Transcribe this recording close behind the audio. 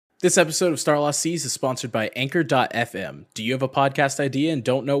This episode of Starlost Seas is sponsored by Anchor.fm. Do you have a podcast idea and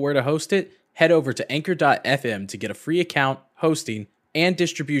don't know where to host it? Head over to Anchor.fm to get a free account, hosting, and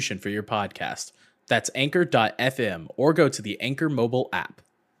distribution for your podcast. That's Anchor.fm, or go to the Anchor mobile app.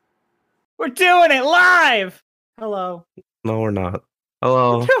 We're doing it live! Hello. No, we're not.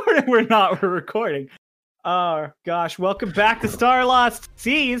 Hello. We're not. We're recording. Oh, gosh. Welcome back to Starlost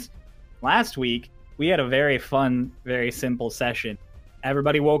Seas. Last week, we had a very fun, very simple session.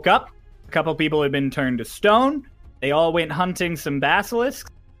 Everybody woke up. A couple people had been turned to stone. They all went hunting some basilisks.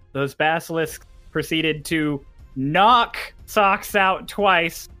 Those basilisks proceeded to knock Socks out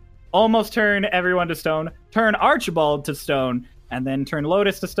twice, almost turn everyone to stone, turn Archibald to stone, and then turn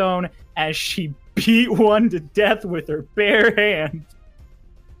Lotus to stone as she beat one to death with her bare hands.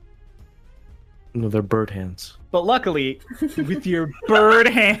 No, they're bird hands. But luckily, with your bird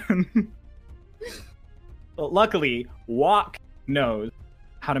hand... But luckily, Walk knows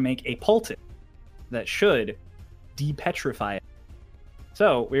how to make a poultice that should de-petrify it.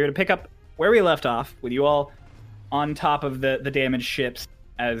 So, we're going to pick up where we left off, with you all on top of the damaged ships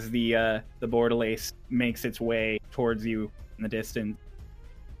as the Bordelace makes its way towards you in the distance.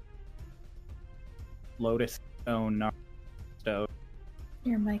 Lotus, Stone, Stone.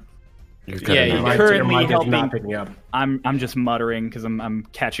 Your mic. You're currently helping. I'm just muttering because I'm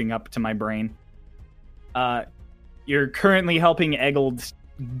catching up to my brain. You're currently helping Eggold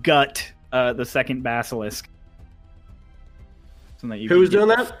gut the second basilisk. So that who was doing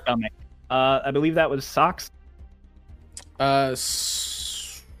that? Stomach. I believe that was Socks.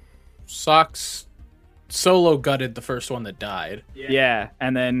 Socks solo gutted the first one that died. Yeah,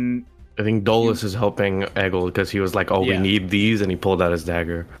 and then I think Dolus is helping Eggold because he was like, we need these, and he pulled out his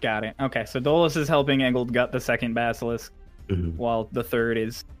dagger. Got it. Okay, so Dolus is helping Eggold gut the second basilisk, while the third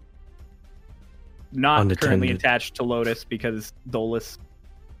is not currently attached to Lotus because Dolus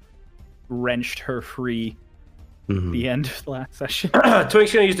wrenched her free the end of the last session.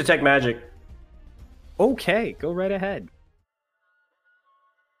 Twink's gonna use Detect Magic. Okay, go right ahead.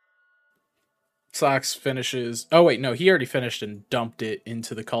 Socks finishes... Oh, wait, no, he already finished and dumped it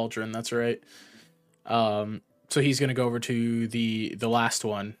into the cauldron. That's right. So he's going to go over to the last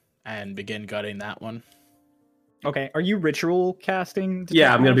one and begin gutting that one. Okay, are you ritual casting?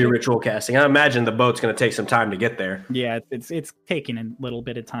 Yeah, I'm going to be ritual casting. I imagine the boat's going to take some time to get there. Yeah, it's taking a little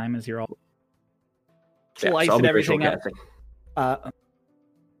bit of time as you're all slicing so everything up.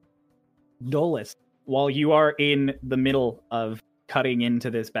 Dolus, while you are in the middle of cutting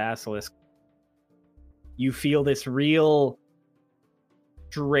into this basilisk, you feel this real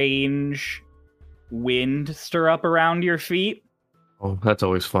strange wind stir up around your feet. Oh, that's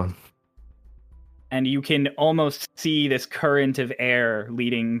always fun. And you can almost see this current of air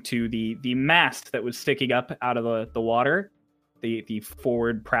leading to the mast that was sticking up out of the water, the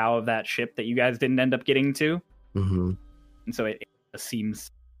forward prow of that ship that you guys didn't end up getting to. Mm-hmm. And so it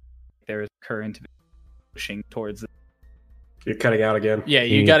seems like there is a current of pushing towards it. You're cutting out again. Yeah,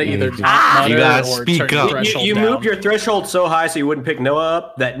 you gotta either mutter you gotta or speak turn up. your threshold You down. moved your threshold so high so you wouldn't pick Noah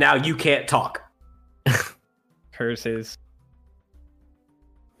up that now you can't talk. Curses.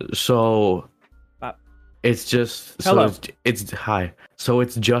 So it's just it's hi. So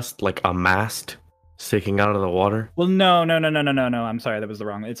it's just like a mast sticking out of the water. Well, no. I'm sorry, that was the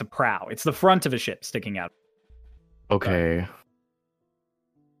wrong. It's a prow. It's the front of a ship sticking out. Okay.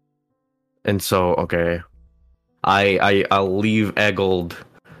 And so I'll leave Eggold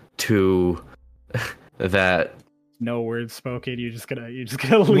to that. No words spoken. You're just gonna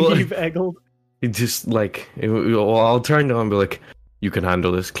leave Eggold. Just like, I'll turn to him and be like, "You can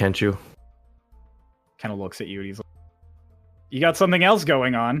handle this, can't you?" Kind of looks at you and he's like, "You got something else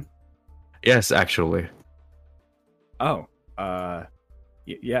going on?" Yes, actually. Oh,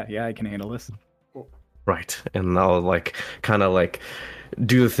 yeah, I can handle this. Right, and I'll kind of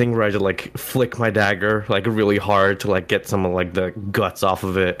do the thing where I just flick my dagger really hard to get some of the guts off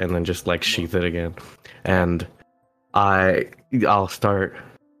of it, and then just sheath it again, and I'll start.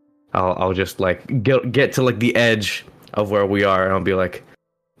 I'll just get to the edge of where we are, and I'll be like,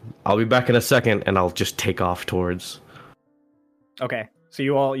 I'll be back in a second, and I'll just take off towards. Okay, so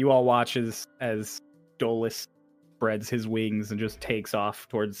you all watch as Dolus spreads his wings and just takes off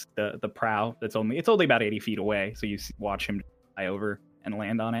towards the prow. It's only about 80 feet away, so you watch him fly over and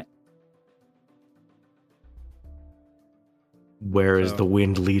land on it. Where is the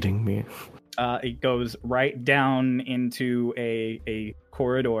wind leading me? It goes right down into a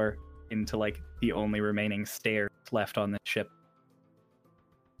corridor into the only remaining stairs left on the ship.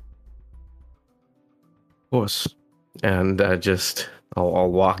 Of course. And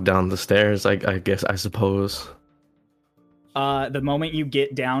I'll walk down the stairs, I guess, I suppose. The moment you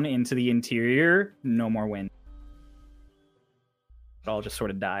get down into the interior, no more wind. It all just sort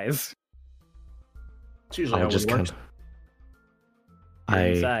of dies. It's usually I'll how just it works.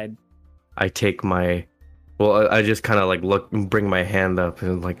 Inside. I take my, well, I just kind of like look, bring my hand up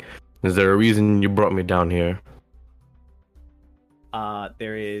and like, is there a reason you brought me down here?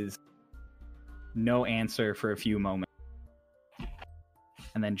 There is no answer for a few moments.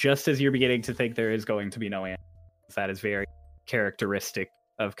 And then just as you're beginning to think there is going to be no answer, that is very characteristic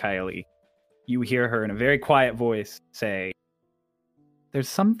of Kylie, you hear her in a very quiet voice say, "There's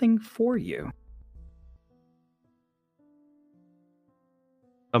something for you."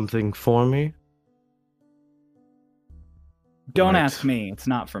 Something for me? Don't Right. ask me. It's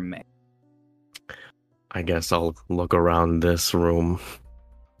not from me. I guess I'll look around this room.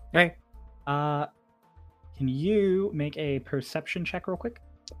 Okay. Can you make a perception check real quick?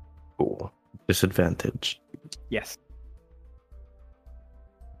 Ooh, disadvantage. Yes.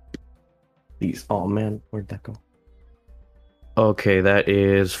 These, oh man, where'd that go? Okay, that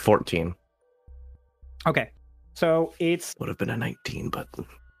is 14. Okay. So it's Would have been a 19, but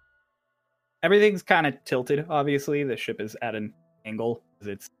everything's kind of tilted, obviously. The ship is at an angle as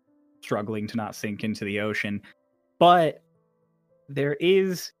it's struggling to not sink into the ocean. But there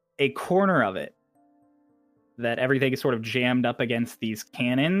is a corner of it that everything is sort of jammed up against these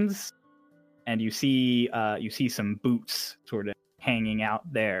cannons. And you see some boots sort of hanging out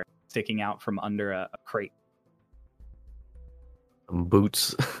there, sticking out from under a crate.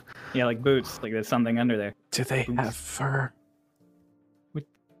 boots. Yeah, like boots. Like there's something under there. Do they Boots. have fur?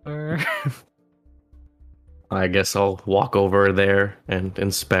 I guess I'll walk over there and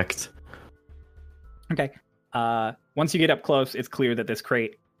inspect. Okay. Once you get up close, it's clear that this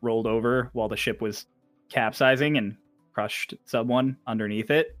crate rolled over while the ship was capsizing and crushed someone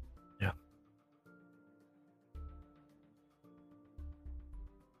underneath it. Yeah.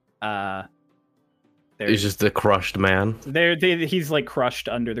 It's just a crushed man. He's like crushed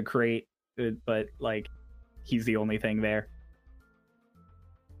under the crate, but like he's the only thing there.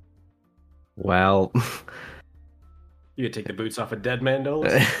 Well, You could take the boots off a dead man,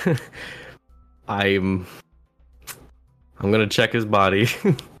 Dolan. I'm gonna check his body,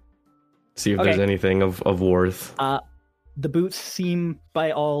 see if there's Okay. anything of worth. The boots seem,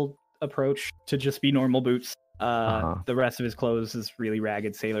 by all approach, to just be normal boots. The rest of his clothes is really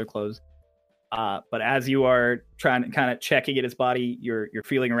ragged sailor clothes. But as you are trying to kind of checking at his body, you're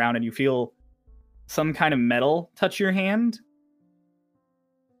feeling around and you feel some kind of metal touch your hand.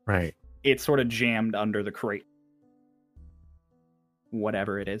 Right. It's sort of jammed under the crate.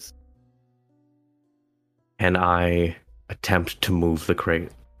 Whatever it is. And I attempt to move the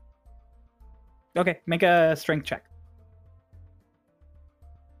crate. Okay, make a strength check.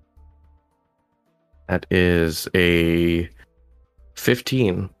 That is a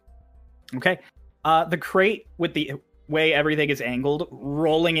 15. Okay. The crate, with the way everything is angled,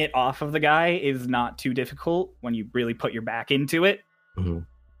 rolling it off of the guy is not too difficult when you really put your back into it. Mhm.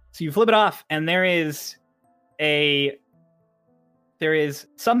 So you flip it off, and there is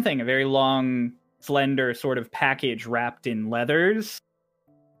something, a very long, slender sort of package wrapped in leathers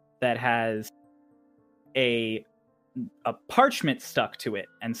that has a parchment stuck to it,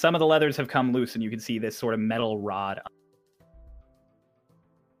 and some of the leathers have come loose, and you can see this sort of metal rod.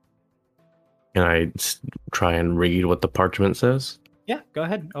 Can I try and read what the parchment says? Yeah, go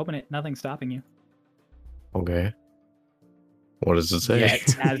ahead, open it. Nothing's stopping you. Okay. What does it say?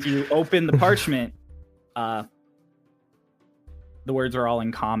 Yet, as you open the parchment, the words are all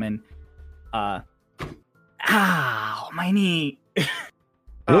in common. Ow, my knee.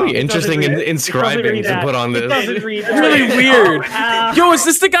 Really It interesting doesn't read inscribing to that. put on It this. doesn't read that. Really weird. Ow. Yo, is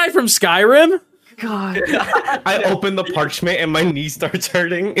this the guy from Skyrim? God. I open the parchment and my knee starts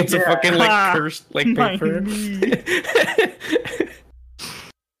hurting. It's a fucking like cursed like My paper. knee.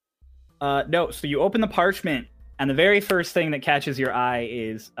 No, so you open the parchment, and the very first thing that catches your eye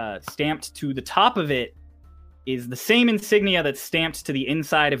is stamped to the top of it is the same insignia that's stamped to the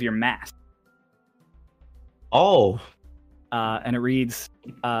inside of your mask. Oh, And it reads,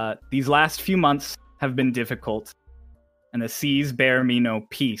 "These last few months have been difficult, and the seas bear me no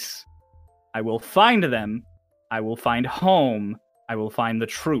peace. I will find them. I will find home. I will find the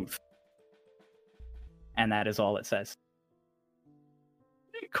truth." And that is all it says.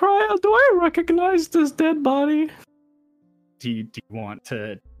 cry out! Do I recognize this dead body? Do you want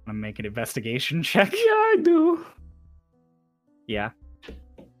to make an investigation check? Yeah, I do. Yeah.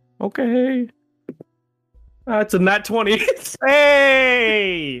 Okay. It's a nat 20.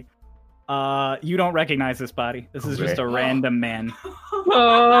 Hey! You don't recognize this body. This is just a Okay. random man.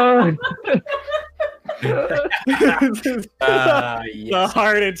 The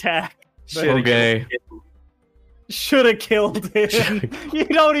heart attack. Okay. Should have killed him. You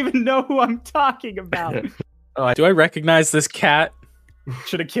don't even know who I'm talking about. Do I recognize this cat?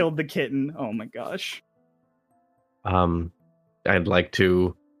 Should have killed the kitten. Oh my gosh. I'd like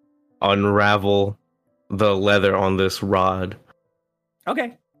to unravel the leather on this rod.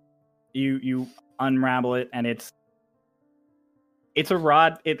 Okay. You unravel it, and it's a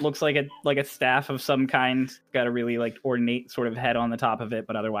rod. It looks like a staff of some kind. It's got a really like ornate sort of head on the top of it,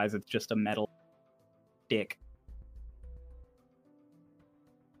 but otherwise it's just a metal stick.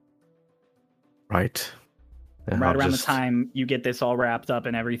 Right. And Right I'll around just- the time you get this all wrapped up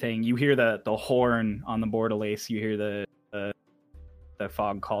and everything, you hear the horn on the Bordelace. You hear the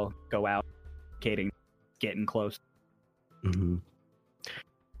fog call go out, getting close. Mhm.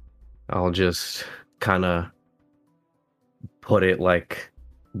 I'll just kind of put it like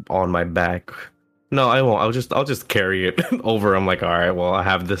on my back. No, I won't. I'll just carry it over. I'm like, all right, well, I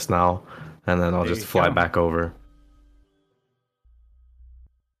have this now, and then I'll There just you fly go. back over.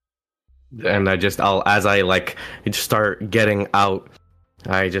 And as I like start getting out,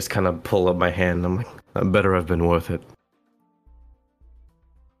 I just kind of pull up my hand. I'm like, that better have been worth it.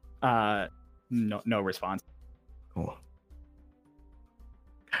 No response. Cool.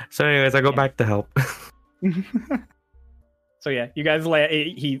 So, anyways, I go back to help. So yeah, you guys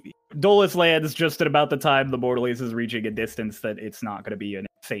Dolus lands just at about the time the Bordelace is reaching a distance that it's not going to be an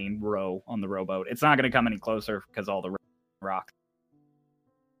insane row on the rowboat. It's not going to come any closer because all the rocks.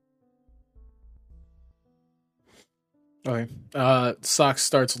 Okay. Sox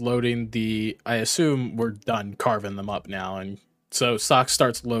starts loading I assume we're done carving them up now, and so Sox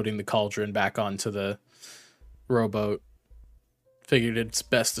starts loading the cauldron back onto the rowboat. Figured it's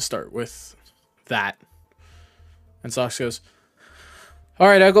best to start with that. And Sox goes, all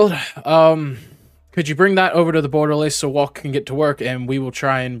right, Eggold, could you bring that over to the Borderlace so Walk can get to work, and we will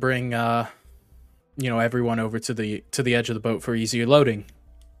try and bring, everyone over to the edge of the boat for easier loading.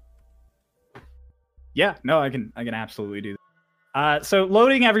 Yeah, no, I can absolutely do that. So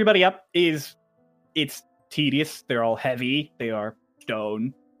loading everybody up it's tedious. They're all heavy. They are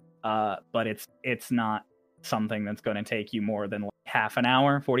stone. But it's not something that's going to take you more than like half an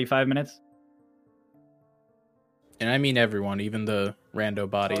hour, 45 minutes. And I mean everyone, even the rando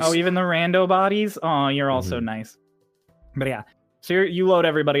bodies. Oh, even the rando bodies? Oh, you're all so nice. But yeah, so you load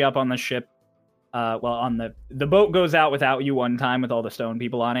everybody up on the ship. On the boat goes out without you one time with all the stone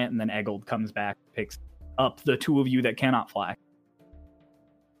people on it, and then Eggold comes back, picks up the two of you that cannot fly.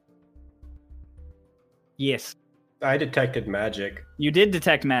 Yes, I detected magic. you did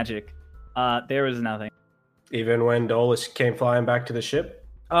detect magic. There was nothing. Even when Dolus came flying back to the ship?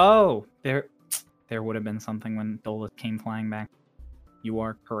 Oh, there would have been something when Dolus came flying back. You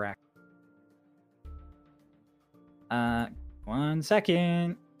are correct. 1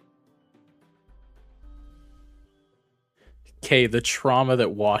 second. Okay, the trauma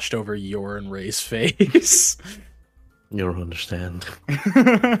that washed over your and Ray's face. You don't understand.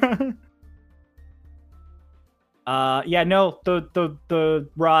 Yeah, no, the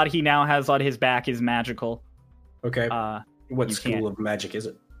rod he now has on his back is magical. Okay. What you school can't. of magic is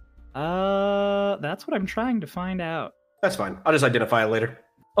it? That's what I'm trying to find out. That's fine. I'll just identify it later.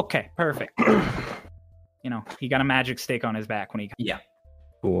 Okay, perfect. He got a magic stick on his back when he. Yeah.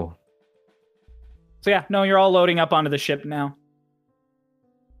 Cool. So yeah, no, you're all loading up onto the ship now.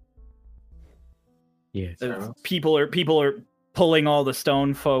 Yeah. People are pulling all the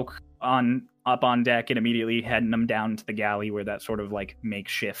stone folk up on deck and immediately heading them down to the galley where that sort of like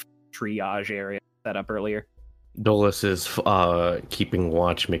makeshift triage area set up earlier. Dolus is keeping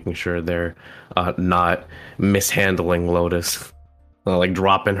watch, making sure they're not mishandling Lotus, like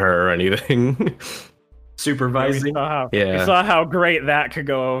dropping her or anything. Supervising. Yeah. We saw how great that could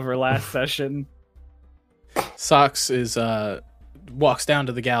go over last session. Sox walks down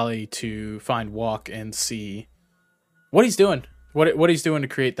to the galley to find Walk and see what he's doing. What he's doing to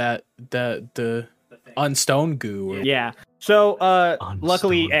create that the unstone goo. Yeah. So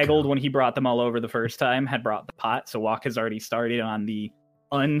luckily Unstone Eggold, goo. when he brought them all over the first time, had brought the pot. So Walk has already started on the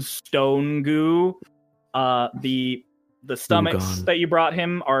unstone goo. The stomachs gone. that you brought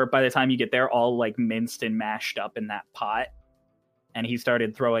him are, by the time you get there, all like minced and mashed up in that pot. And he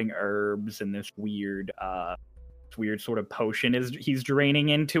started throwing herbs and this weird sort of potion he's draining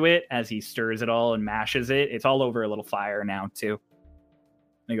into it as he stirs it all and mashes it. It's all over a little fire now too.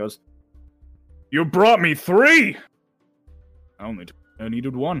 And he goes, "You brought me 3. I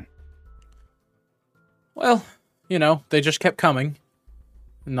needed 1." Well, they just kept coming.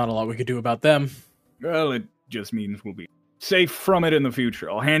 Not a lot we could do about them. Well, it just means we'll be safe from it in the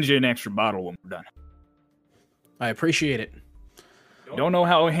future. I'll hand you an extra bottle when we're done. I appreciate it. Don't know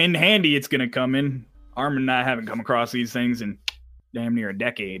how in handy it's gonna come in. Armin and I haven't come across these things in damn near a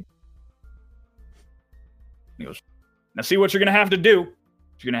decade. He goes, now see what you're gonna have to do.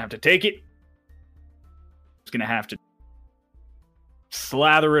 You're gonna have to take it. It's gonna have to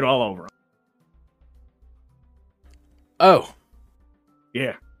slather it all over. Oh.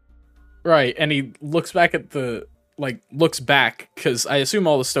 Yeah. Right, and he looks back at looks back, because I assume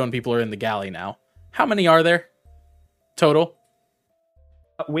all the stone people are in the galley now. How many are there? Total?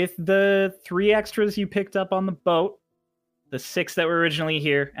 With the 3 extras you picked up on the boat, the 6 that were originally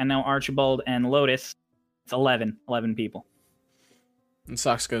here, and now Archibald and Lotus, it's 11 people. And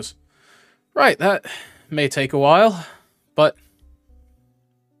Sox goes, right, that may take a while, but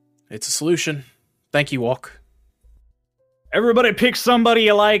it's a solution. Thank you, Walk. Everybody pick somebody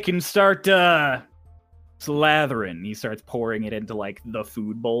you like and start slathering. He starts pouring it into the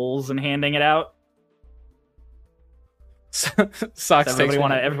food bowls and handing it out. Sox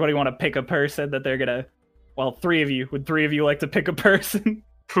everybody want to pick a person that they're gonna. Well, 3 of you. Would 3 of you like to pick a person?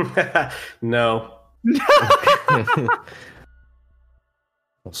 No.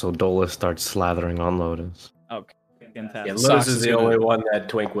 So Dolus starts slathering on Lotus. Okay, fantastic. Yeah, Lotus is the only one that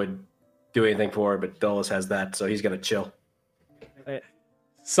Twink would do anything for, but Dolus has that, so he's gonna chill.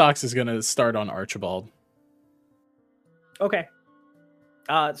 Sox is gonna start on Archibald. Okay.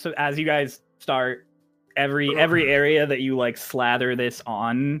 So as you guys start, every area that you slather this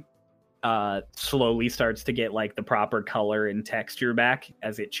on, slowly starts to get the proper color and texture back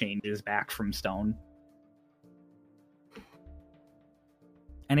as it changes back from stone.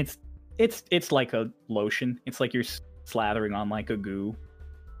 And it's like a lotion. It's like you're slathering on a goo.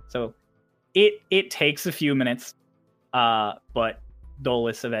 So it takes a few minutes, but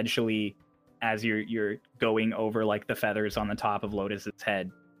Dolus eventually, as you're going over the feathers on the top of Lotus's head,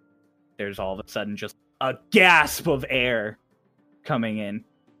 there's all of a sudden just a gasp of air coming in.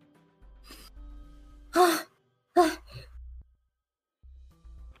 Good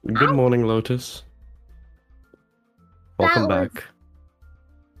morning, Lotus. Welcome back.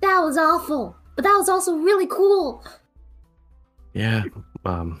 That was awful, but that was also really cool. Yeah,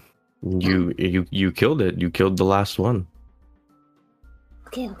 you killed it. You killed the last one.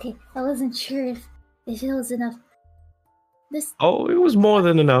 Okay. I wasn't sure if it was enough. Oh, it was more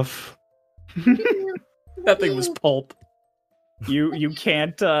than enough. That thing was pulp. You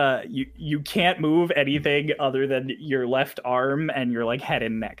can't move anything other than your left arm and your head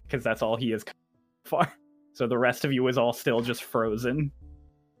and neck, because that's all he is far. So the rest of you is all still just frozen.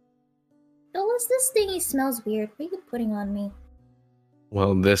 Dolus, this thingy smells weird. What are you putting on me?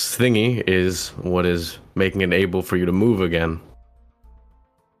 Well, this thingy is what is making it able for you to move again.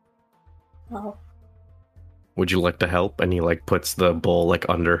 Oh. Would you like to help? And he puts the bowl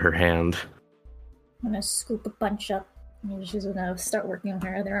under her hand. I'm gonna scoop a bunch up. Maybe she's gonna start working on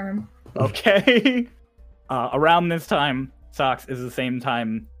her other arm. Okay. Around this time, Sox, is the same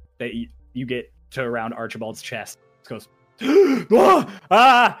time that you get to around Archibald's chest. It goes, Hey,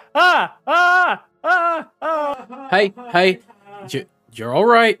 you're all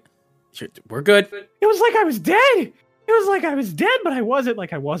right. We're good. It was like I was dead. It was like I was dead, but I wasn't.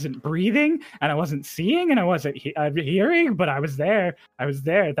 I wasn't breathing, and I wasn't seeing, and I wasn't hearing, but I was there. I was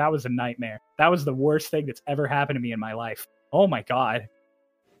there. That was a nightmare. That was the worst thing that's ever happened to me in my life. Oh my god.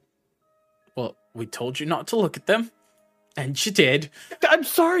 Well, we told you not to look at them, and you did. I'm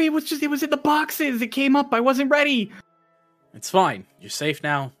sorry. It was in the boxes. It came up. I wasn't ready. It's fine. You're safe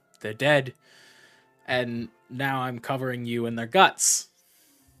now. They're dead. And now I'm covering you in their guts.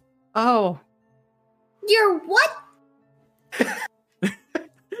 Oh. You're what?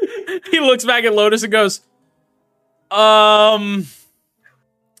 He looks back at Lotus and goes,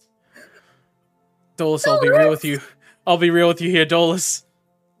 Dolus, I'll be real with you. I'll be real with you here, Dolus.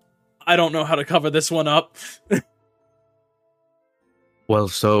 I don't know how to cover this one up. Well,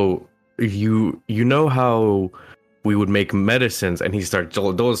 so you know how we would make medicines, and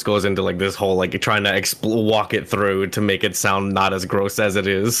Dolus goes into this whole trying to walk it through to make it sound not as gross as it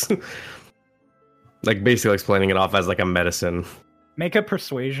is. Basically explaining it off as a medicine. Make a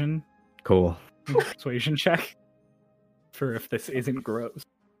persuasion. Cool. Persuasion check for if this isn't gross.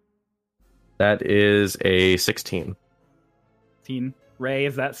 That is a 16. Ray,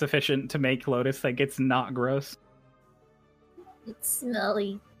 is that sufficient to make Lotus think it's not gross? It's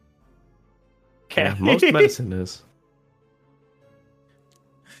smelly. Okay. Yeah, most medicine is.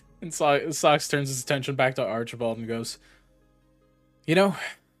 And Sox turns his attention back to Archibald and goes, that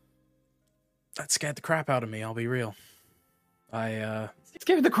scared the crap out of me, I'll be real. It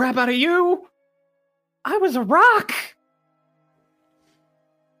scared the crap out of you? I was a rock!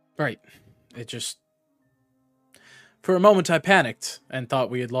 Right. It just... For a moment, I panicked and thought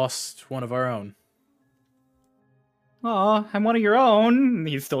we had lost one of our own. Aw, I'm one of your own. And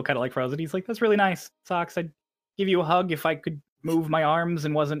he's still kind of like frozen. He's like, that's really nice, Socks. I'd give you a hug if I could move my arms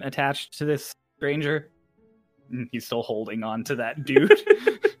and wasn't attached to this stranger. And he's still holding on to that dude.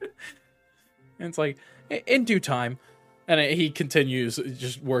 And it's like, in due time. And he continues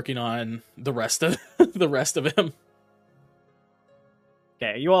just working on the rest of him.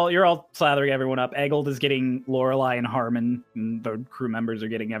 Okay, you're all slathering everyone up. Eggold is getting Lorelei and Harmon, and the crew members are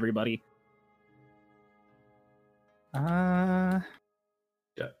getting everybody.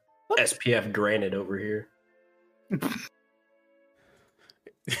 SPF granted over here.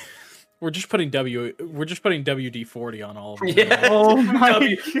 We're just putting WD-40 on all of them. Yeah. Oh my God.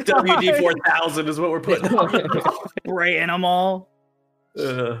 WD 4000 is what we're putting on. Spraying them all.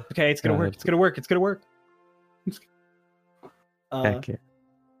 Okay, it's gonna work. It's gonna work. It's gonna work. Heck yeah.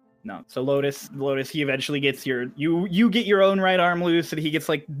 No, so Lotus, he eventually gets you get your own right arm loose, and he gets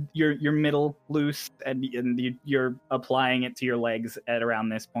like your middle loose, and you're applying it to your legs at around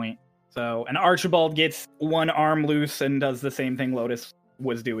this point. So, and Archibald gets one arm loose and does the same thing Lotus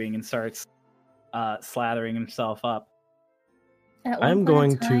was doing and starts slathering himself up. I'm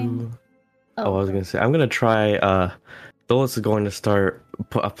going to. I was gonna say I'm gonna try. Dolus is going to start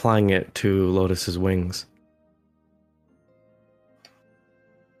applying it to Lotus's wings.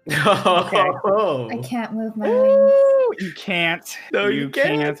 Okay. I can't move my wings. You can't. No, you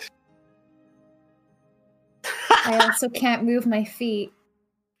can't. I also can't move my feet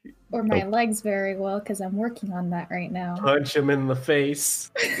or my legs very well because I'm working on that right now. Punch him in the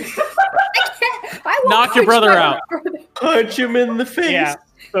face. I won't Knock your punch brother my out. brother. Punch him in the face. Yeah.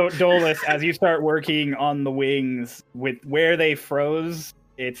 So Dolus, as you start working on the wings with where they froze,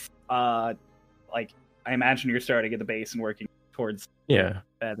 it's like I imagine you're starting at the base and working towards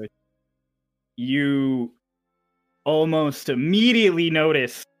feathers. You almost immediately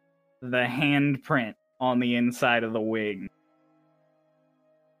notice the handprint on the inside of the wing.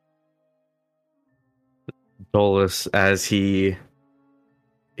 Dolus, as he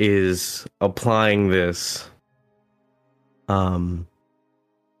is applying this, he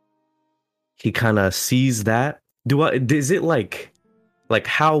kind of sees that. Is it like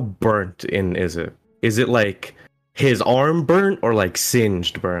how burnt in is it? Is it like his arm burnt or like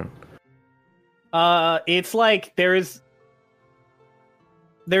singed burnt? It's like there's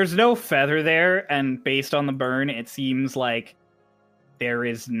no feather there, and based on the burn, it seems like there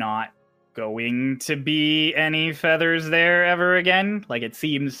is not going to be any feathers there ever again. Like, it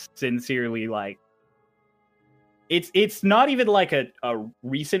seems sincerely like it's not even like a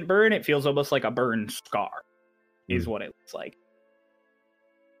recent burn. It feels almost like a burn scar is what it looks like.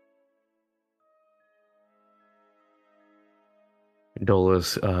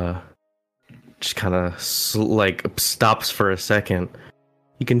 Dolus just kind of stops for a second.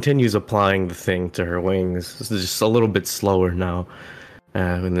 He continues applying the thing to her wings. It's just a little bit slower now,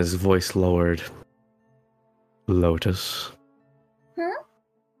 and his voice lowered. Lotus. Huh?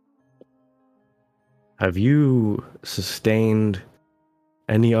 Have you sustained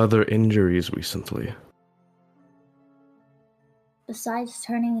any other injuries recently? Besides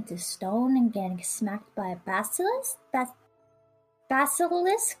turning into stone and getting smacked by a basilisk?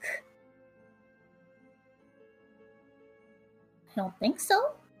 Basilisk? I don't think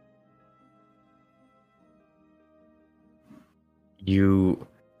so. You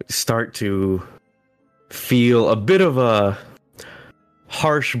start to feel a bit of a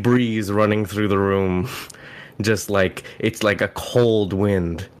harsh breeze running through the room. Just like it's like a cold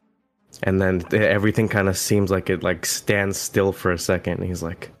wind. And then everything kind of seems like it like stands still for a second. And he's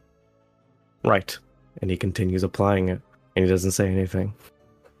like, right. And he continues applying it. And he doesn't say anything.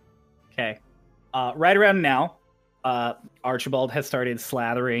 Okay. Right around now, Archibald has started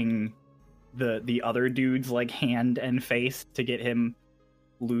slathering the other dude's like hand and face to get him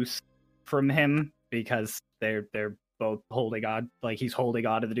loose from him, because they're both holding on, like he's holding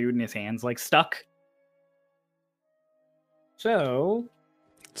on to the dude and his hand's like stuck. So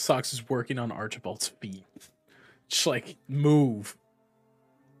Socks is working on Archibald's feet. Just like move.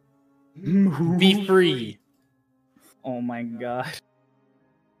 Be free. Oh my god.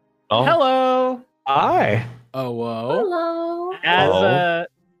 Oh. Hello. Hi. Oh, whoa. Hello.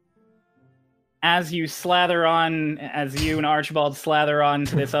 As you and Archibald slather on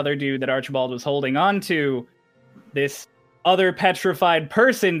to this other dude that Archibald was holding on to, this other petrified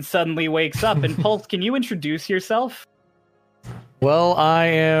person suddenly wakes up. And Pulse, can you introduce yourself? Well, I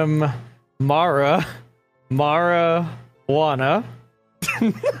am Mara Wana.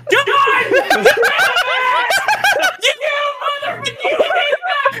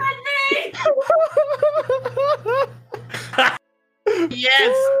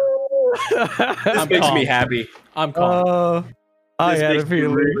 Yes. This makes me happy. I'm calm. I This had a makes me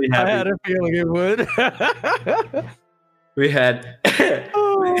feeling. really I happy. had a feeling it would. We had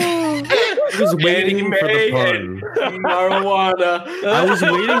I was waiting for the pun. marijuana. I was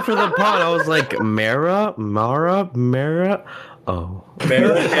waiting for the pun. I was like, Mara. Oh.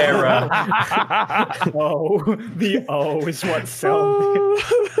 Mara. Oh, the O is what sounds.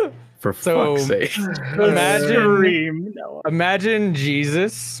 For So- fuck's sake. Scream. No. Imagine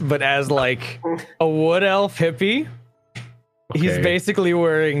Jesus, but as like a wood elf hippie. He's Okay. basically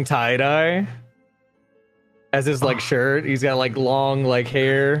wearing tie-dye as his like shirt. He's got like long like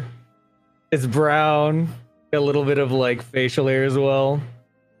hair. It's brown. Got a little bit of like facial hair as well.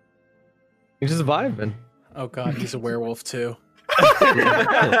 He's just vibing. Oh god, he's a werewolf too.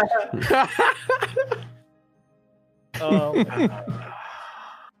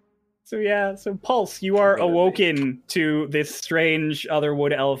 So Pulse, you are awoken to this strange other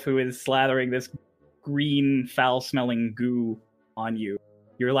wood elf who is slathering this green, foul-smelling goo on you.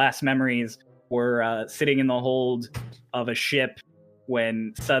 Your last memories were sitting in the hold of a ship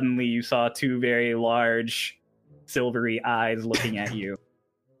when suddenly you saw two very large, silvery eyes looking at you.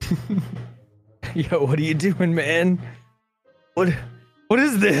 Yo, what are you doing, man? What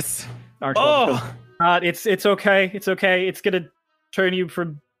is this? Archibald goes, Oh, it's okay. It's okay. It's gonna turn you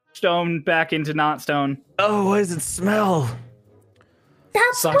from stone back into not stone. oh, what does it smell?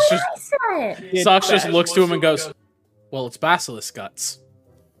 That's Socks what just- I said. Sox just looks to him and goes, "Well, it's basilisk guts."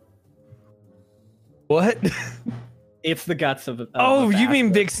 What? It's the guts of. Oh, a you mean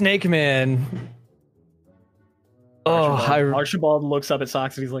basilisk. Big Snake Man? Oh, Archibald looks up at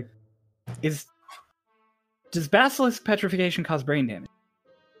Sox and he's like, does basilisk petrification cause brain damage?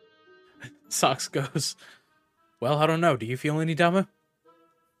 Sox goes, "Well, I don't know. Do you feel any dumber?"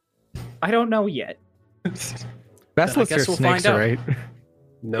 I don't know yet. Basilisks guess are we'll snakes, find out. right?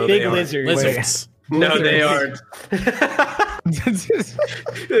 No, Big they aren't. lizard. Lizards. No, they aren't.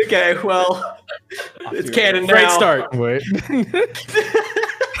 Okay, well, it's canon now. Great start. Wait.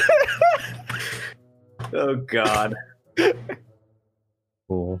 Oh God.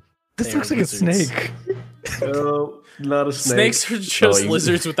 Cool. This They looks are like lizards. a snake. Oh, not a snake. Snakes are just you-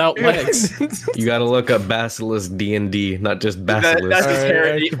 lizards without legs. You gotta look up Basilisk D&D, not just That's Basilisk. just Alright,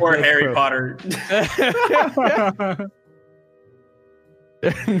 Harry I or should Harry pro. Potter.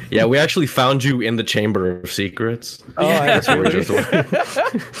 Yeah, we actually found you in the Chamber of Secrets. Oh, I That's where we actually.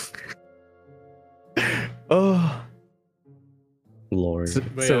 just Oh. Lord.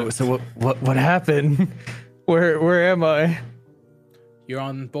 So what happened? Where am I? You're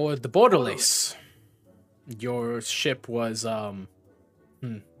on board the Borderlace. Your ship was a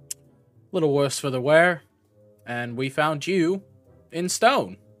little worse for the wear, and we found you in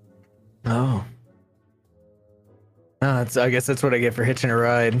stone. Oh. I guess that's what I get for hitching a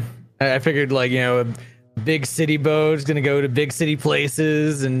ride. I figured, like, a big city boat's gonna go to big city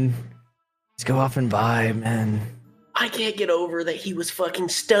places and just go off and vibe, man. I can't get over that he was fucking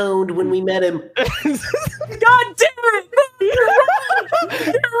stoned when we met him. God damn it!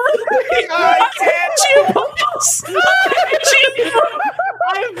 I can't. You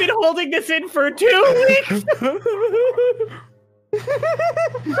I've been holding this in for 2 weeks.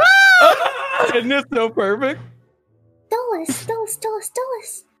 Isn't this so perfect?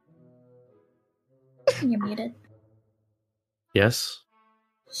 Dulles. You're muted. Yes?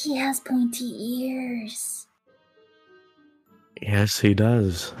 He has pointy ears. Yes, he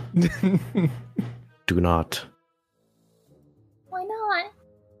does. Do not. Why not?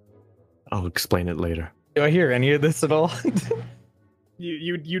 I'll explain it later. Do I hear any of this at all?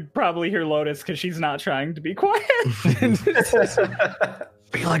 You'd probably hear Lotus because she's not trying to be quiet.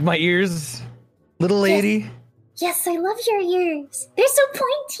 You like my ears, little lady? Yes, I love your ears. They're so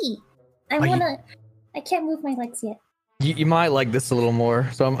pointy. you- I can't move my legs yet. You might like this a little more.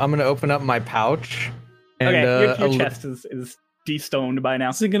 So I'm gonna open up my pouch. And, Okay, a your li- chest is de-stoned by now.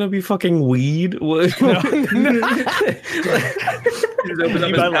 Is it gonna be fucking weed? What? You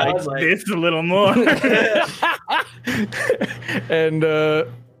might like this a little more. And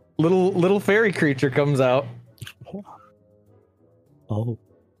little fairy creature comes out. Oh.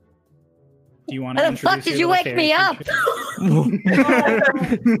 Do you want to How the fuck did you wake me up?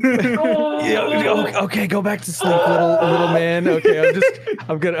 Yeah, okay, go back to sleep, little man. Okay,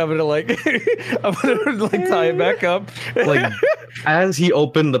 I'm gonna like I'm gonna like tie it back up. Like, as he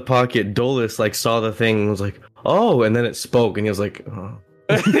opened the pocket, Dolus like saw the thing and was like, oh, and then it spoke and he was like, oh.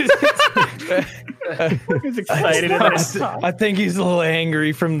 He's excited. I think he's a little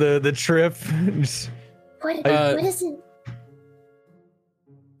angry from the trip. What is it?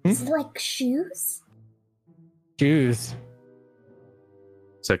 Is it like shoes? Shoes.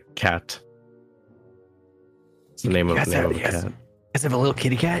 It's a cat. It's the name of a cat. Does it have a little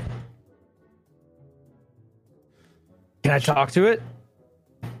kitty cat? Can I talk to it?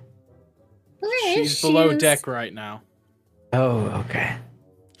 Where is She's below Shoes? deck right now. Oh, okay.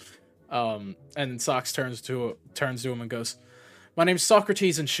 And Socks turns to him and goes, "My name's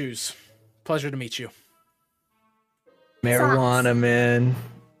Socrates and Shoes. Pleasure to meet you." Marijuana, man.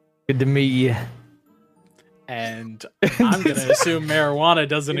 Good to meet you. And I'm gonna assume marijuana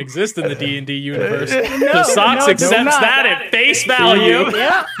doesn't exist in the D&D universe. No, Socks no, accepts not that at face value.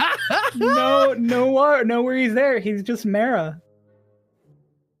 Yeah. No worries there. He's just Mara.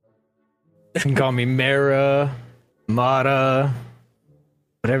 You can call me Mara, Mata,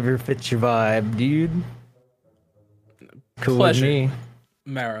 whatever fits your vibe, dude. Cool Pleasure. with me.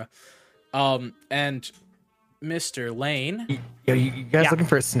 Mara. And Mr. Lane. Yo, you guys looking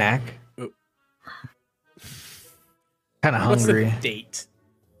for a snack? Kind of What's hungry. the date?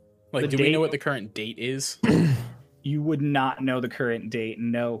 Like, The do we date? know what the current date is? You would not know the current date.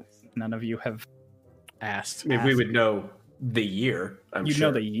 No, none of you have. Asked. I mean, we would know the year. I'm You sure.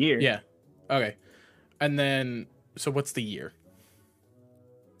 know the year. Yeah. Okay. And then, so what's the year?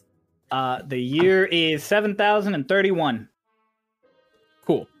 The year is 7031.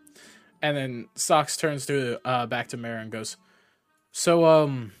 Cool. And then Socks turns to back to Mara and goes, "So,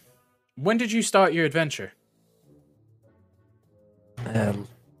 when did you start your adventure?"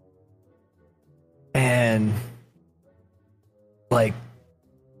 And like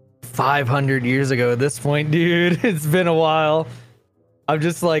 500 years ago at this point, dude. It's been a while. I'm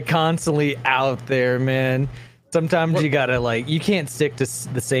just like constantly out there, man. Sometimes you gotta like, you can't stick to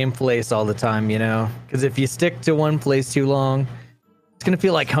the same place all the time, you know? Because if you stick to one place too long, it's gonna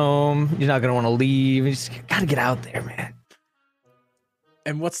feel like home. You're not gonna want to leave. You just gotta get out there, man.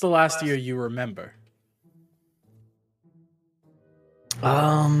 And what's the last year you remember?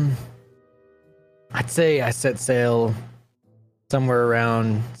 I'd say I set sail somewhere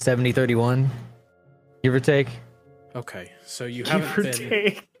around 7031, give or take. Okay, so you Give or haven't been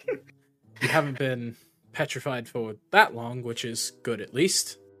take. you haven't been petrified for that long, which is good at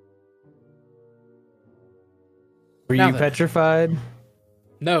least. Were Now you then. petrified?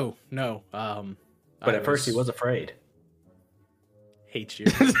 No. But at first he was afraid. Hate you.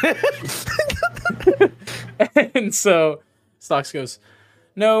 And so Stocks goes,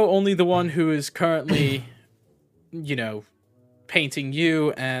 "No, only the one who is currently, painting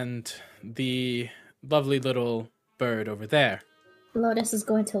you and the lovely little bird over there." Lotus is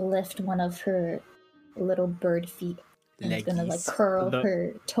going to lift one of her little bird feet and is going to like Leggies. curl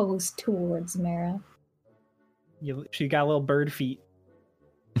her toes towards Mara. She got little bird feet.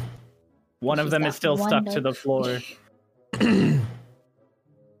 One of She's them got is still one stuck to leg. the floor.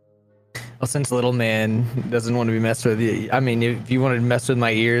 Well, since little man doesn't want to be messed with, I mean, if you wanted to mess with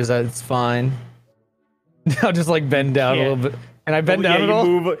my ears, that's fine. I'll just like bend down a little bit. And I bend down yeah, at all?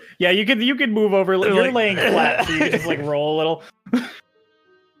 Move, yeah, you could move over. You're like- laying flat, so you can just like roll a little.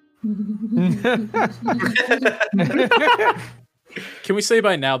 Can we say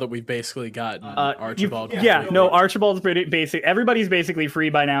by now that we've basically gotten Archibald? Yeah, completely? no, Archibald's pretty basic. Everybody's basically free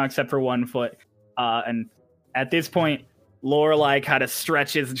by now except for 1 foot. And at this point, Lorelai kind of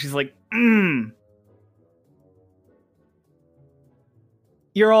stretches and she's like,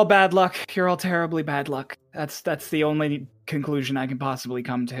 You're all bad luck. You're all terribly bad luck. That's the only conclusion I can possibly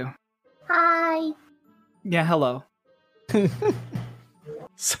come to. Hi. Yeah, hello.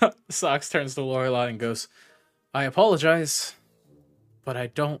 Socks turns to Lorelai and goes, "I apologize, but I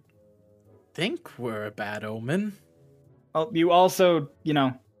don't think we're a bad omen." Well, you also,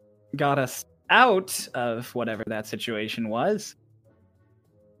 got us out of whatever that situation was.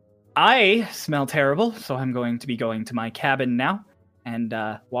 I smell terrible, so I'm going to be going to my cabin now and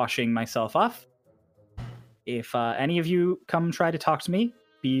washing myself off. If any of you come try to talk to me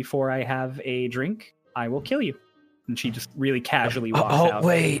before I have a drink, I will kill you. And she just really casually walks out.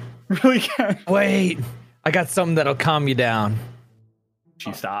 Wait. Really Wait. I got something that'll calm you down.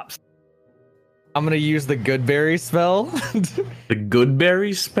 She stops. I'm going to use the Goodberry spell. The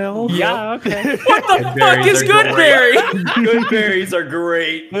Goodberry spell? Yeah, okay. What the fuck is Goodberry? Good berries are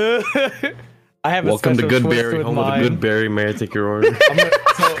great. I have a Welcome to special twist Goodberry, with home mine. of the Goodberry. May I take your order?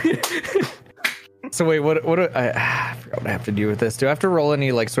 So wait, what do I forgot what I have to do with this. Do I have to roll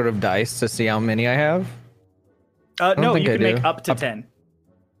any like sort of dice to see how many I have? No, think you I can make do. up to 10.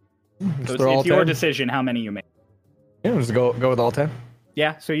 So throw all it's your 10? decision how many you make. Yeah, just go with all 10.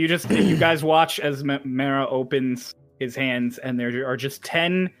 Yeah, so you guys watch as Mara opens his hands, and there are just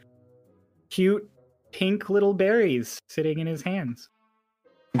 10 cute pink little berries sitting in his hands.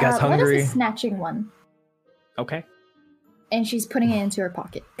 You guys What hungry? is the snatching one? Okay. And she's putting it into her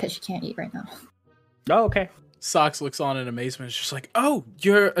pocket because she can't eat right now. Oh, okay. Socks looks on in amazement. It's just like, oh,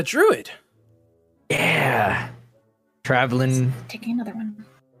 you're a druid. Yeah. Traveling. Taking another one.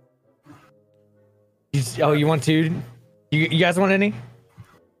 You want to? You guys want any?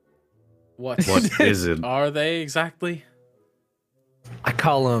 What is it? are they exactly? I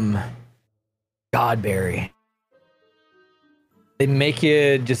call them Godberry. They make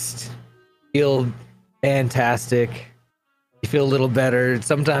you just feel fantastic. You feel a little better.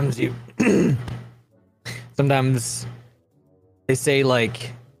 Sometimes sometimes they say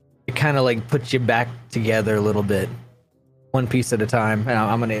like it kind of like puts you back together a little bit, one piece at a time. And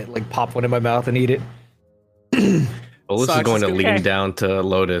I'm gonna like pop one in my mouth and eat it. Lotus is Socks going to is lean okay. down to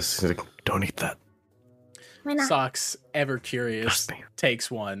Lotus. He's like, don't eat that. Why not? Socks, ever curious, Disgusting. takes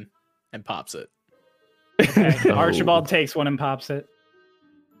one and pops it. Okay. Oh. Archibald takes one and pops it.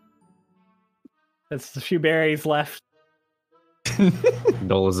 That's a few berries left.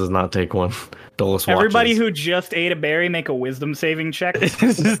 Dolus does not take one. Dolus watches. Everybody who just ate a berry, make a wisdom saving check.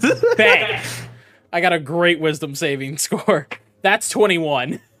 Bang! I got a great wisdom saving score. That's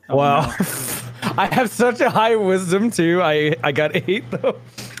 21. Wow. I have such a high wisdom too. I got 8 though.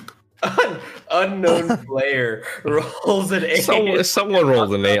 Unknown player rolls an 8. Someone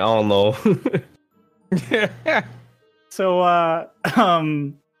rolled an 8. I don't know. So,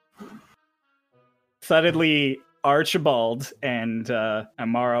 suddenly Archibald and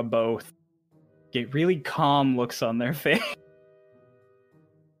Amara both get really calm looks on their face.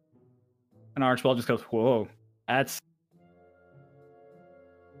 And Archibald just goes, whoa,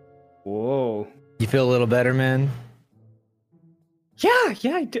 whoa. You feel a little better, man? Yeah,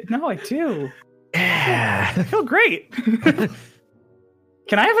 I do. No, I do. Yeah. I feel great. Can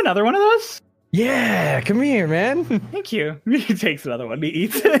I have another one of those? Yeah, come here, man. Thank you. He takes another one. He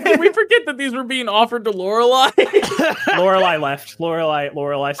eats Did it. we forget that these were being offered to Lorelai? Lorelai left.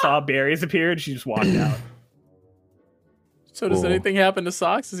 Lorelai saw berries appear and she just walked out. So does Cool. anything happen to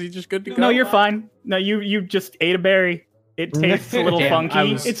Socks? Is he just good to go? No, you're fine. No, you just ate a berry. It tastes a little Damn,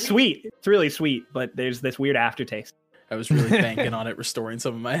 funky. It's sweet. It's really sweet, but there's this weird aftertaste. I was really banking on it restoring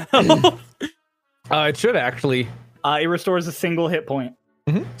some of my health. It should actually. It restores a single hit point.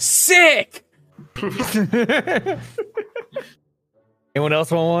 Sick! Anyone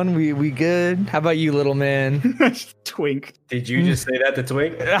else want one? We good? How about you, little man? Twink. Did you just say that to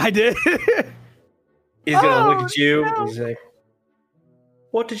Twink? I did. He's gonna look at you. And he's like,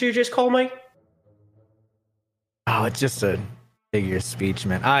 "What did you just call me?" Oh, it's just a figure of speech,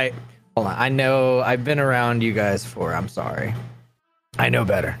 man. Hold on. I know I've been around you guys before. I'm sorry. I know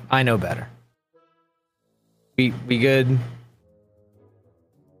better. We good?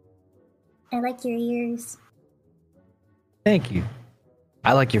 I like your ears. Thank you.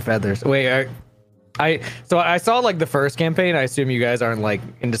 I like your feathers. Wait, so I saw like the first campaign. I assume you guys aren't like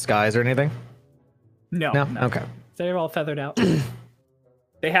in disguise or anything. No. Okay. They're all feathered out.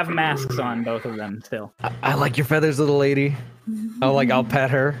 They have masks on, both of them, still. I like your feathers, little lady. I'll pet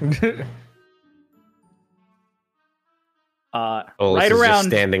her. Dolus Right is just around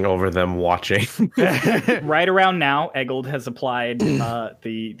standing over them watching. right around now, Eggold has applied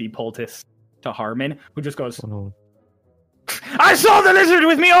the poultice to Harmon, who just goes, I saw the lizard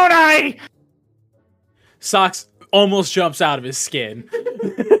with my own eye! Socks almost jumps out of his skin.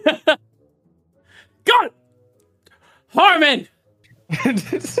 God! Harmon!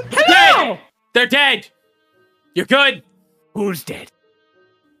 Hello! They're dead! You're good! Who's dead?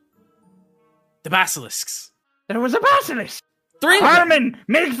 The basilisks. There was a basilisk! 3 of them. Harmon,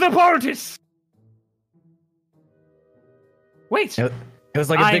 make the poultice! Wait, It was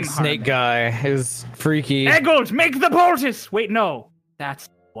like a I'm big snake Harmon. guy. It was freaky. Eggold, make the poultice! Wait, no. That's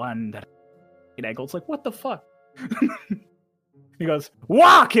the one that... And Eggold's like, what the fuck? He goes,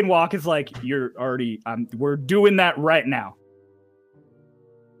 walk! And Walk is like, you're already... we're doing that right now.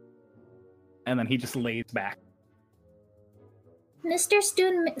 And then he just lays back. Mr.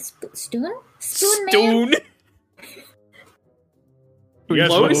 Spoon Man? Stone. Yes,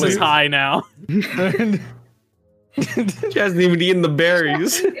 Lotus Lotus. is high now. She hasn't even eaten the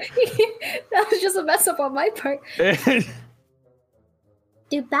berries. That was just a mess up on my part.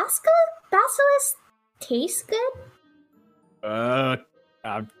 Do basilisk taste good?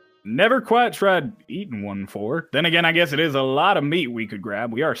 I've never quite tried eating one before. Then again, I guess it is a lot of meat we could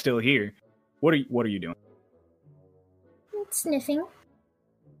grab. We are still here. What are you doing? Sniffing.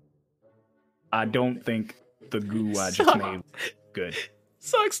 I don't think the goo I just made was good.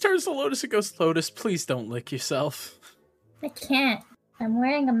 Socks turns to Lotus and goes, Lotus, please don't lick yourself. I can't. I'm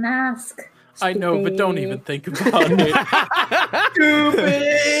wearing a mask. I know, but don't even think about it.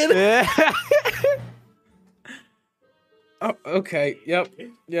 Oh, okay.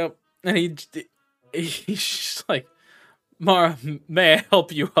 Yep. And he's just like, Mara, may I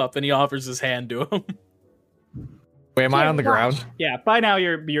help you up? And he offers his hand to him. Wait, am I on the ground? Yeah, by now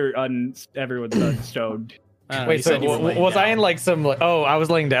everyone's unstoned. Wait, so was I in like some? Oh, I was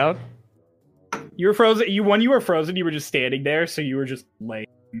laying down. You were frozen. When you were frozen, you were just standing there, so you were just laying.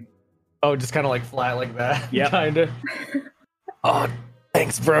 Oh, just kind of like flat like that. Yeah, kind of. Oh,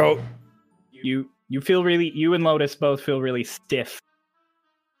 thanks, bro. You feel really. You and Lotus both feel really stiff.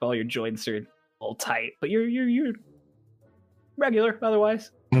 All your joints are all tight, but you're regular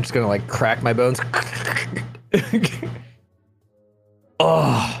otherwise. I'm just gonna like crack my bones.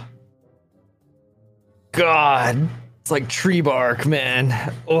 Oh, God, it's like tree bark,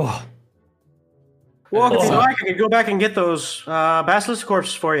 man. Oh. Well, if you like, I could go back and get those basilisk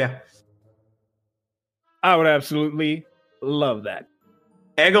corpses for you. I would absolutely love that.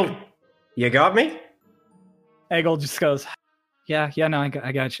 Eggle, you got me? Eggle just goes, yeah, no, I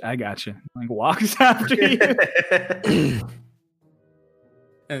got you. Like walks after you.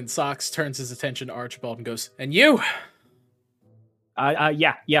 And Socks turns his attention to Archibald and goes, and you?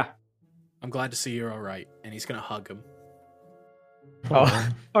 Yeah. I'm glad to see you're all right. And he's gonna hug him. Oh,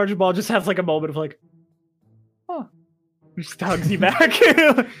 Archibald just has like a moment of like, oh, just hugs you back.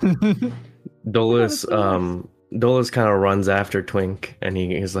 Dolus kind of runs after Twink, and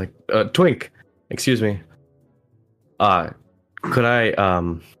he's like, Twink, excuse me. Could I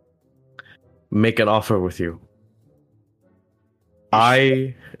make an offer with you?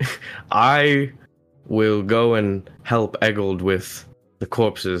 I will go and help Eggold with the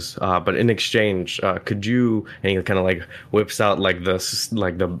corpses, but in exchange, could you? And he kind of like whips out like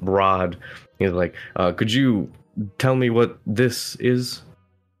the rod. He's like, could you tell me what this is?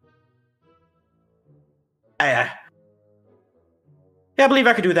 Yeah, I believe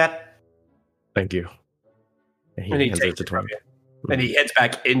I could do that. Thank you. And he hands it to Twink. And he heads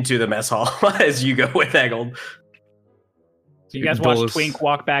back into the mess hall as you go with Eggold. So you guys watch Twink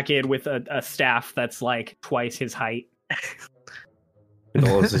walk back in with a staff that's like twice his height.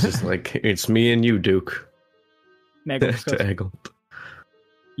 Dolus is just like, it's me and you, Duke. To Eggold.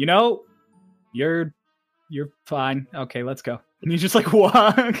 You know, you're fine. Okay, let's go. And you just like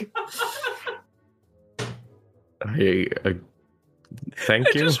walk.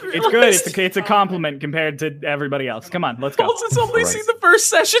 Thank you. It's good. It's a compliment compared to everybody else. Come on, let's go. Colton's only seen the first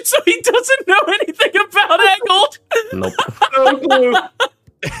session, so he doesn't know anything about Eggold. Nope. No clue.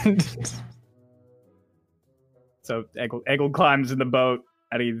 So Eggold climbs in the boat,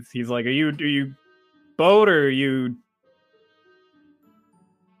 and he's like, "Are you boat or are you?"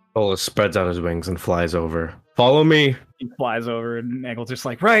 Dolus spreads out his wings and flies over. Follow me. He flies over, and Eggle's just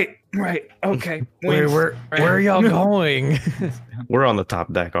like, right, okay. Where are y'all going? We're on the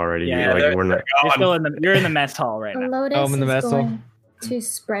top deck already. Yeah, we're not. You're in the mess hall right now. Lotus I'm in the mess is hall. going to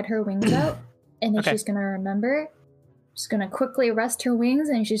spread her wings out, and then she's gonna remember. She's gonna quickly rest her wings,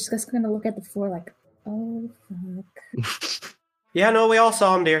 and she's just gonna look at the floor like, oh fuck. Yeah, no, we all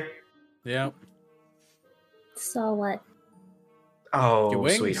saw him, dear. Yeah. So what? Your Oh,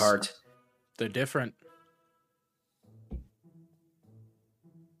 wings. sweetheart. They're different.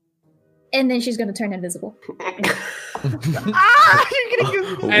 And then she's gonna turn invisible. You're gonna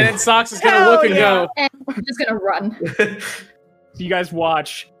And then Socks is gonna look and go, And I'm just gonna run. So you guys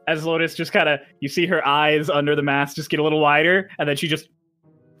watch as Lotus just kind of, you see her eyes under the mask just get a little wider, and then she just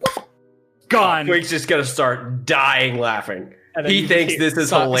gone. Twink's just gonna start dying laughing. And then He you thinks just hear- this is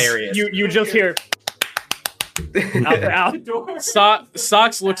Socks. hilarious. You just hear out the door.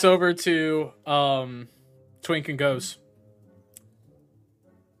 Socks looks over to Twink and goes,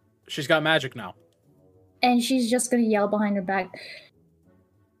 she's got magic now. And she's just gonna yell behind her back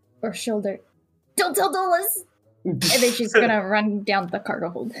or shoulder, "Don't tell Dolus!" And then she's gonna run down the cargo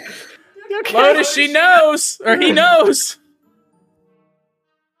hold. Lotus, she knows! Or he knows!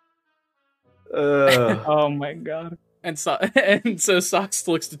 Oh my god. And so Socks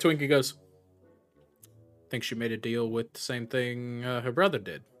looks to Twink and goes, think she made a deal with the same thing her brother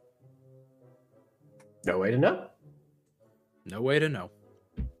did. No way to know. No way to know.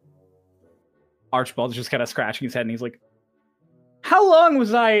 Archibald's just kind of scratching his head, and he's like, "How long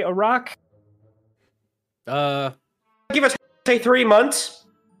was I a rock?" Give us, say, 3 months.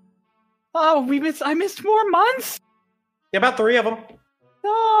 Oh, I missed more months. Yeah, about 3 of them.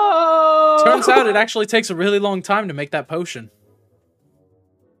 No. Turns out it actually takes a really long time to make that potion.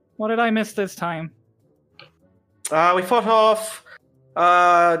 What did I miss this time? We fought off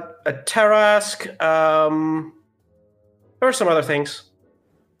a Tarask. There were some other things.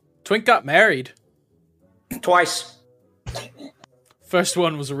 Twink got married. Twice. First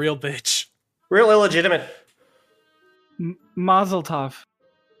one was a real bitch. Real illegitimate. Mazel tov.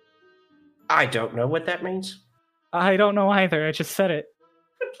 I don't know what that means. I don't know either. I just said it.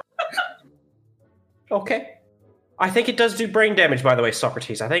 Okay. I think it does do brain damage, by the way,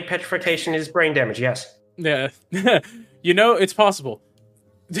 Socrates. I think petrification is brain damage, yes. Yeah. You know, it's possible.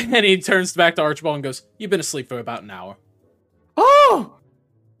 And he turns back to Archibald and goes, "You've been asleep for about an hour." Oh!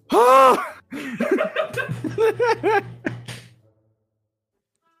 Oh!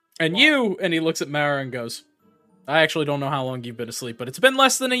 And you, and he looks at Mara and goes, "I actually don't know how long you've been asleep, but it's been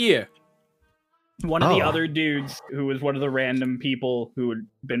less than a year." One of the other dudes, who was one of the random people who had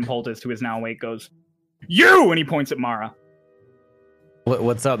been poulticed, who is now awake, goes, "You!" And he points at Mara.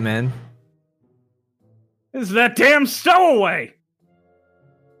 What's up, man? Is that damn stowaway?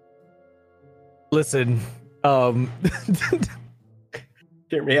 Listen,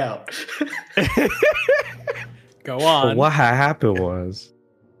 Hear me out. Go on. What happened was,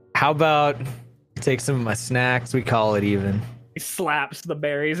 how about take some of my snacks? We call it even. He slaps the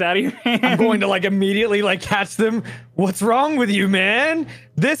berries out of your hand. I'm going to immediately catch them. What's wrong with you, man?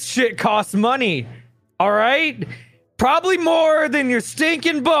 This shit costs money. All right? Probably more than your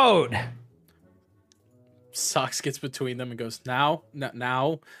stinking boat. Socks gets between them and goes, now,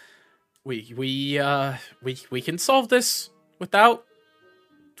 we can solve this without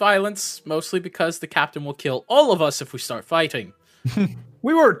violence, mostly because the captain will kill all of us if we start fighting.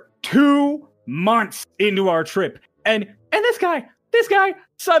 We were 2 months into our trip, and this guy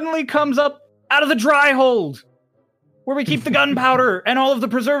suddenly comes up out of the dry hold where we keep the gunpowder and all of the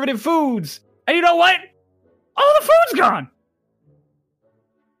preservative foods. And you know what? All the food's gone.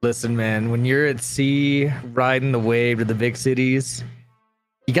 Listen, man, when you're at sea riding the wave to the big cities,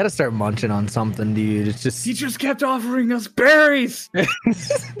 you got to start munching on something, dude. It's just... He just kept offering us berries. And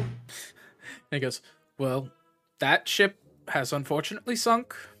he goes, "Well, that ship has unfortunately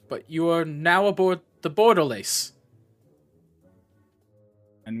sunk, but you are now aboard the Borderlace."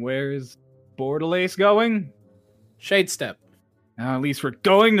 And where is Borderlace going? Shadestep. At least we're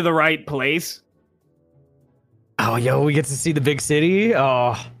going to the right place. Oh, yo, we get to see the big city?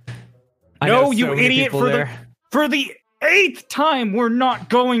 Oh. I know No, so you many idiot, people for there. the 8th time, we're not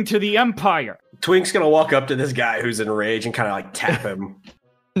going to the Empire. Twink's gonna walk up to this guy who's in rage and kind of tap him.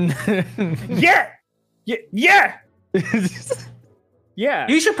 Yeah! Yeah! Yeah.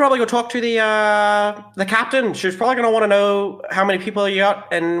 You should probably go talk to the captain. She's probably gonna want to know how many people you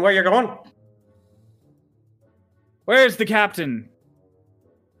got and where you're going. Where's the captain?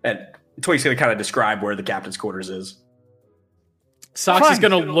 And Twink's gonna kind of describe where the captain's quarters is. Socks is Fine.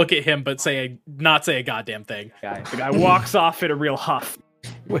 gonna look at him, but not say a goddamn thing. The guy walks off in a real huff.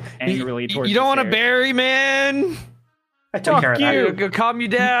 Angrily towards You don't the want to stairs. bury, man? I took care of that. You, go calm you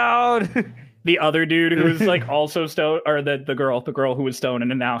down. The other dude who's also stoned, or the girl who was stoned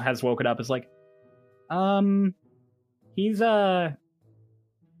and now has woken up is like, he's not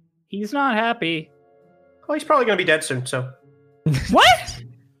happy. Oh, he's probably gonna be dead soon. So What?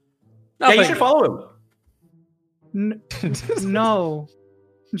 yeah, you should follow him. No.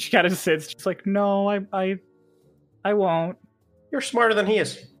 And she kind of sits, just like, no, I won't. You're smarter than he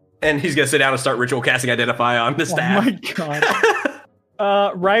is. And he's gonna sit down and start ritual casting Identify on the staff. Oh my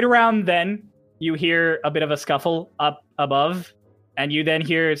god. Right around then, you hear a bit of a scuffle up above, and you then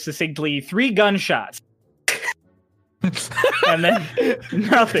hear succinctly 3 gunshots. And then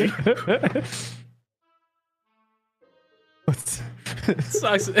nothing.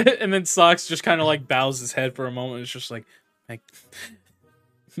 Socks, and then Socks just kind of bows his head for a moment. It's just like,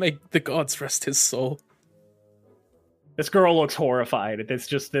 make the gods rest his soul. This girl looks horrified.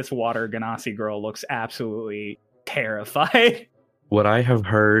 This water Ganassi girl looks absolutely terrified. would I have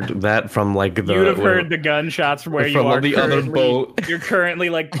heard that from the? You'd have heard the gunshots from where you from are. the other currently. boat. You're currently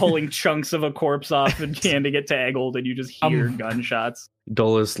pulling chunks of a corpse off and handing it to Eggold, and you just hear gunshots.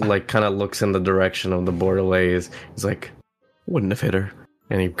 Dolus kind of looks in the direction of the Borderlays. He's like, wouldn't have hit her,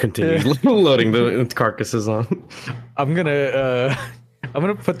 and he continues loading the carcasses on. I'm gonna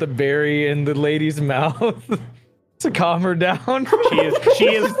put the berry in the lady's mouth to calm her down. She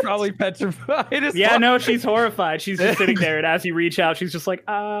is probably petrified. As Yeah, fuck. no, she's horrified. She's just sitting there, and as you reach out, she's just like,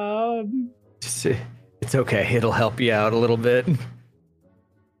 It's okay. It'll help you out a little bit.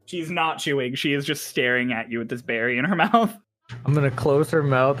 She's not chewing. She is just staring at you with this berry in her mouth. I'm gonna close her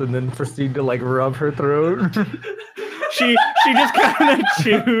mouth and then proceed to rub her throat. She just kind of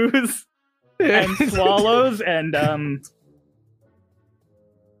chews and swallows, and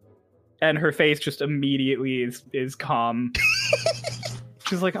her face just immediately is calm.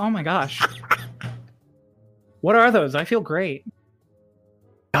 She's like, oh my gosh. What are those? I feel great.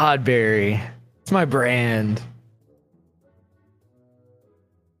 Godberry. It's my brand.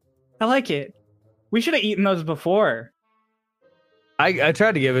 I like it. We should have eaten those before. I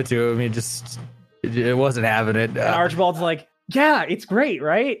tried to give it to him. It wasn't having it. And Archibald's like, yeah, it's great,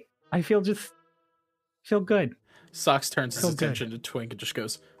 right? I feel good. Socks turns his Feel good. attention to Twink and just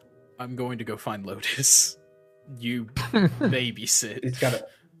goes, I'm going to go find Lotus. You babysit. He's got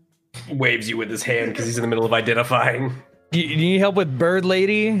waves you with his hand because he's in the middle of identifying. You need help with Bird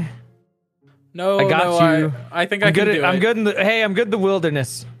Lady? No, I got you. I think I can do it. I'm good in the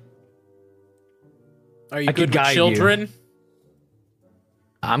wilderness. Are you I good could with guide children?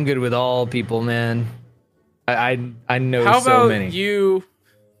 I'm good with all people, man. I know How so about many. you,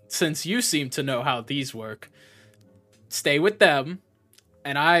 since you seem to know how these work, stay with them,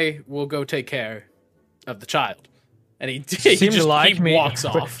 and I will go take care of the child. And he Seem to just like me. walks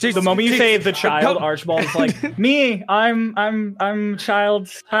off. Jeez, The moment you jeez. say the child, Archibald's like, me, I'm child.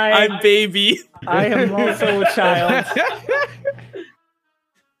 Hi, I'm baby. I am also a child.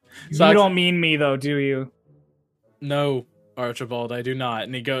 You Socks- don't mean me though, do you? No, Archibald, I do not.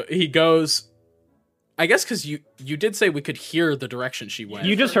 And he goes. I guess because you did say we could hear the direction she went.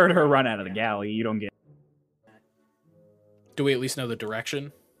 You just heard her run out of the galley. You don't get. Do we at least know the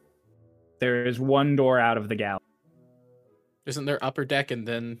direction? There is one door out of the galley. Isn't there upper deck and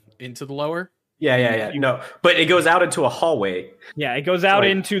then into the lower? Yeah. No, but it goes out into a hallway. Yeah, it goes out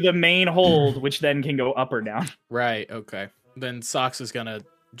Like- into the main hold, which then can go up or down. Right. Okay. Then Socks is gonna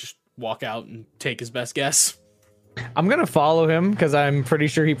just walk out and take his best guess. I'm gonna follow him because I'm pretty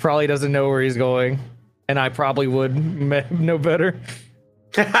sure he probably doesn't know where he's going, and I probably would know better.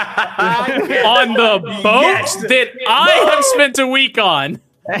 On the boat that I have spent a week on.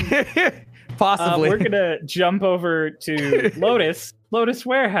 Possibly. We're gonna jump over to Lotus. Lotus,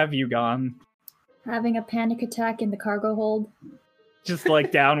 where have you gone? Having a panic attack in the cargo hold. Just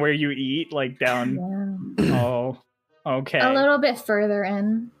like down where you eat, like down. Yeah. Oh, okay. A little bit further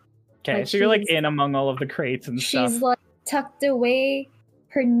in. Okay, like so you're like she's- in among all of the crates and She's stuff. like tucked away,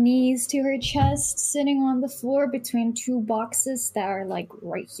 her knees to her chest, sitting on the floor between two boxes that are like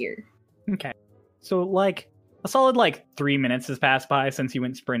right here. Okay, so like a solid 3 minutes has passed by since you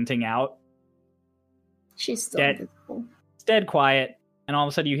went sprinting out. She's still Dead. invisible. It's dead quiet, and all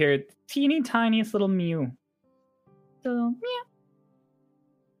of a sudden you hear a teeny tiniest little mew. So meow.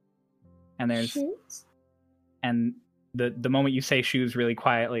 And there's Shoes? and the moment you say shoes really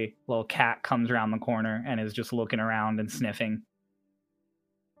quietly, a little cat comes around the corner and is just looking around and sniffing.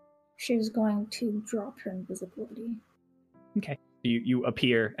 She's going to drop her invisibility. Okay. You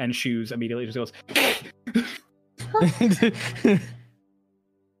appear and shoes immediately just goes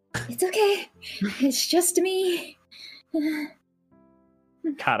It's okay. It's just me.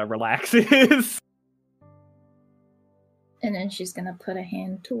 kind of relaxes. And then she's gonna put a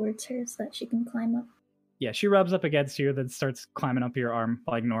hand towards her so that she can climb up. Yeah, she rubs up against you, then starts climbing up your arm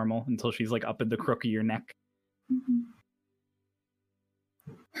like normal until she's like up at the crook of your neck. Mhm.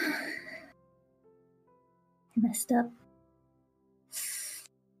 I messed up.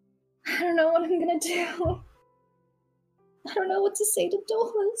 I don't know what I'm gonna do. I don't know what to say to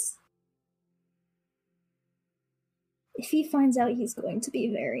Dolus. If he finds out, he's going to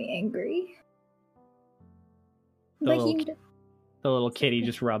be very angry. The But little he... The little kitty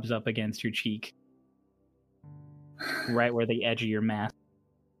just rubs up against your cheek, right where the edge of your mask.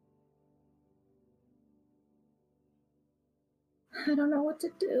 I don't know what to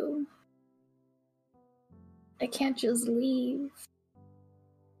do. I can't just leave.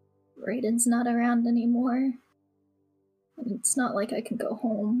 Raiden's not around anymore. And it's not like I can go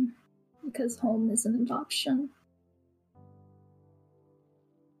home, because home isn't an option.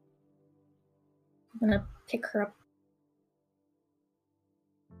 I'm gonna pick her up.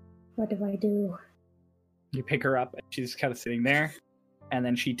 What do I do? You pick her up, and she's kind of sitting there, and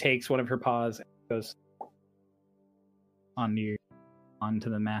then she takes one of her paws and goes onto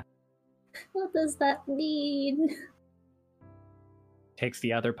the mat. What does that mean? Takes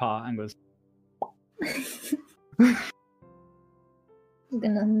the other paw and goes. I'm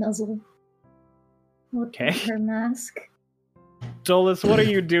gonna nuzzle. Okay. Her mask. Dolus, what are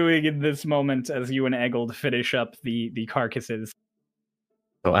you doing in this moment as you and Eggold finish up the carcasses?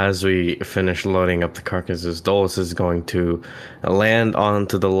 So as we finish loading up the carcasses, Dolus is going to land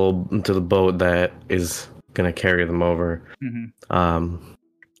onto the boat that is gonna carry them over. Mm-hmm.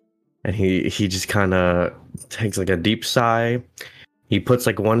 And he just kind of takes like a deep sigh. He puts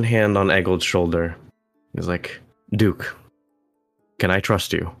like one hand on Eggold's shoulder. He's like, "Duke, can I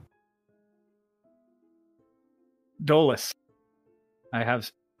trust you?" Dolus, I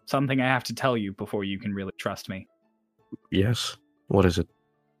have something I have to tell you before you can really trust me. Yes. What is it?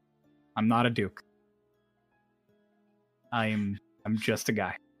 I'm not a duke. I'm just a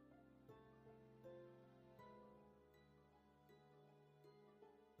guy.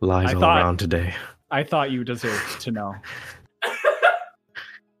 Lies all around today. I thought you deserved to know.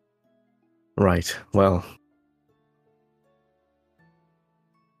 Right. Well,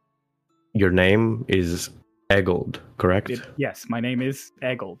 your name is Eggold, correct? Yes, my name is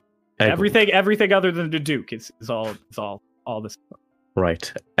Eggold. Eggold. Everything other than the Duke is all this.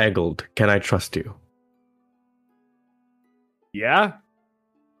 Right. Eggold, can I trust you? Yeah.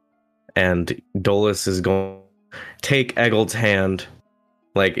 And Dolus is going to take Eggold's hand,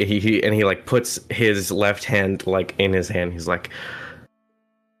 like he like puts his left hand like in his hand. He's like,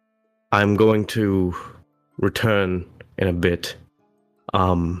 I'm going to return in a bit.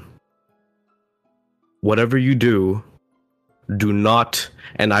 Whatever you do not,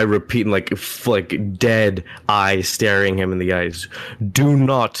 and I repeat, like dead eyes staring him in the eyes, do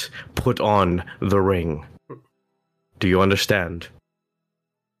not put on the ring. Do you understand?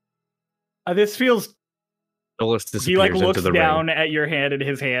 This feels. Dolus disappears He like looks into the down ring. at your hand and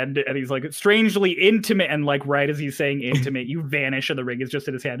his hand, and he's like strangely intimate. And like right as he's saying intimate, you vanish, and the ring is just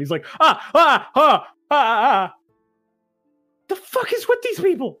in his hand. He's like, ah. The fuck is with these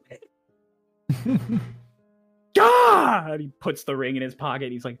people? And he puts the ring in his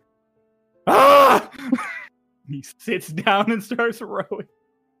pocket. He's like, ah! He sits down and starts rowing.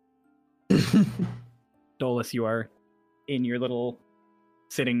 Dolus, you are in your little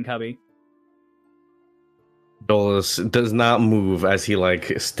sitting cubby. Dolus does not move as he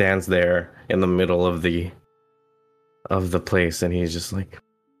like stands there in the middle of the place, and he's just like,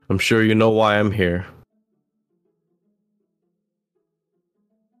 I'm sure you know why I'm here.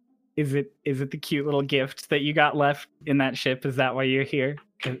 Is it the cute little gift that you got left in that ship? Is that why you're here?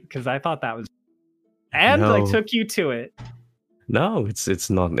 Because I thought that was, and No. I took you to it. No, it's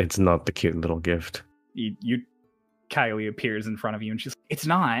not the cute little gift. You Kylie appears in front of you, and she's like, it's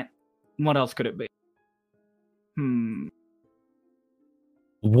not. What else could it be?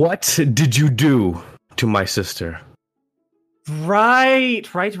 What did you do to my sister? Right.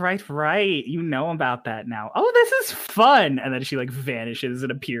 You know about that now. Oh, this is fun. And then she like vanishes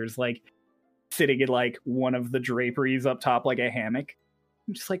and appears like sitting in like one of the draperies up top, like a hammock.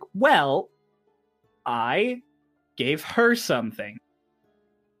 I'm just like, well, I gave her something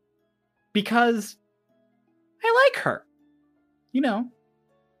because I like her. You know.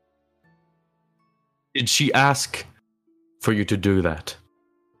 Did she ask for you to do that?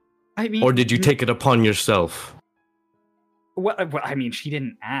 I mean, Or did you take it upon yourself? Well, I mean, she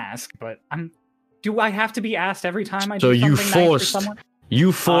didn't ask, but do I have to be asked every time I So do something you nice forced for someone?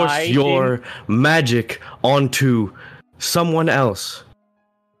 you forced I your magic onto someone else.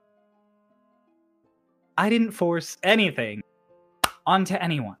 I didn't force anything onto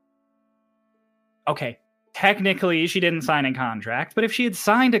anyone. Okay, technically she didn't sign a contract, but if she had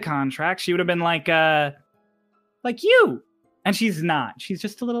signed a contract, she would have been like you. And she's not. She's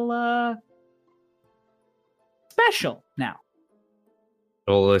just a little special now.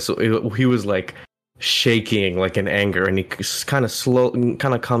 Oh, so he was like shaking like in anger, and he kind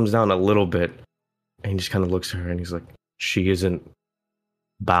of comes down a little bit, and he just kind of looks at her and he's like, she isn't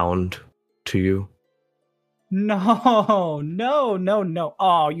bound to you. No.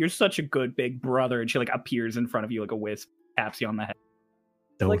 Oh, you're such a good big brother. And she like appears in front of you like a wisp, taps you on the head.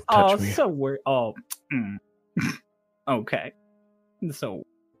 Don't Like, touch oh, me. so weird. Oh, okay. So,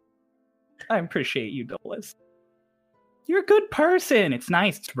 I appreciate you, Dolus. You're a good person. It's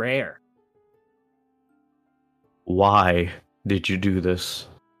nice. It's rare. Why did you do this?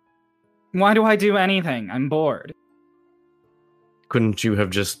 Why do I do anything? I'm bored. Couldn't you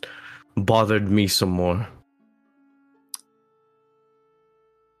have just bothered me some more?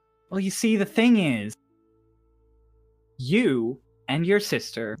 Well, you see, the thing is, you and your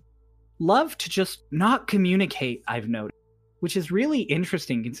sister love to just not communicate, I've noticed, which is really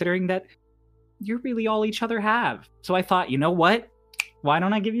interesting considering that you're really all each other have. So I thought, you know what? Why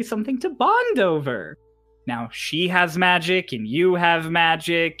don't I give you something to bond over? Now, she has magic and you have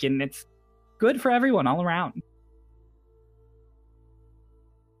magic, and it's good for everyone all around.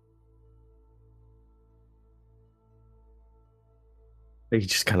 He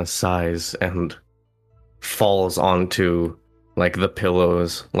just kind of sighs and falls onto like the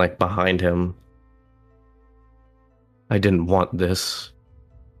pillows like behind him. I didn't want this.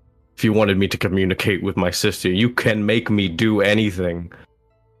 If you wanted me to communicate with my sister, you can make me do anything.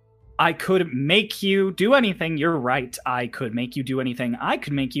 I could make you do anything. You're right. I could make you do anything. I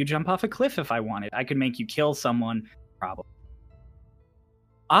could make you jump off a cliff if I wanted. I could make you kill someone. Probably.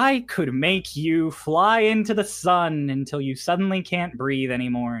 I could make you fly into the sun until you suddenly can't breathe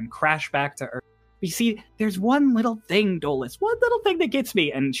anymore and crash back to Earth. You see, there's one little thing, Dolus, one little thing that gets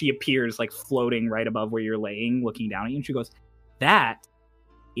me. And she appears like floating right above where you're laying, looking down at you. And she goes, that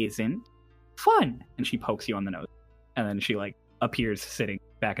isn't fun. And she pokes you on the nose. And then she like appears sitting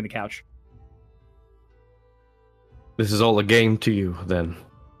back in the couch. This is all a game to you, then.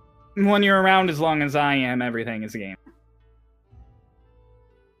 When you're around as long as I am, everything is a game.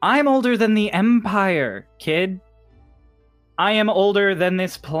 I'm older than the Empire, kid. I am older than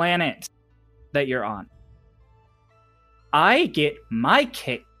this planet that you're on. I get my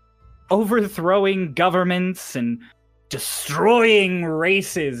kick overthrowing governments and destroying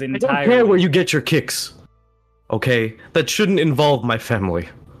races entirely. I don't care where you get your kicks. Okay? That shouldn't involve my family.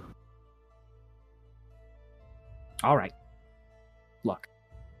 All right. Look.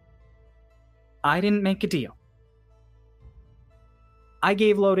 I didn't make a deal. I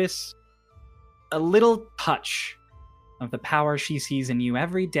gave Lotus a little touch of the power she sees in you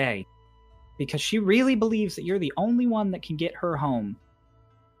every day because she really believes that you're the only one that can get her home.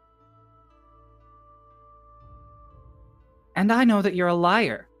 And I know that you're a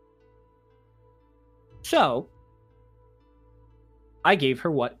liar. So, I gave her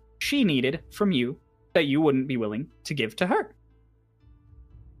what she needed from you that you wouldn't be willing to give to her.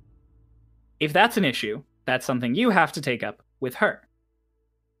 If that's an issue, that's something you have to take up with her.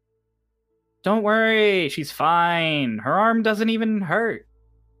 Don't worry, she's fine. Her arm doesn't even hurt.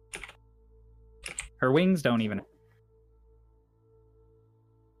 Her wings don't even hurt.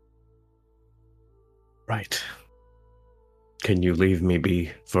 Right. Can you leave me be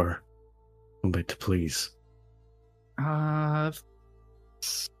for a bit, please? All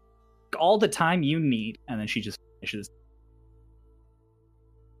the time you need. And then she just finishes.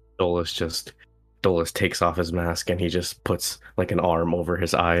 Dolus takes off his mask and he just puts like an arm over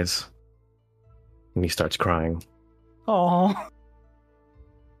his eyes. And he starts crying. Oh.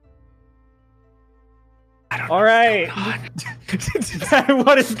 All right.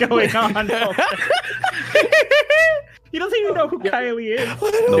 What is going on? He doesn't even know who Kylie is.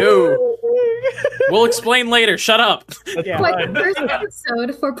 No. We'll explain later. Shut up. Yeah. Like the first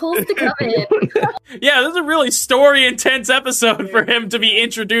episode for Pulse to come in. Yeah, this is a really story-intense episode for him to be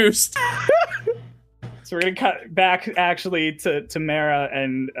introduced. So we're gonna cut back actually to Mara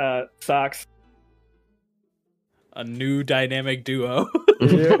and Socks. A new dynamic duo.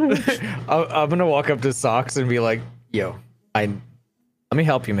 I'm gonna walk up to Socks and be like, "Yo, let me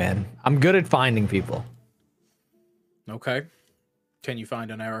help you, man. I'm good at finding people." Okay. Can you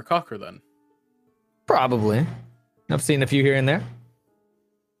find an Aarakocra then? Probably. I've seen a few here and there.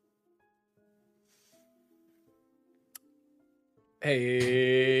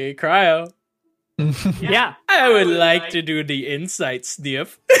 Hey, Cryo. Yeah. I would like to do the insight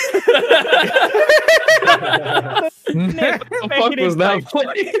sniff. Nick, What was that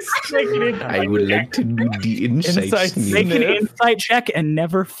voice? I would like to do the insight Make sneak. an insight check and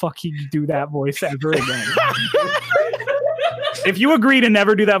never fucking do that voice ever again. If you agree to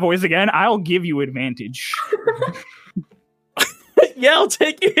never do that voice again, I'll give you advantage. Yeah, I'll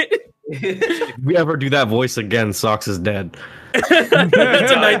take it. If we ever do that voice again, Socks is dead. That's a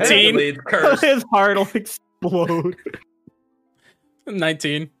 19. Actually, it's cursed. His heart will explode.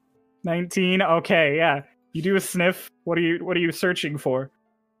 19. 19. Okay, yeah. You do a sniff. What are you searching for?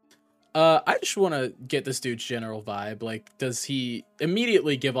 I just want to get this dude's general vibe. Like, does he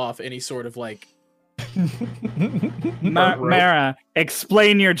immediately give off any sort of like? Mara,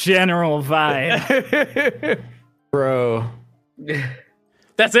 explain your general vibe. Bro.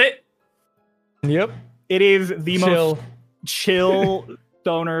 That's it. Yep. It is the Chill. most chill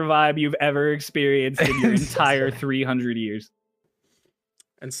stoner vibe you've ever experienced in your entire 300 years.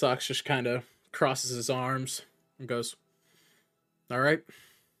 And Socks just kind of crosses his arms and goes, "All right,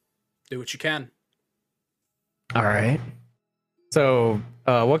 do what you can." All right. So,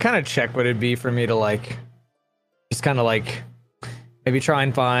 what kind of check would it be for me to like, just kind of like, maybe try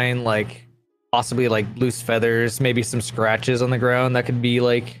and find like, possibly like loose feathers, maybe some scratches on the ground that could be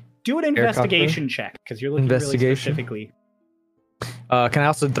like. Do an investigation check because you're looking really Investigation? specifically. Can I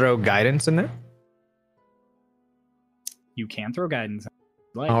also throw guidance in there? You can throw guidance.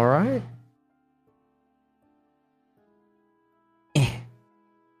 Like, All right.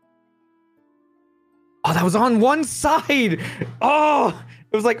 Oh, that was on one side. Oh,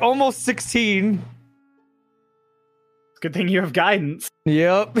 it was like almost 16. good thing you have guidance.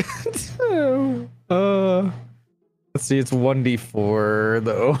 Yep. Let's see, it's 1d4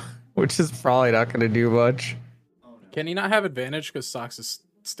 though, which is probably not going to do much. Can he not have advantage because Socks is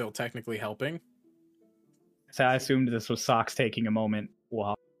still technically helping? So I assumed this was Socks taking a moment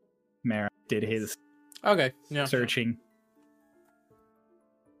while Mara did his Okay, yeah. searching.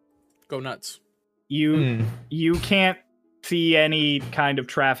 Go nuts. You can't see any kind of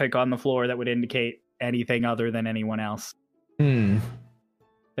traffic on the floor that would indicate anything other than anyone else.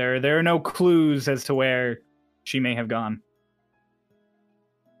 There are no clues as to where she may have gone.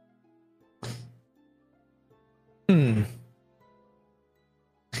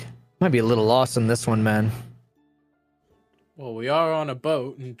 Might be a little lost in this one, man. Well, we are on a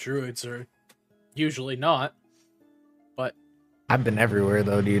boat, and druids are usually not. But I've been everywhere,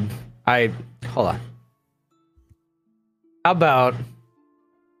 though, dude. Hold on. How about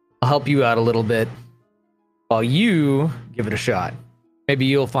I'll help you out a little bit while you give it a shot. Maybe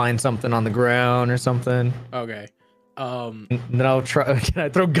you'll find something on the ground or something. okay. And then I'll try. Can I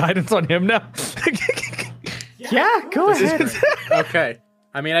throw guidance on him now? Yeah, go ahead. Okay.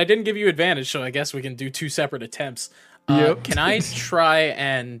 I mean, I didn't give you advantage, so I guess we can do 2 separate attempts. Yep. Can I try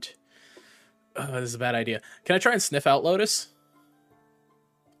and... this is a bad idea. Can I try and sniff out Lotus?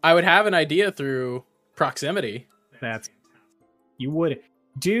 I would have an idea through proximity. You would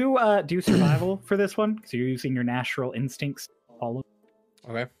do survival for this one because you're using your natural instincts.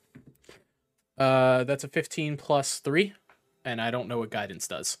 Okay. That's a 15 plus 3, and I don't know what guidance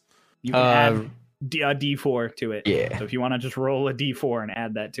does. You can add a D4 to it. Yeah. So if you want to just roll a D4 and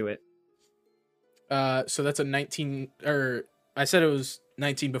add that to it. So that's a 19, or I said it was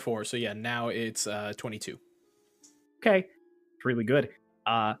 19 before, so yeah, now it's 22. Okay. It's really good.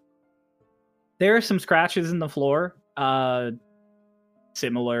 There are some scratches in the floor,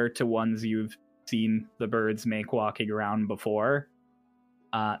 similar to ones you've seen the birds make walking around before.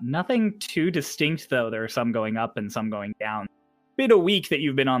 Nothing too distinct, though. There are some going up and some going down. Been a week that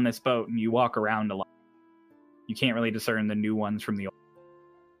you've been on this boat and you walk around a lot. You can't really discern the new ones from the old.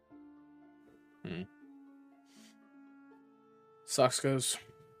 Sox goes,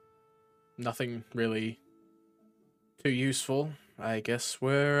 nothing really too useful. I guess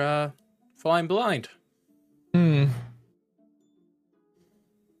we're flying blind. And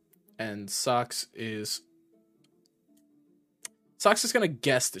Sox is gonna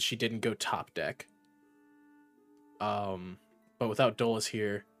guess that she didn't go top deck. But without Dolus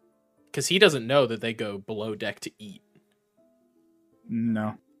here, because he doesn't know that they go below deck to eat.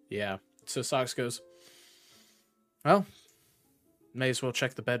 No. Yeah. So Sox goes, well, may as well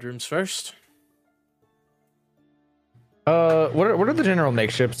check the bedrooms first. What are the general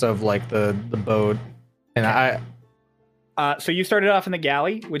makeshifts of like the boat? And So you started off in the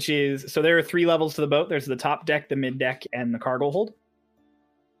galley, which is, so there are 3 levels to the boat. There's the top deck, the mid deck, and the cargo hold.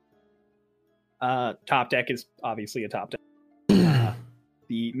 Top deck is obviously a top deck.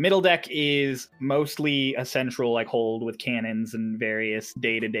 The middle deck is mostly a central like hold with cannons and various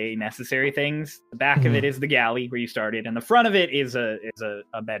day-to-day necessary things. The back of it is the galley where you started, and the front of it is a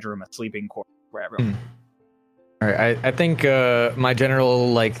bedroom, a sleeping quarter, wherever. All right, I think my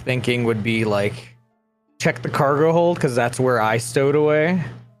general like thinking would be like check the cargo hold because that's where I stowed away.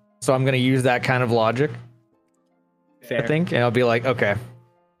 So I'm gonna use that kind of logic. Fair. I think, and I'll be like, okay,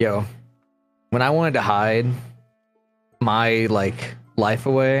 yo, when I wanted to hide my like life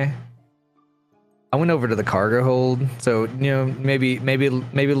away, I went over to the cargo hold. So maybe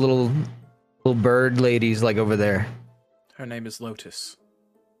little bird ladies like over there. Her name is Lotus.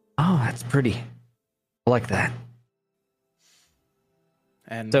 Oh, that's pretty. I like that.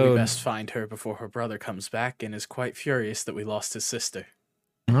 And So- we best find her before her brother comes back and is quite furious that we lost his sister.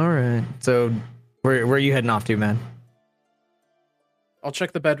 All right. So where are you heading off to, man? I'll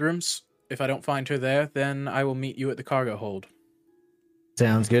check the bedrooms. If I don't find her there, then I will meet you at the cargo hold.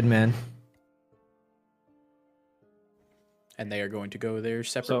 Sounds good, man. And they are going to go their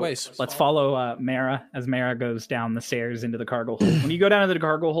separate ways. Let's follow Mara as Mara goes down the stairs into the cargo hold. When you go down to the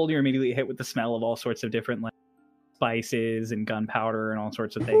cargo hold, you're immediately hit with the smell of all sorts of different like, spices and gunpowder and all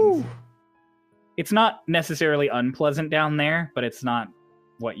sorts of things. Ooh. It's not necessarily unpleasant down there, but it's not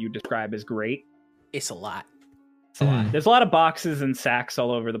what you describe as great. It's a lot. It's a lot. There's a lot of boxes and sacks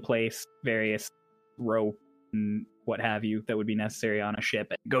all over the place, various rope and what have you that would be necessary on a ship.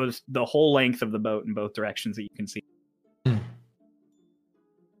 It goes the whole length of the boat in both directions that you can see.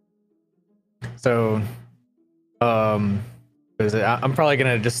 So, I'm probably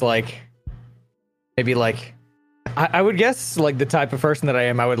gonna just like, maybe like, I would guess like the type of person that I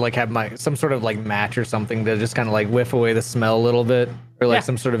am, I would like have some sort of like match or something to just kind of like whiff away the smell a little bit, or like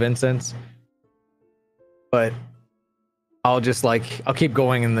some sort of incense. But I'll just like, I'll keep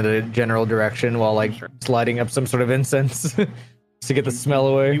going in the general direction while like sliding up some sort of incense to get the smell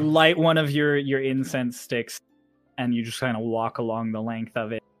away. You light one of your incense sticks and you just kind of walk along the length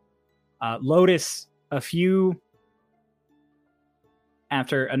of it. Lotus,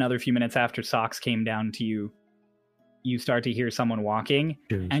 another few minutes after Socks came down to you, you start to hear someone walking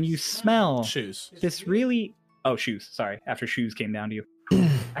and you smell shoes. This really, shoes. Sorry. After Shoes came down to you.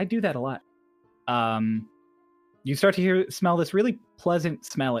 I do that a lot. You start to smell this really pleasant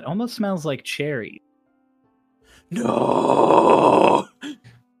smell. It almost smells like cherry. No.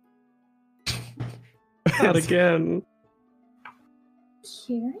 Not again.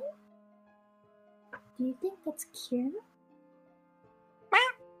 Kieran? Do you think that's Kieran?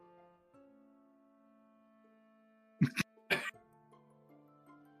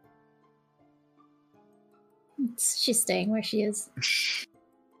 She's staying where she is.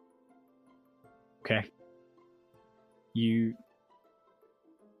 Okay.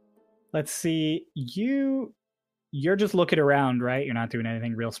 Let's see. You're just looking around, right? You're not doing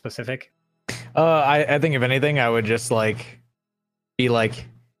anything real specific. I think if anything, I would just be like,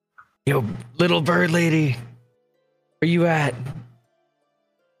 yo, little bird lady, where you at?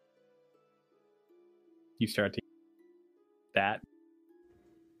 You start to that.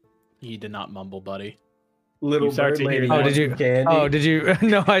 You did not mumble, buddy. Little You start bird to lady. hear- Oh, did you? Oh, did you?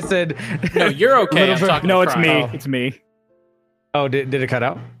 No, I said. No, you're okay. I'm talking No, to it's me. Cryo. It's me. Oh, did it cut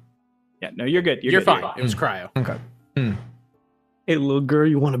out? Yeah, no, you're good. You're good. fine. It was Cryo. Okay. Hey, little girl,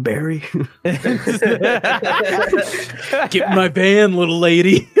 you want a berry? Get in my van, little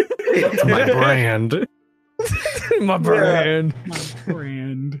lady. My brand. My brand.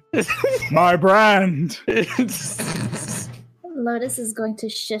 My brand. Lotus is going to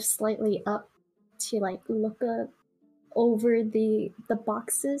shift slightly up to look over the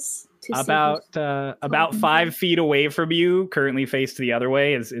boxes to see About 5 feet away from you, currently faced the other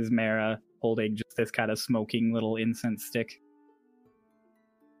way, is Mara holding just this kind of smoking little incense stick.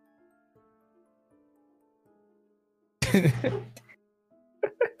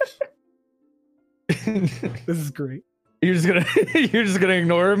 This is great. You're just gonna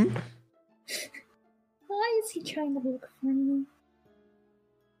ignore him? Why is he trying to look for me?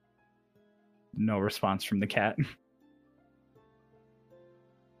 No response from the cat.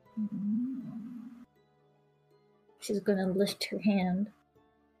 She's gonna lift her hand,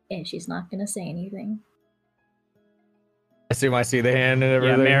 and she's not gonna say anything. I see the hand and Yeah,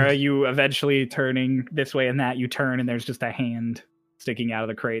 everything. Mara, you eventually turning this way and that, you turn and there's just a hand sticking out of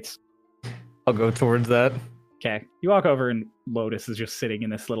the crates. I'll go towards that. Okay. You walk over and Lotus is just sitting in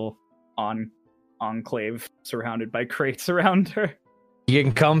this little enclave surrounded by crates around her. You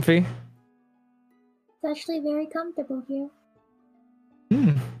getting comfy? It's actually very comfortable here.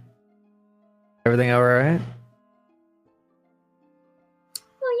 Everything all right?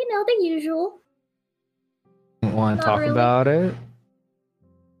 Well, the usual. Don't want Not to talk really. about it.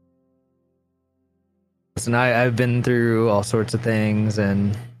 Listen, I've been through all sorts of things,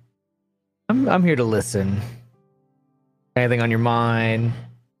 and I'm here to listen. Anything on your mind?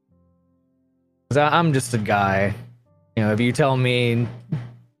 'Cause I'm just a guy. If you tell me,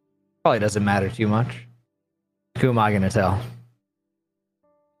 probably doesn't matter too much. Who am I gonna tell?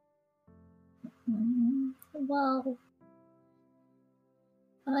 Well,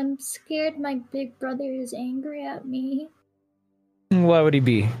 I'm scared my big brother is angry at me. Why would he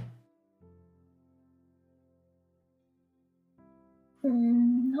be?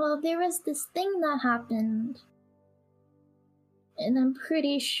 Well, there was this thing that happened. And I'm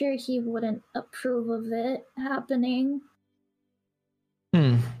pretty sure he wouldn't approve of it happening.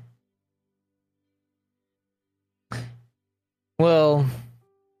 Well,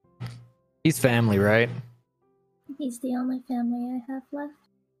 he's family, right? He's the only family I have left.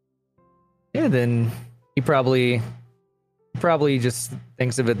 Yeah, then he probably just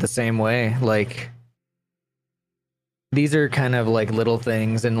thinks of it the same way. Like, these are kind of like little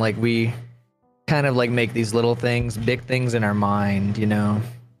things, and like we kind of like make these little things big things in our mind,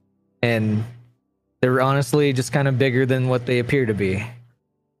 and they're honestly just kind of bigger than what they appear to be.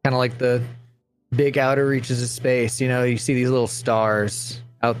 Kind of like the big outer reaches of space. You see these little stars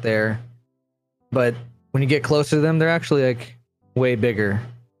out there, but when you get closer to them, they're actually like way bigger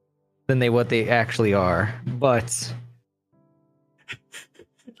than what they actually are. But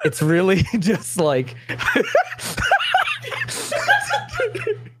it's really just like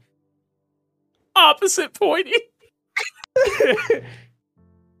Opposite pointing.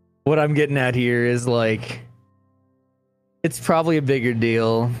 what I'm getting at here is like, it's probably a bigger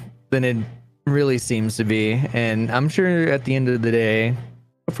deal than it really seems to be. And I'm sure at the end of the day,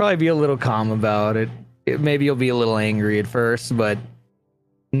 you'll probably be a little calm about it. Maybe you'll be a little angry at first, but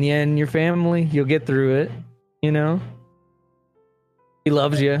in the end, your family, you'll get through it, He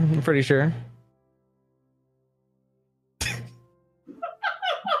loves you, I'm pretty sure.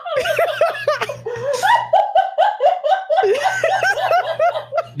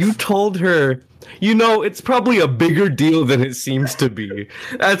 You told her, it's probably a bigger deal than it seems to be.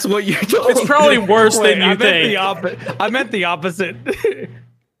 That's what you told her. It's probably worse than you think. I meant the opposite.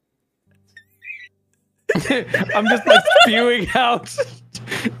 I'm just like spewing out.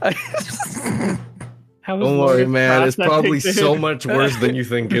 Don't worry, man. It's probably so much worse than you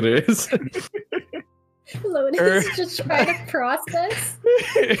think it is. Lotus is just trying to process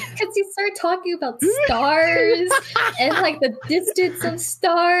because you start talking about stars and like the distance of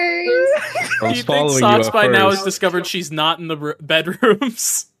stars. I'm you think following Socks you by now has first. discovered she's not in the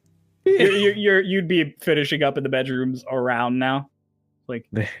bedrooms? You'd be finishing up in the bedrooms around now. Like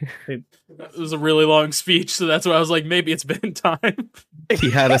It was a really long speech, so that's why I was like, maybe it's been time. He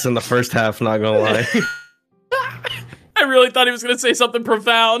had us in the first half, not gonna lie. I really thought he was going to say something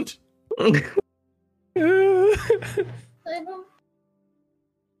profound.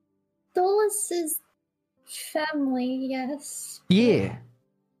 Dolus is family, yes. Yeah.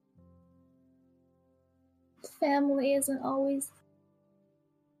 Family isn't always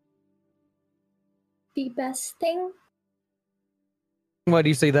the best thing. Why do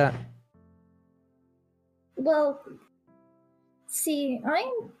you say that? Well, see,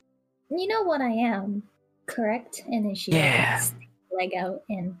 you know what I am, correct? And then she sticks her leg out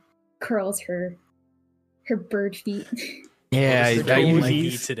and curls her bird feet. Yeah, Like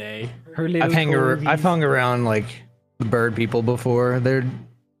me today. her little I've hung around like the bird people before. They're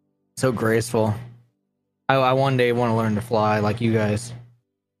so graceful. I one day want to learn to fly like you guys.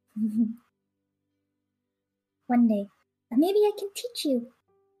 One day. Maybe I can teach you.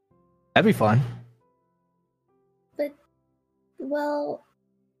 That'd be fun. But, well,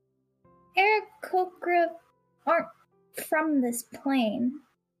 Eric Kokra aren't from this plane.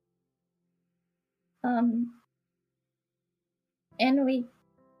 And we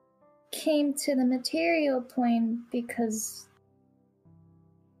came to the material plane because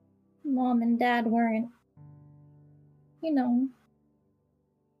Mom and Dad weren't,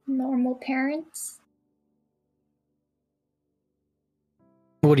 normal parents.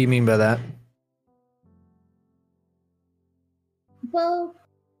 What do you mean by that? Well,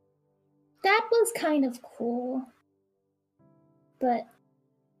 Dad was kind of cool, but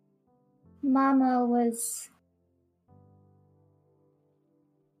Mama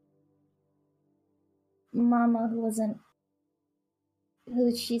wasn't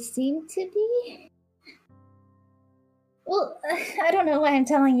who she seemed to be. Well, I don't know why I'm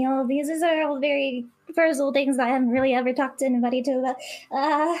telling you all of these. These are all very personal things that I haven't really ever talked to anybody to about.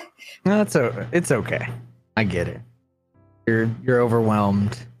 No, it's okay. I get it. You're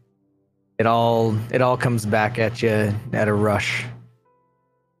overwhelmed. It all comes back at you at a rush.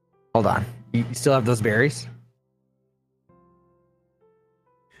 Hold on. You still have those berries?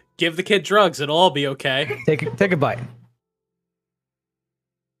 Give the kid drugs, it'll all be okay. Take a bite.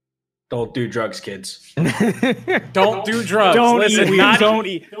 Don't do drugs, kids. Don't do drugs. Don't Listen, eat weird, not don't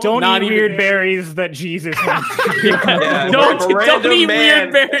eat not even- weird berries that Jesus has. Yeah, Don't eat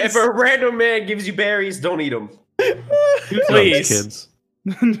weird berries. If a random man gives you berries, don't eat them. Please. Kids.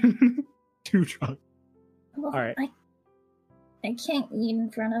 Too drunk. Well, All right. I can't eat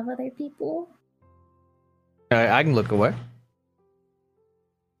in front of other people. I can look away.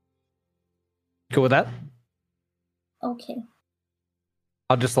 Cool with that? Okay.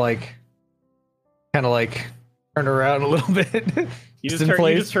 I'll just kind of turn around a little bit. You Just just, in turn, you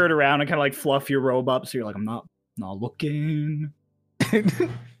place. just turn around and kind of like fluff your robe up, so you're like, I'm not looking.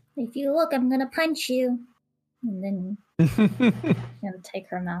 If you look, I'm gonna punch you. And then gonna take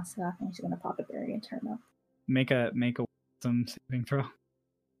her mask off and she's gonna pop a berry and turn up. Make a wisdom saving throw.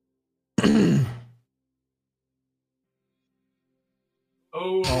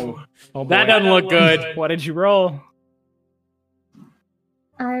 Oh, Oh, that doesn't look good. What did you roll?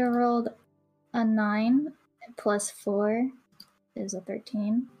 I rolled a 9 plus 4 is a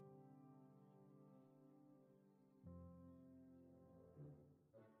 13.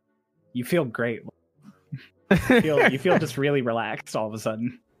 You feel great. You feel just really relaxed all of a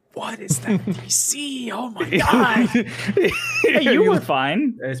sudden. What is that DC? Oh my god. Hey, you were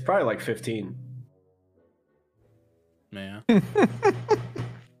fine. It's probably like 15. Man.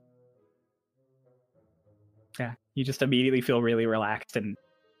 Yeah, you just immediately feel really relaxed and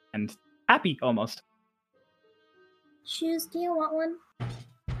happy almost. Shoes, do you want one?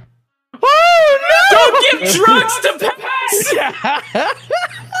 Oh no! Don't give drugs to pets!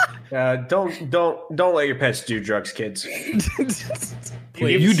 Don't let your pets do drugs, kids.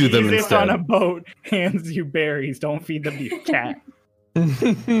 Please. You do them Jesus instead. on a boat hands you berries. Don't feed them to your cat.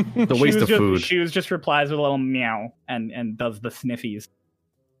 The waste of food. Shoes just replies with a little meow and does the sniffies.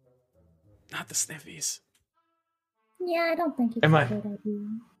 Not the sniffies. Yeah, I don't think it's Am a I- good idea.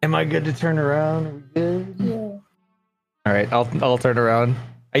 Am I good to turn around? Are we good? Yeah. All right, I'll turn around.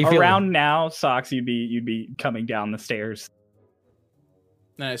 How you feeling? Around now, Socks, you'd be coming down the stairs.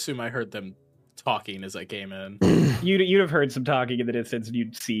 And I assume I heard them talking as I came in. You'd have heard some talking in the distance, and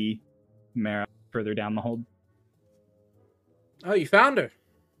you'd see Mara further down the hold. Oh, you found her.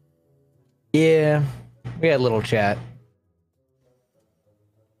 Yeah, we had a little chat.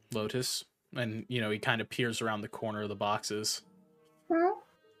 Lotus. And, he kind of peers around the corner of the boxes. Huh?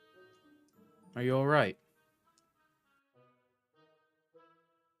 Are you all right?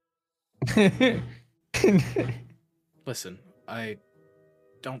 Listen, I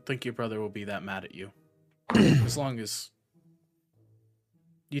don't think your brother will be that mad at you. As long as...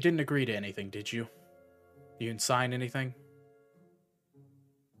 You didn't agree to anything, did you? You didn't sign anything?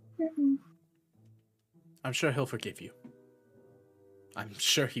 Mm-mm. I'm sure he'll forgive you. I'm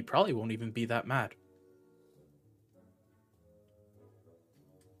sure he probably won't even be that mad.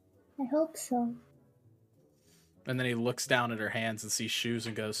 I hope so. And then he looks down at her hands and sees shoes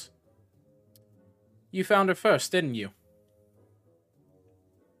and goes, You found her first, didn't you?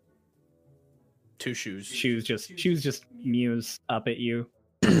 2 shoes. Shoes just mews up at you.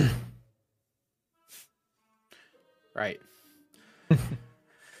 Right. And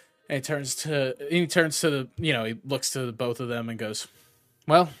he turns to the, he looks to both of them and goes,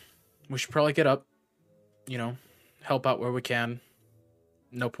 Well, we should probably get up, help out where we can.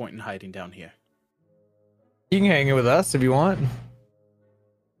 No point in hiding down here. You can hang with us if you want.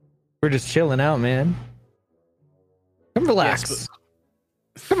 We're just chilling out, man. Come relax. Yes,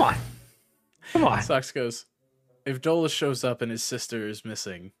 Come on. Come on. Sox goes, If Dolus shows up and his sister is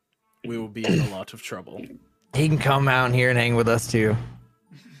missing, we will be in a lot of trouble. He can come out here and hang with us too.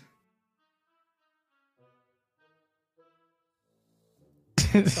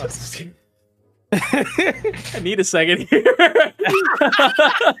 I need a second here.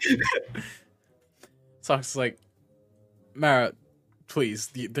 Sox is like, Mara,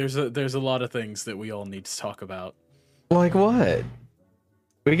 please. There's a lot of things that we all need to talk about. Like what?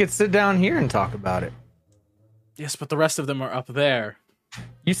 We could sit down here and talk about it. Yes, but the rest of them are up there.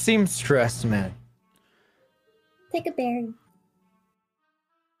 You seem stressed, man. Take a berry.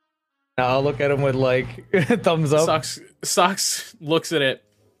 I'll look at him with like thumbs up. Sox looks at it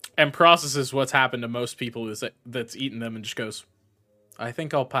and processes what's happened to most people that's eaten them and just goes, I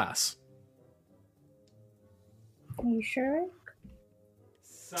think I'll pass. Are you sure?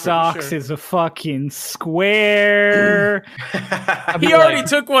 Sox Sure. is a fucking square. He already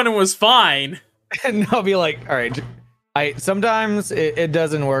took one and was fine. And I'll be like, all right. Sometimes it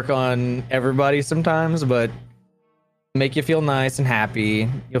doesn't work on everybody sometimes, but make you feel nice and happy.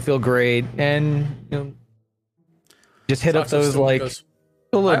 You'll feel great. And just hit up Sox those like goes,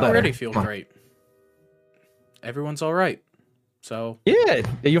 a little I better. already feel Come on. great. Everyone's all right. So Yeah,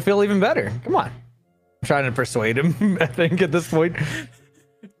 you'll feel even better. Come on. I'm trying to persuade him, I think, at this point.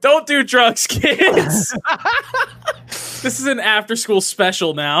 don't do drugs, kids. This is an after-school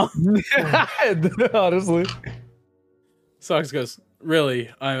special now. Honestly. Sox goes, really,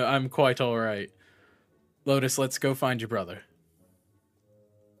 I'm quite all right. Lotus, let's go find your brother.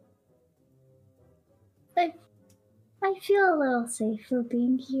 I feel a little safer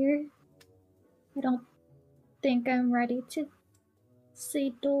being here. I don't think I'm ready to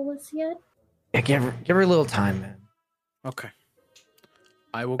see Dolus yet. Yeah, give her a little time, man. Okay.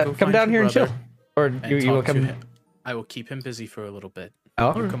 I will go Come find down your here and brother chill. Or and you will talk to come. him. I will keep him busy for a little bit.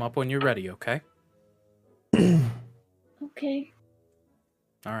 Oh, You come up when you're ready, okay? Okay.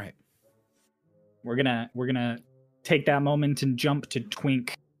 All right. We're gonna take that moment and jump to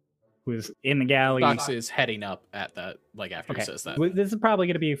Twink, who's in the galley. Sox is heading up at that, after Okay, he says that. this is probably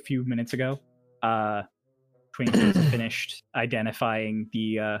gonna be a few minutes ago. Twink has finished identifying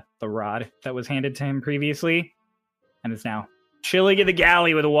the rod that was handed to him previously, and is now chilling in the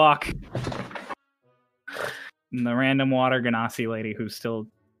galley with a walk. And the random water Ganassi lady who's still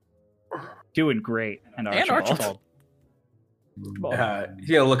doing great, and Archibald. He's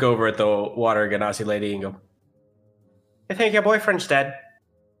gonna look over at the water Ganassi lady and go, I think your boyfriend's dead.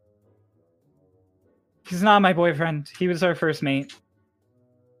 He's not my boyfriend. He was our first mate.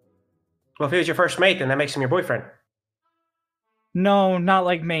 Well, if he was your first mate, then that makes him your boyfriend. No, not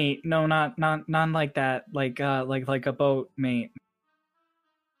like mate. No, not like that. Like a boat mate.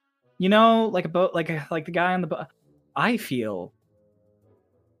 You know, like a boat, like the guy on the boat. I feel.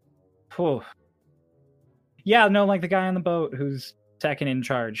 Whew. Yeah, no, like the guy on the boat who's second in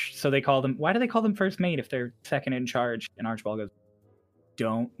charge. So they call them. Why do they call them first mate if they're second in charge? And Archibald goes,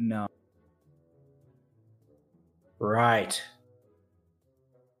 "Don't know." Right.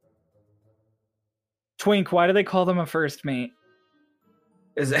 Twink, why do they call them a first mate?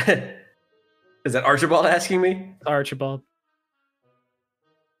 Is that Archibald asking me? Archibald.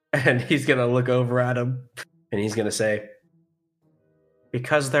 And he's gonna look over at him and he's gonna say,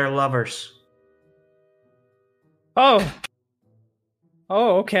 because they're lovers. Oh.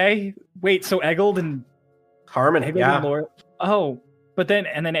 Oh, okay. Wait, so Eggold and Harmon, and yeah. Laura. Oh, but then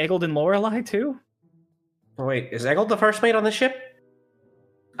Eggold and Lorelei too? Oh, wait, is Eggold the first mate on the ship?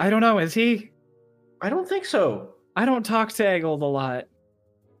 I don't know, is he? I don't think so. I don't talk to Eggold a lot.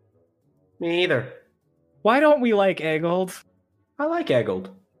 Me either. Why don't we like Eggold? I like Eggold.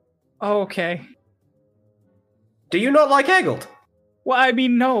 Oh, okay. Do you not like Eggold? Well, I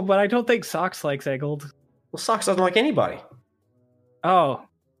mean, no, but I don't think Socks likes Eggold. Well, Socks doesn't like anybody. Oh.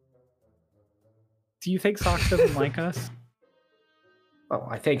 Do you think Socks doesn't like us? Well,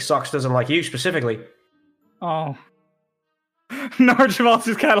 I think Socks doesn't like you specifically. Oh. Narjival's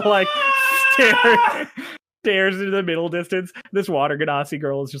just kind of like stares into the middle distance. This water Ganassi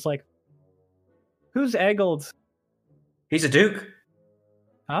girl is just like, who's Eggold? He's a duke.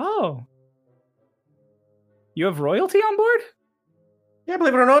 Oh. You have royalty on board? Yeah,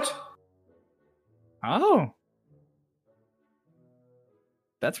 believe it or not. Oh.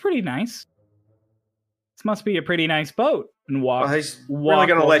 That's pretty nice. This must be a pretty nice boat. And walk. Well, he's really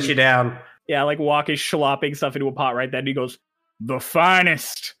gonna let you down. Yeah, like Walk is schlopping stuff into a pot right then. And he goes, the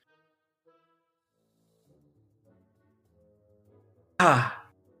finest.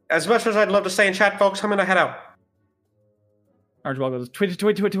 As much as I'd love to stay in chat, folks, I'm gonna head out. Archibald goes, twink.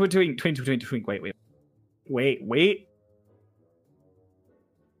 Wait.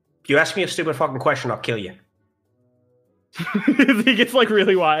 If you ask me a stupid fucking question, I'll kill you. He gets like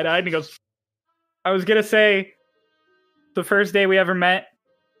really wide-eyed and he goes, I was gonna say, the first day we ever met,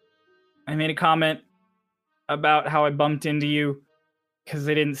 I made a comment about how I bumped into you because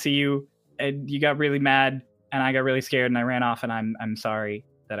I didn't see you, and you got really mad, and I got really scared, and I ran off, and I'm sorry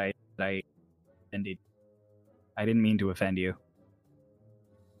that I offended. I didn't mean to offend you.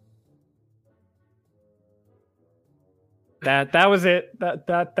 That was it. That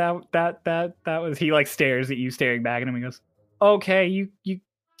was. He like stares at you, staring back at him. He goes, "Okay, you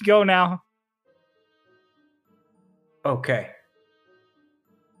go now." Okay.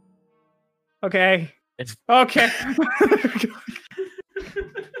 Okay. It's- Okay.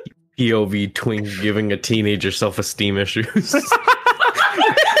 POV twink giving a teenager self-esteem issues.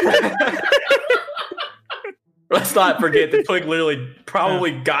 Let's not forget that Twig literally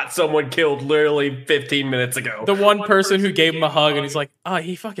probably got someone killed literally 15 minutes ago. The one person who gave him a hug and he's like, oh,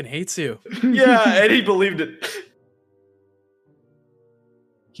 he fucking hates you. Yeah, and he believed it.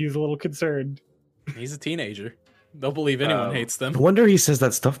 He's a little concerned. He's a teenager. They'll believe anyone hates them. No wonder he says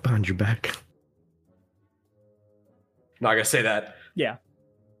that stuff behind your back. Not gonna say that. Yeah.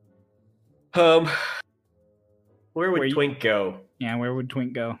 Where would Twink go? Yeah, where would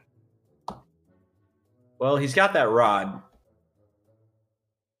Twink go? Well, he's got that rod.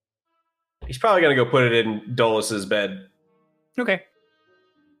 He's probably gonna go put it in Dolus's bed. Okay.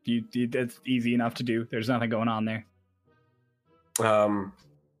 That's easy enough to do. There's nothing going on there.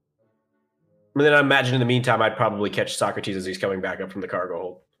 And then I imagine in the meantime, I'd probably catch Socrates as he's coming back up from the cargo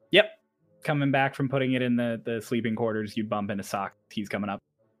hold. Yep. Coming back from putting it in the sleeping quarters, you bump into Sock. He's coming up.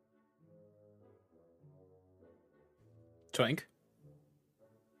 Twink?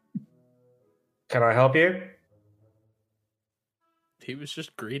 Can I help you? He was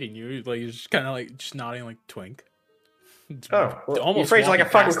just greeting you. Like, he's just kind of like, just nodding like Twink. Oh, well, you Almost phrased it like a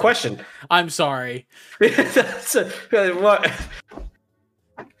walking fucking past him. question. I'm sorry. What?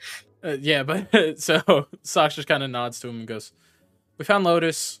 Yeah, but so Sox just kind of nods to him and goes, we found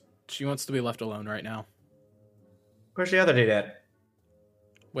Lotus. She wants to be left alone right now. Where's the other dude at?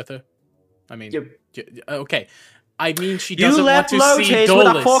 With her. I mean, Yep. Okay. I mean, she You doesn't want left to Lotus see with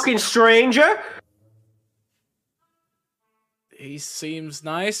a Dolus. fucking stranger? He seems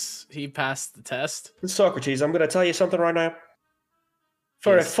nice. He passed the test. Socrates, I'm gonna tell you something right now.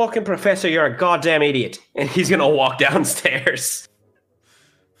 For Yes. a fucking professor, you're a goddamn idiot. And he's gonna walk downstairs.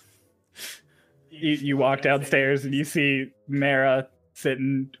 You walk downstairs and you see Mara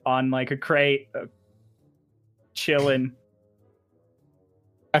sitting on like a crate, chilling.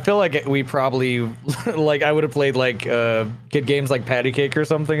 I feel like we probably like I would have played like kid games like Patty Cake or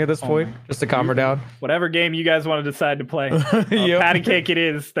something at this point, just to calm her down. Whatever game you guys want to decide to play. Yep. Patty Cake it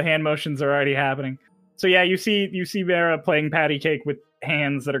is. The hand motions are already happening. So yeah, you see Mara playing Patty Cake with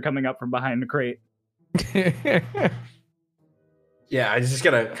hands that are coming up from behind the crate. Yeah, I'm just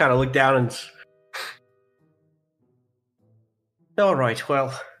gonna kind of look down and... All right,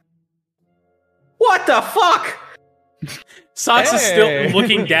 well... What the fuck? Sox is still Hey.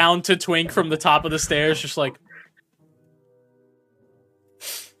 looking down to Twink from the top of the stairs, just like,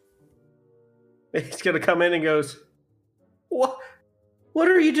 He's gonna come in and goes, What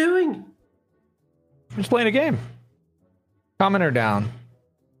are you doing? Just playing a game. Calming her down.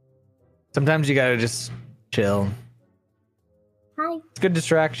 Sometimes you gotta just Chill. Hi. It's a good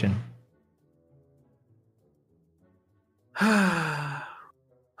distraction.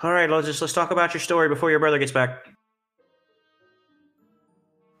 All right, let's talk about your story before your brother gets back.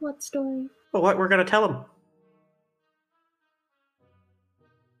 What story? Well, what we're gonna tell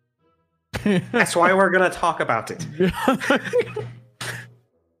him. That's why we're gonna talk about it.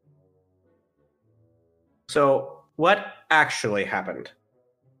 So, what actually happened?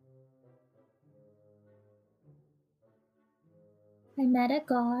 I met a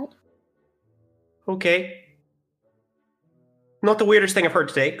god. Okay. Not the weirdest thing I've heard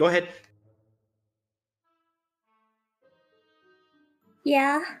today. Go ahead.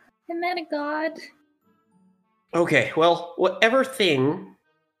 Yeah, I met a god. Okay, well, whatever thing...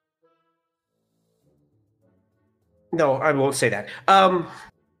 No, I won't say that. And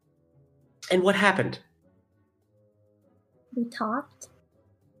what happened? We talked.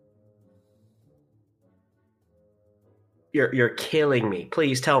 You're killing me.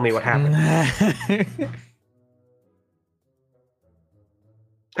 Please tell me what happened.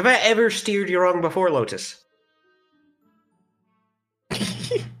 Have I ever steered you wrong before, Lotus?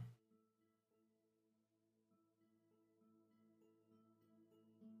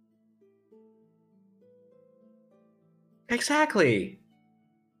 Exactly.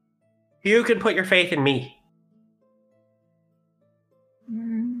 You can put your faith in me.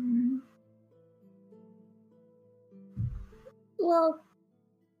 Well,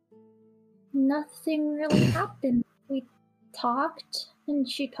 nothing really happened. We talked, and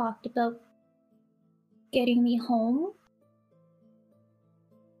she talked about getting me home.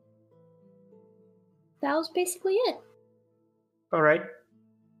 That was basically it. All right.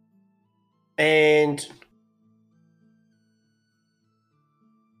 And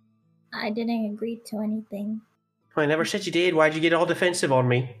I didn't agree to anything. I never said you did. Why'd you get all defensive on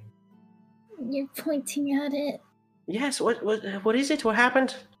me? You're pointing at it. Yes, what is it? What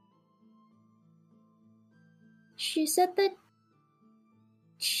happened? She said that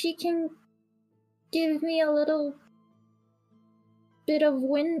she can give me a little bit of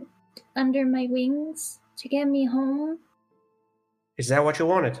wind under my wings to get me home. Is that what you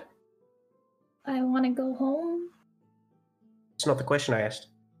wanted? I want to go home. It's not the question I asked.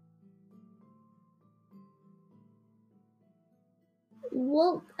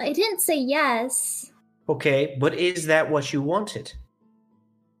 Well, I didn't say yes. Okay, but is that what you wanted?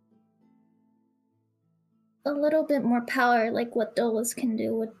 A little bit more power, like what Dolus can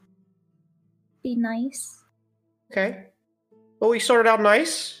do, would be nice. Okay. Well, we started out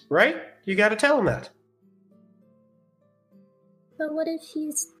nice, right? You gotta tell him that. But what if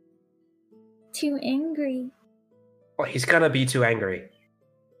he's too angry? Well, he's gonna be too angry.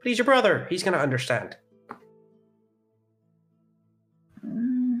 But he's your brother. He's gonna understand.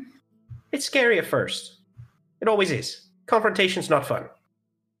 It's scary at first. It always is. Confrontation's not fun.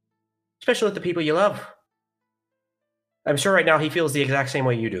 Especially with the people you love. I'm sure right now he feels the exact same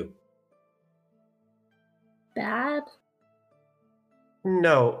way you do. Bad?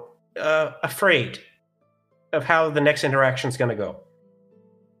 No. Afraid of how the next interaction's gonna go.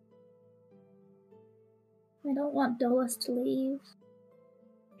 I don't want Dolus to leave.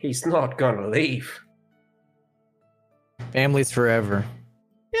 He's not gonna leave. Family's forever.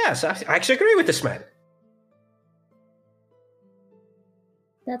 Yes, I actually agree with this man.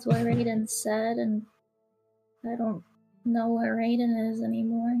 That's what Raiden said, and I don't know where Raiden is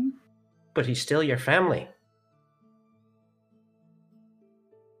anymore. But he's still your family.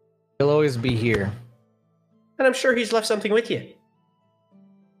 He'll always be here. And I'm sure he's left something with you.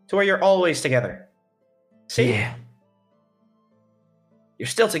 To where you're always together. See? Yeah. You're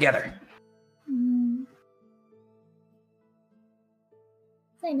still together.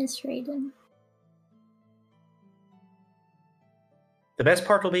 I miss Raiden. The best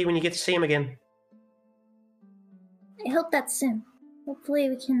part will be when you get to see him again. I hope that's soon. Hopefully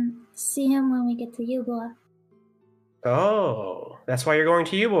we can see him when we get to Yuba. Oh, that's why you're going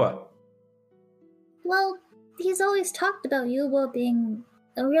to Yuba. Well, he's always talked about Yuba being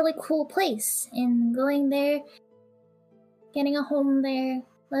a really cool place, and going there, getting a home there,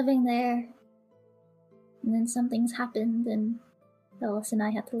 living there. And then something's happened, and Alice and I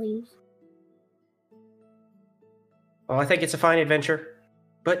had to leave. Well, I think it's a fine adventure.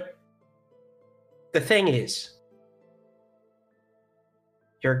 But the thing is,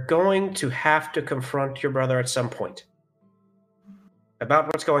 you're going to have to confront your brother at some point about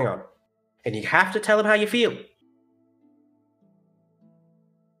what's going on. And you have to tell him how you feel.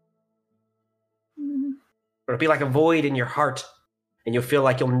 Or it'll be like a void in your heart, and you'll feel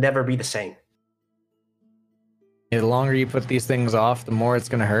like you'll never be the same. The longer you put these things off, the more it's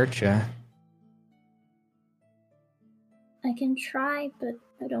gonna hurt you. I can try, but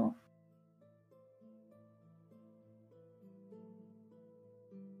I don't.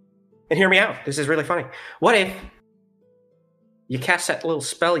 And hear me out. This is really funny. What if you cast that little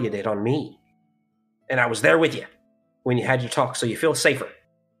spell you did on me, and I was there with you when you had your talk, so you feel safer?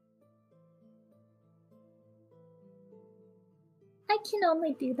 I can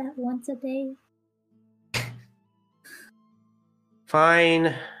only do that once a day.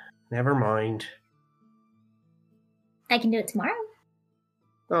 Fine. Never mind. I can do it tomorrow.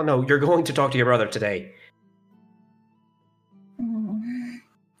 Oh, no, you're going to talk to your brother today.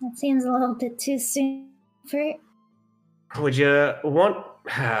 That seems a little bit too soon for it. Would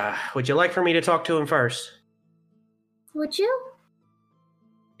you like for me to talk to him first? Would you?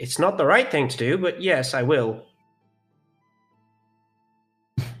 It's not the right thing to do, but yes, I will.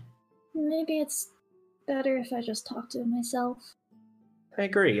 Maybe it's better if I just talk to him myself. I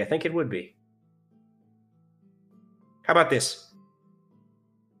agree. I think it would be. How about this?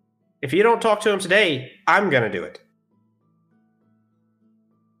 If you don't talk to him today, I'm gonna do it.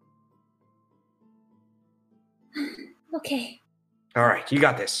 Okay. All right, you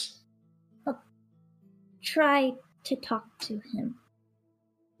got this. Try to talk to him.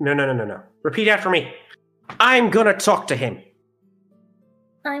 No. Repeat after me. I'm gonna talk to him.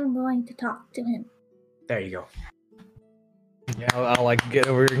 I'm going to talk to him. There you go. Yeah, I'll like get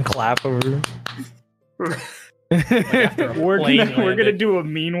over and clap over. We're gonna do a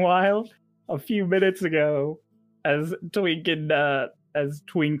meanwhile. A few minutes ago, as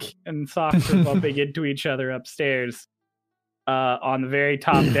Twink and Socks are bumping into each other upstairs, on the very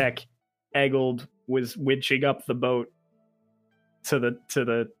top deck, Eggold was winching up the boat to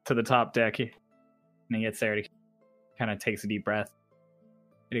the top deck, and he gets there. He kind of takes a deep breath.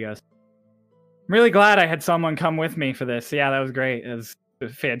 And he goes, "I'm really glad I had someone come with me for this. Yeah, that was great. It was a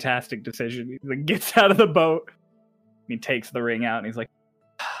fantastic decision." He gets out of the boat. He takes the ring out, and he's like,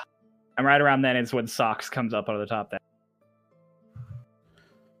 and right around then is when Socks comes up out of the top deck.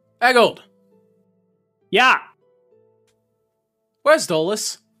 Eggold, Yeah! where's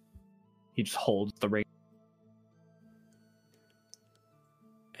Dolus? He just holds the ring.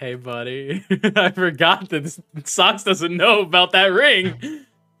 Hey, buddy. I forgot that Socks doesn't know about that ring. And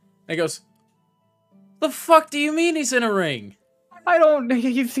he goes, the fuck do you mean he's in a ring? I don't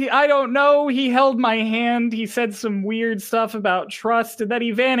know. He held my hand. He said some weird stuff about trust, and then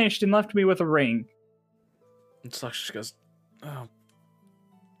he vanished and left me with a ring. And Socks just goes, oh,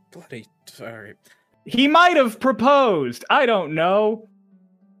 bloody sorry. He might have proposed. I don't know.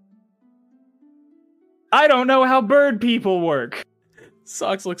 I don't know how bird people work.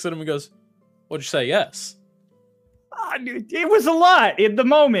 Socks looks at him and goes, what'd you say, yes? It was a lot in the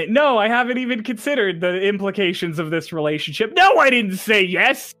moment. No, I haven't even considered the implications of this relationship. No, I didn't say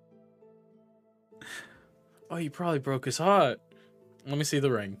yes. Oh, you probably broke his heart. Let me see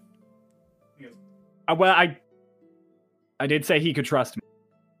the ring. Well, I did say he could trust me.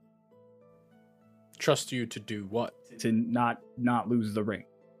 Trust you to do what? To not lose the ring.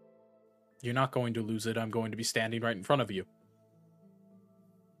 You're not going to lose it. I'm going to be standing right in front of you.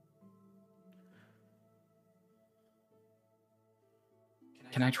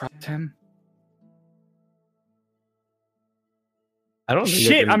 Can I trust him? I don't think I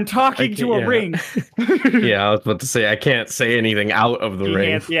Shit, can- I'm talking to a yeah. ring. Yeah, I was about to say I can't say anything out of the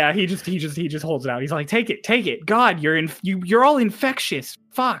ring. He just holds it out. He's like, take it. God, you're all infectious.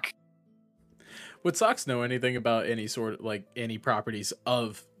 Fuck. Would Socks know anything about any sort of, like, any properties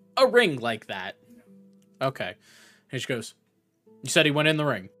of a ring like that? Okay. And she goes, you said he went in the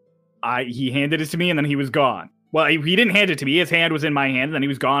ring. He handed it to me and then he was gone. Well, he didn't hand it to me. His hand was in my hand and then he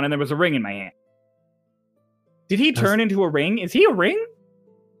was gone and there was a ring in my hand. Did he turn into a ring? Is he a ring?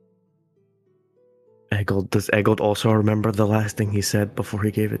 Does Eggold also remember the last thing he said before he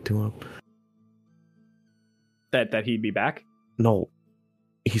gave it to him? That he'd be back? No.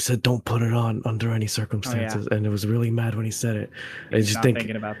 He said don't put it on under any circumstances, and it was really mad when he said it. I He's just not think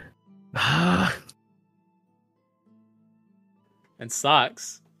thinking about And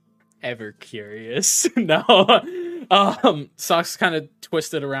Socks, ever curious. No. Socks kind of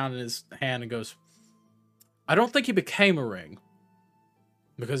twisted around in his hand and goes, I don't think he became a ring.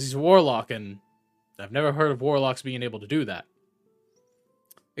 Because he's a warlock, and I've never heard of warlocks being able to do that.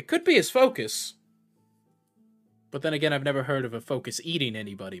 It could be his focus. But then again, I've never heard of a focus eating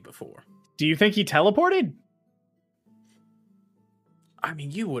anybody before. Do you think he teleported? I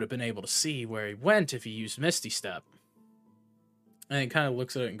mean, you would have been able to see where he went if he used Misty Step. And he kind of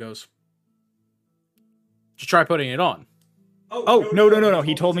looks at it and goes, just try putting it on. Oh, no.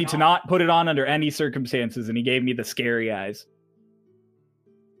 He told me to not put it on under any circumstances, and he gave me the scary eyes.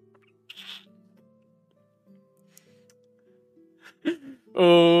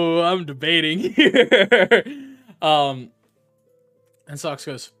 Oh, I'm debating here. And Sox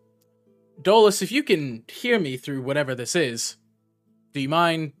goes, Dolus, if you can hear me through whatever this is, do you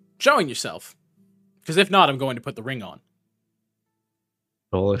mind showing yourself? Because if not, I'm going to put the ring on.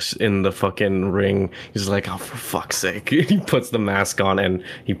 Dolus in the fucking ring. He's like, oh, for fuck's sake. He puts the mask on and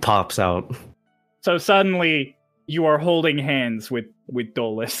he pops out. So suddenly, you are holding hands with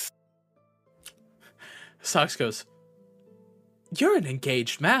Dolus. Sox goes, you're an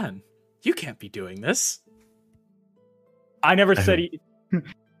engaged man. You can't be doing this. I never said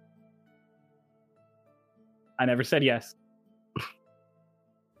I never said yes.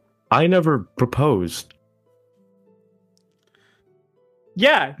 I never proposed.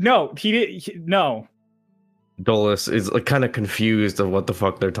 Yeah, no, he did. No. Dolus is like kind of confused of what the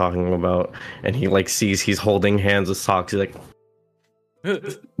fuck they're talking about, and he like sees he's holding hands with Socks. He's like,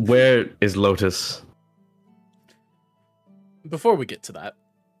 "Where is Lotus?" Before we get to that,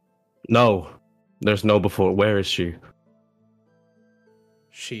 No, there's no before. Where is she?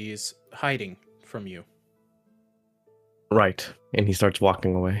 she's hiding from you. Right, and he starts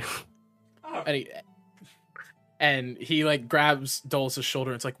walking away. And he like grabs Dolus'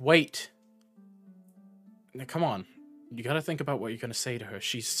 shoulder and it's like, wait. Now, come on. You gotta think about what you're gonna say to her.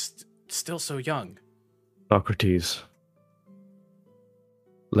 She's still so young. Socrates,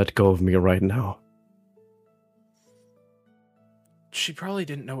 let go of me right now. She probably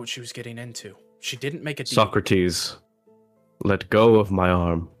didn't know what she was getting into. She didn't make a deal. Socrates, let go of my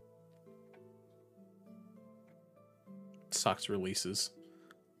arm. Sox releases.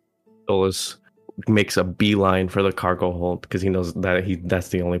 Dolus makes a beeline for the cargo hold because he knows that that's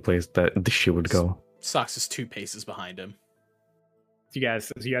the only place that she would go. Sox is 2 paces behind him. As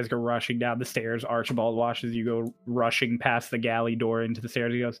you guys go rushing down the stairs, Archibald watches you go rushing past the galley door into the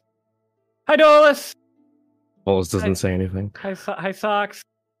stairs. He goes, "Hi, Dolus." Dolus doesn't say anything. Hi, Socks.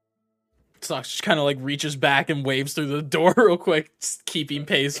 Sox just kind of like reaches back and waves through the door real quick, just keeping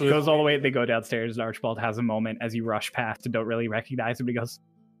pace with. Goes all the way. They go downstairs, and Archibald has a moment as you rush past and don't really recognize him. He goes,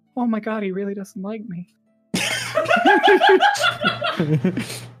 "Oh my god, he really doesn't like me."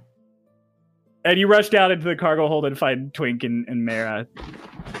 And you rush down into the cargo hold and find Twink and Mara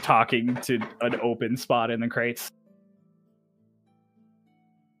talking to an open spot in the crates.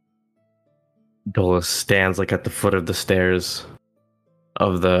 Dolus stands like at the foot of the stairs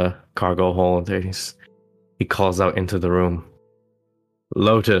of the cargo hold. He calls out into the room.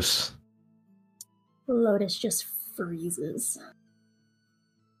 Lotus. Lotus just freezes.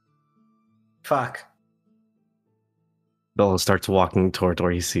 Fuck. Dolus starts walking toward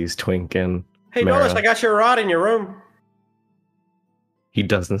where he sees Twink and Hey, Mara. Dolus, I got your rod in your room. He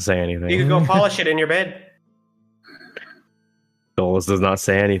doesn't say anything. You can go polish it in your bed. Dolus does not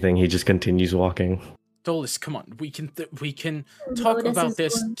say anything. He just continues walking. Dolus, come on. We can talk Lotus about is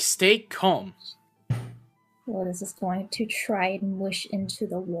this. going- Stay calm. Lotus is going to try and wish into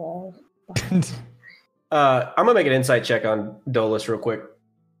the wall. I'm gonna make an insight check on Dolus real quick.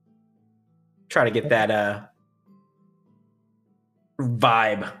 Try to get that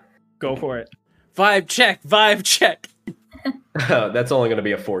vibe. Go for it. Vibe check. That's only gonna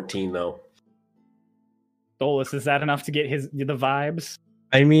be a 14 though. Dolus, is that enough to get the vibes?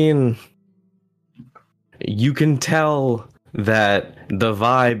 I mean, you can tell that the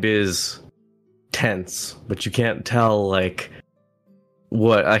vibe is tense, but you can't tell like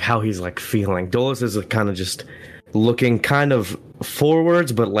how he's like feeling. Dolus is kind of just looking kind of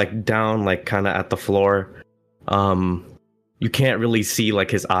forwards, but like down, like kind of at the floor. You can't really see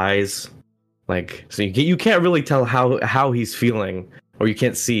like his eyes, like so you can't really tell how he's feeling, or you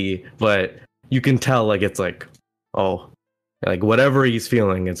can't see, but you can tell like it's like, oh, like whatever he's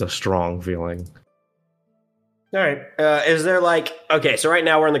feeling is a strong feeling. All right. Is there like okay? So right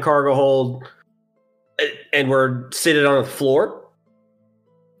now we're in the cargo hold, and we're seated on the floor.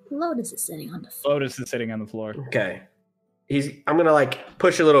 Lotus is sitting on the floor. Lotus is sitting on the floor. Okay. I'm gonna like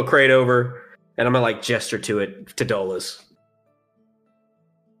push a little crate over, and I'm gonna like gesture to it to Dolus.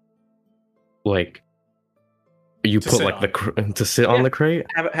 Like you To put sit like on. to sit on the crate.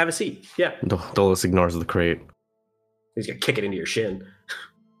 Have a seat. Yeah. Dolus ignores the crate. He's gonna kick it into your shin.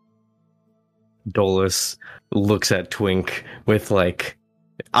 Dolus looks at Twink with like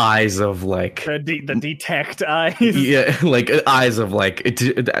eyes of like The detect eyes. yeah, like eyes of like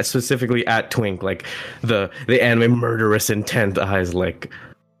specifically at Twink, like the anime murderous intent eyes, like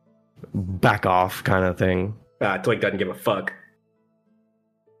back off kind of thing. Twink doesn't give a fuck.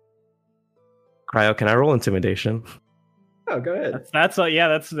 Cryo, can I roll intimidation? Oh, go ahead. That's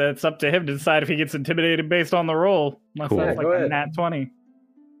up to him to decide if he gets intimidated based on the roll. Unless Cool. that's Yeah, like go a ahead. nat 20.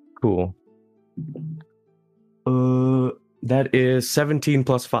 Cool. That is 17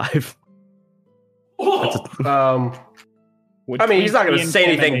 plus 5. Would I mean, he's not going be to say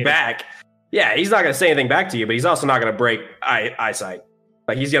anything intimidated. back. Yeah, he's not going to say anything back to you, but he's also not going to break eyesight.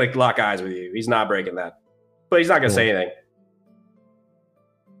 Like, he's going to lock eyes with you. He's not breaking that. But he's not going to say anything.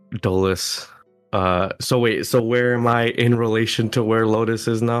 Dolus. So where am I in relation to where Lotus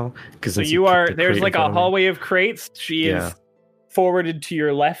is now? Because So you are, there's like a hallway of crates. She Yeah. is forwarded to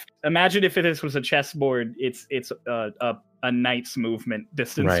your left. Imagine if this was a chessboard, it's a knight's movement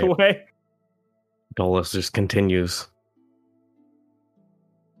distance Right. away. Dolus just continues.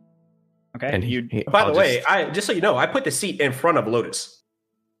 Okay, And you By the way, just so you know, I put the seat in front of Lotus.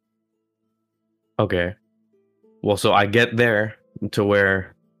 Okay. Well, so I get there to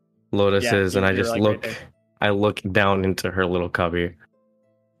where Lotus Yeah, is, and I you're, just like, look. right I look down into her little cubby,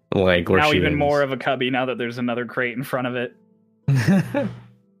 like where now she even is. more of a cubby now that there's another crate in front of it.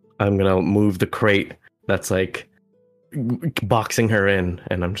 I'm gonna move the crate that's like boxing her in,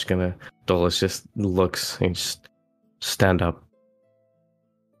 and I'm just gonna. Dolus just looks and just stand up.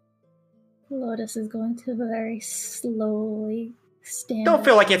 Lotus is going to very slowly stand Don't up.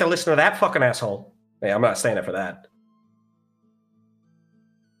 feel like you have to listen to that fucking asshole. Hey, I'm not standing for that.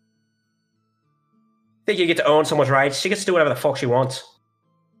 Think you get to own someone's rights? She gets to do whatever the fuck she wants.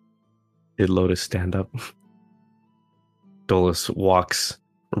 Did Lotus stand up? Dolus walks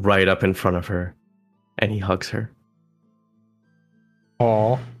right up in front of her, and he hugs her.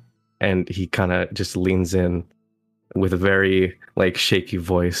 Aw. And he kind of just leans in with a very like shaky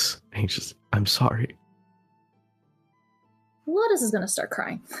voice. And he's just, "I'm sorry." Lotus is going to start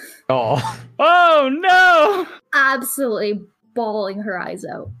crying. Aw. Oh no! Absolutely bawling her eyes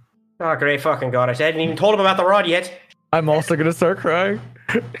out. Oh, great fucking god. I hadn't even told him about the rod yet. I'm also gonna start crying.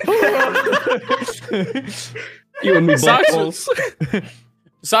 You and me Socks both.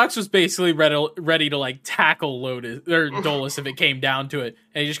 Sox was basically ready to like tackle Lotus or Dolus if it came down to it,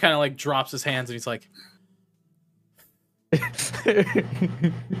 and he just kind of like drops his hands and he's like,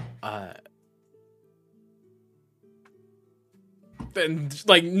 and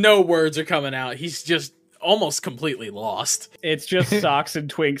like no words are coming out. He's just almost completely lost. It's just Socks and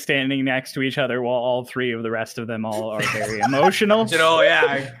Twink standing next to each other while all three of the rest of them all are very emotional. You know,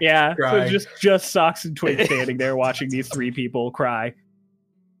 yeah. Yeah, so Crying. just Socks and Twink standing there watching these three people cry.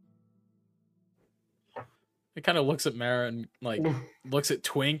 He kind of looks at Mara and like looks at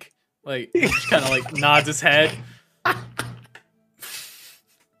Twink, like just kind of like nods his head.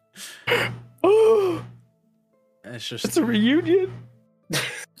 And it's just It's a reunion.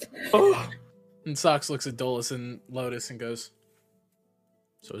 and Sox looks at Dolus and Lotus and goes,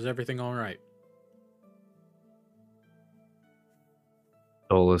 "So is everything all right?"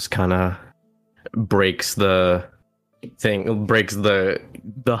 Dolus kind of breaks the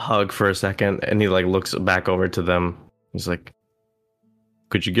hug for a second, and he like looks back over to them. He's like,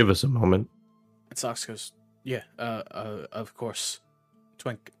 "Could you give us a moment?" And Sox goes, "Yeah, of course."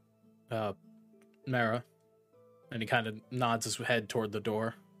 Twink, Mara, and he kind of nods his head toward the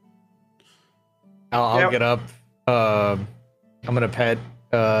door. I'll Yep. get up. I'm gonna pet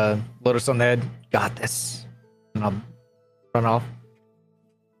Lotus on the head. Got this. And I'll run off.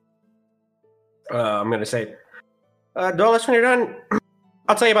 I'm going to say, Dolus, when you're done,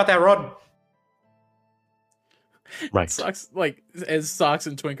 I'll tell you about that rod. Right. Sox, like as Sox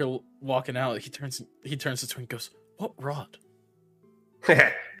and Twink are walking out, he turns to Twink and goes, "What rod?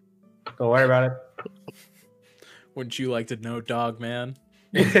 Don't worry about it. Wouldn't you like to know, dog man?"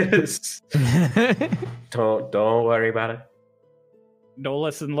 Don't worry about it.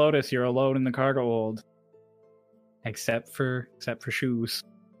 Dolus and Lotus, you're alone in the cargo hold. Except for shoes.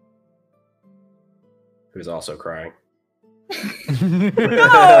 Who's also crying. Sitting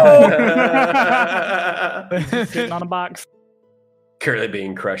on a box. Currently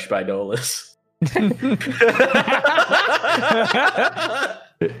being crushed by Dolus.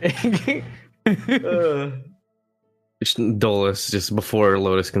 Dolus, just before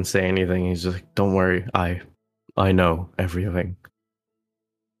Lotus can say anything, he's just like, "Don't worry, I know everything.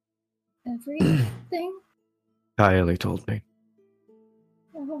 Everything? Kylie told me."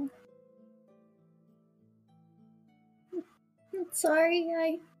 Oh. I'm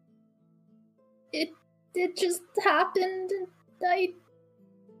sorry, It just happened, and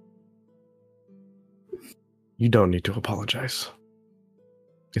You don't need to apologize.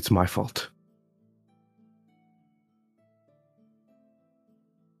 It's my fault.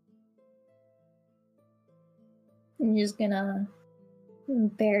 I'm just gonna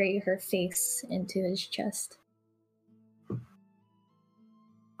bury her face into his chest.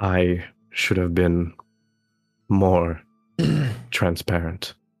 I should have been more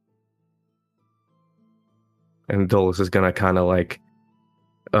transparent. and Dolus is gonna kind of like,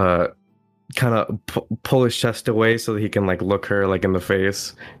 pull his chest away so that he can like look her like in the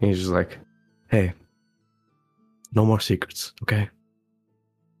face. And he's just like, "Hey, no more secrets, okay?"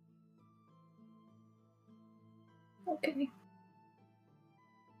 Okay.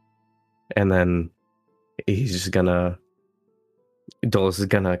 And then he's just gonna, Dolus is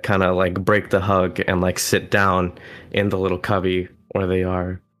gonna kind of like break the hug and like sit down in the little cubby where they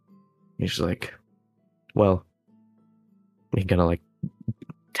are. He's just like, well, he's gonna like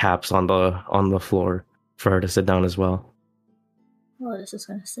taps on the floor for her to sit down as well. Well, this is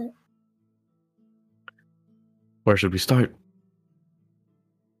gonna sit. Where should we start?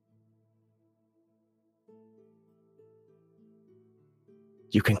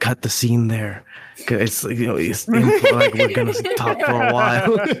 You can cut the scene there. 'Cause it's, you know, it's like we're gonna talk for a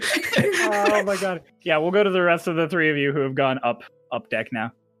while. Oh my god. Yeah, we'll go to the rest of the three of you who have gone up deck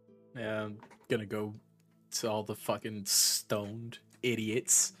now. Yeah, I'm gonna go to all the fucking stoned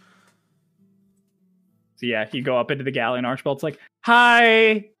idiots. So yeah, you go up into the galley and Archibald's like,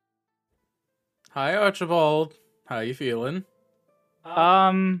 "Hi." Hi, Archibald. How you feeling?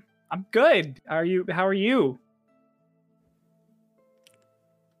 I'm good. How are you?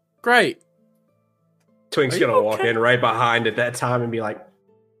 Great. Twink's Are you gonna walk okay? in right behind at that time and be like,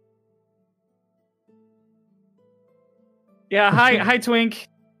 Yeah, hi Twink.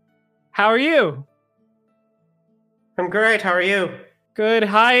 How are you? "I'm great. How are you?" Good.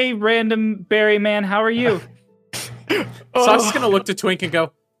 Hi, random berry man. How are you? Sock's is gonna look to Twink and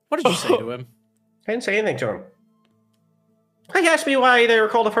go, "What did you say to him?" I didn't say anything to him. He asked me why they were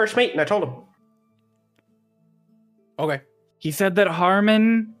called a first mate, and I told him. Okay. He said that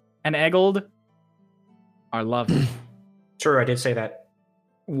Harmon and Eggold are loving. True, I did say that.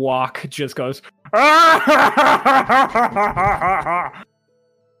 Walk just goes.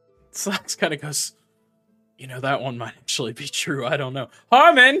 Sock's kind of goes, "You know, that one might actually be true. I don't know."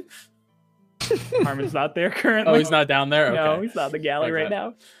 Harmon! Harmon's not there currently. Oh, he's not down there? Okay. No, he's not in the galley Like right that.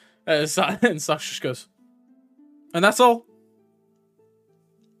 now. And Sock just goes, "And that's all?"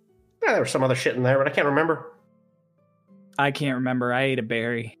 Yeah, there was some other shit in there, but I can't remember. I can't remember. I ate a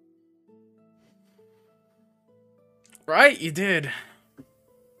berry. Right, you did.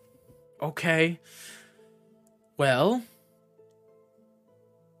 Okay. Well,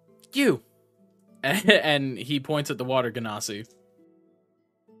 you. And he points at the water Ganassi.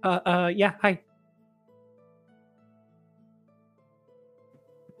 Yeah, hi.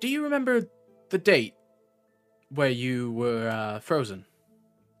 Do you remember the date where you were frozen?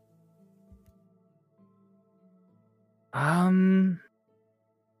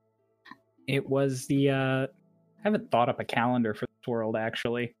 It was the, I haven't thought up a calendar for this world,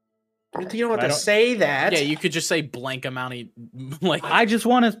 actually. You don't I have to don't- say that. Yeah, you could just say blank amount of, like, I just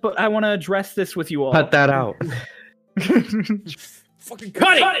want to address this with you all. Cut that out. fucking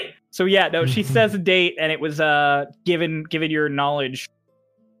cut it! So yeah, no, she says a date, and it was given your knowledge.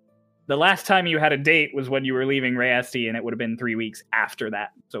 The last time you had a date was when you were leaving Rayasti, and it would have been 3 weeks after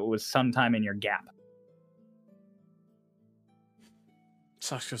that. So it was sometime in your gap.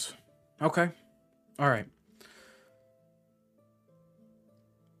 Sock goes, "Okay. All right.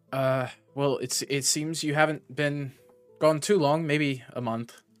 Well, it seems you haven't been gone too long, maybe a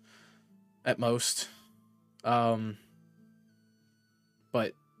month at most. But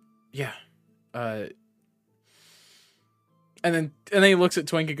yeah. And then he looks at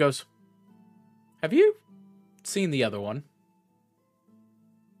Twink and goes, "Have you seen the other one?"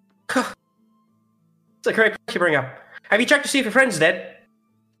 It's a great point you bring up. Have you checked to see if your friend's dead?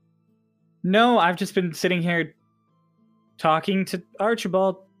 No, I've just been sitting here talking to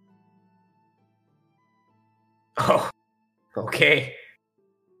Archibald. Oh, okay.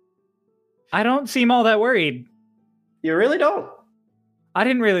 I don't seem all that worried. You really don't? I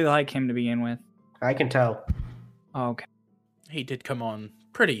didn't really like him to begin with. I can tell. Okay. He did come on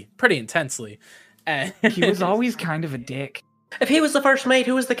pretty intensely. And He was always kind of a dick. If he was the first mate,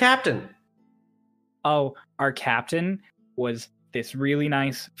 who was the captain? Oh, our captain was this really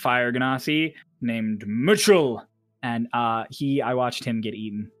nice fire ganassi named Mitchell. And I watched him get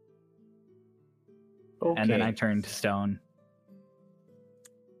eaten. Okay. And then I turned to stone.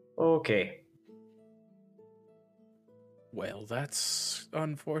 Okay. well, that's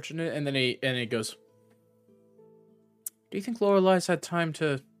unfortunate. And then he goes, "Do you think Lorelai's had time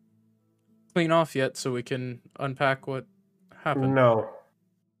to clean off yet so we can unpack what happened?" No.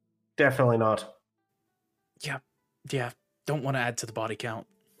 Definitely not. Yeah. Don't want to add to the body count.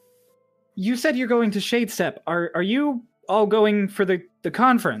 You said you're going to Shadestep. Are you all going for the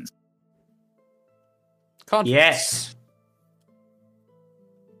conference? Conference. Yes.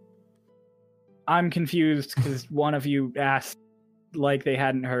 I'm confused because one of you asked like they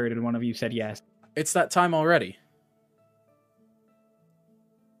hadn't heard, and one of you said yes. It's that time already.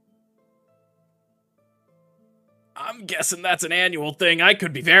 I'm guessing that's an annual thing. I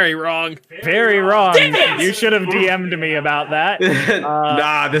could be very wrong. Very wrong. You should have DM'd me about that.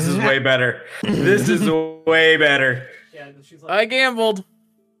 Nah, this is way better. This is way better. Yeah, she's like, I gambled.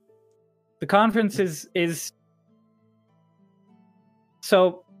 the conference is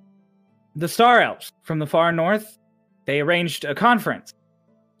so the Star Elves from the far north, they arranged a conference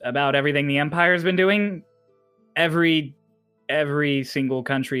about everything the Empire's been doing. Every single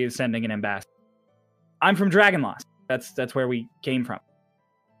country is sending an ambassador. I'm from Dragonlost. That's where we came from.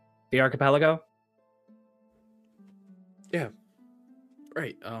 The archipelago. Yeah.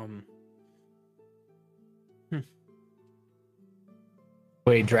 Right.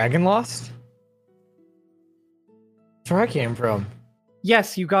 Wait, Dragon Lost? That's where I came from.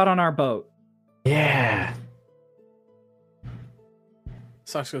 Yes, you got on our boat. Yeah.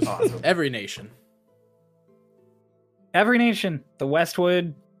 Sucks goes every nation. Every nation. The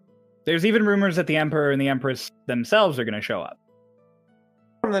Westwood. There's even rumors that the Emperor and the Empress themselves are going to show up.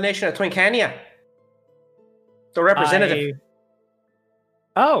 From the nation of Twincania. The representative.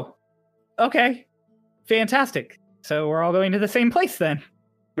 Oh, okay. Fantastic. So we're all going to the same place then.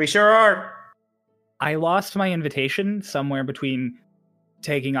 We sure are. I lost my invitation somewhere between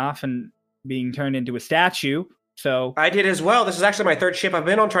taking off and being turned into a statue. So, I did as well. This is actually my third ship I've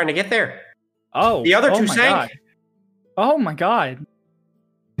been on trying to get there. oh, The other two my sank. God. Oh my God.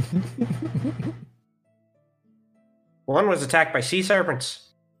 One was attacked by sea serpents.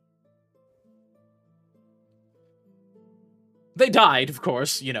 They died, of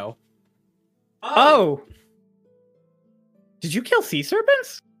course, you know. Oh. Did you kill sea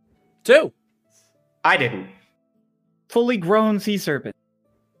serpents? 2. I didn't. Fully grown sea serpent.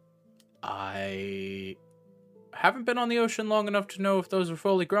 I haven't been on the ocean long enough to know if those were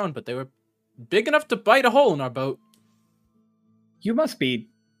fully grown, but they were big enough to bite a hole in our boat. You must be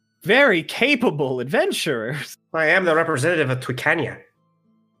very capable adventurers. I am the representative of Twicania.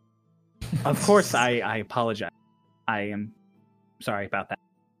 Of course, I apologize. I am sorry about that.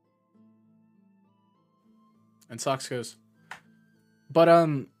 And Sox goes, but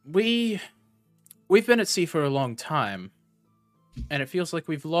we've been at sea for a long time, and it feels like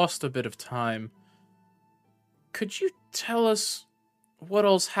we've lost a bit of time. Could you tell us what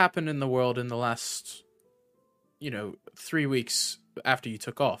else happened in the world in the last, 3 weeks after you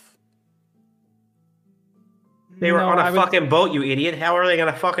took off? They were No, on a I would- fucking boat, you idiot. How are they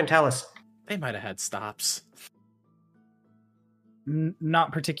gonna fucking tell us? They might have had stops.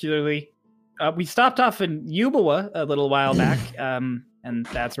 Not particularly. We stopped off in Yubawa a little while back, and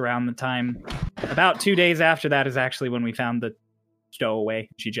that's around the time. About 2 days after that is actually when we found the stowaway.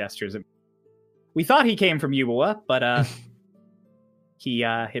 She gestures at me. We thought he came from Yubawa, but he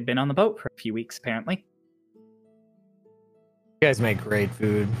had been on the boat for a few weeks, apparently. You guys make great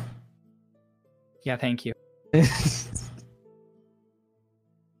food. Yeah, thank you.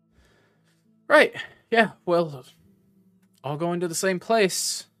 Right. Yeah. Well, all going to the same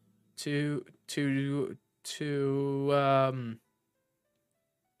place. To Twink,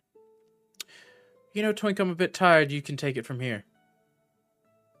 I'm a bit tired. You can take it from here.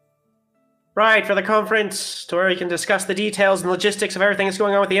 Right, for the conference, to where we can discuss the details and logistics of everything that's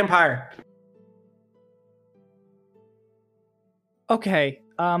going on with the Empire. Okay.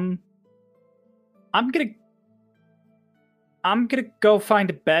 I'm gonna go find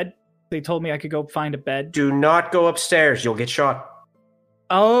a bed. They told me I could go find a bed. Do not go upstairs, you'll get shot.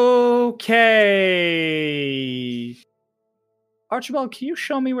 Okay. Archibald, can you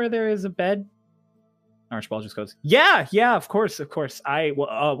show me where there is a bed? Archibald just goes, yeah, of course.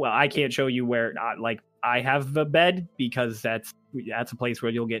 I can't show you where, I have the bed because that's a place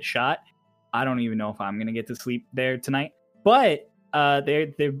where you'll get shot. I don't even know if I'm gonna get to sleep there tonight. But they're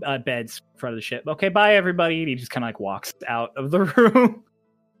beds in front of the ship. Okay, bye everybody. And he just kind of walks out of the room,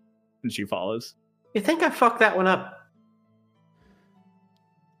 and she follows. You think I fucked that one up?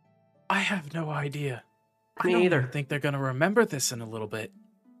 I have no idea. Me I don't either. even think they're gonna remember this in a little bit.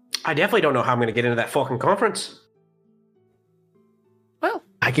 I definitely don't know how I'm gonna get into that fucking conference. Well,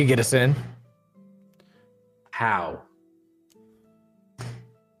 I could get us in. How?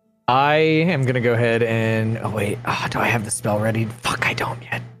 I am gonna go ahead and do I have the spell ready? Fuck, I don't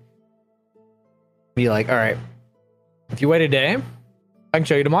yet. Be like, all right, if you wait a day, I can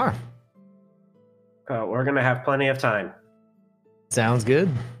show you tomorrow. We're gonna have plenty of time. Sounds good.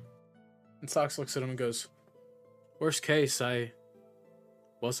 and Sox looks at him and goes, worst case, I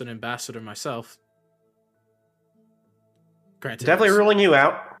was an ambassador myself. Granted, Definitely ruling you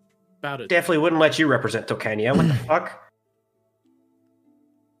out. about it. Definitely wouldn't let you represent Tokania. What the fuck?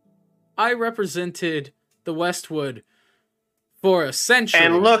 I represented the Westwood for a century.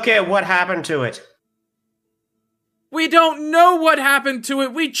 And look at what happened to it. We don't know what happened to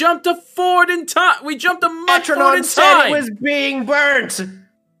it. We jumped a ford in time. We jumped a mud ford Metronon in said time. it was being burnt.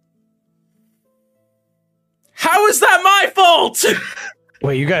 How is that my fault?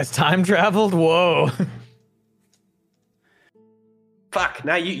 Wait, you guys time traveled? Whoa. Fuck,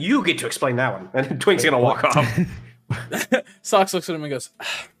 now you get to explain that one. And Twink's gonna walk off. Socks looks at him and goes,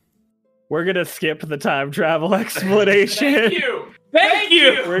 We're gonna skip the time travel explanation. "Thank you, thank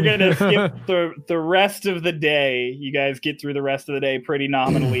you." We're gonna skip the rest of the day. You guys get through the rest of the day pretty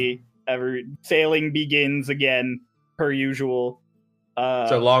nominally. Sailing begins again, per usual.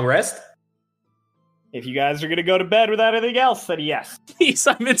 So long rest? If you guys are gonna go to bed without anything else, then yes. Please,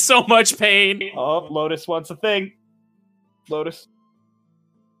 I'm in so much pain. Oh, Lotus wants a thing. Lotus,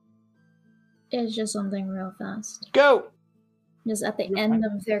 It's just something real fast. go! Just at the end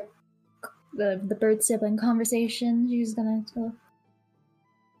of the bird sibling conversation, she's gonna go.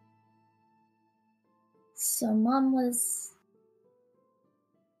 So Mom was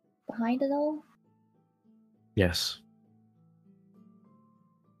behind it all? Yes.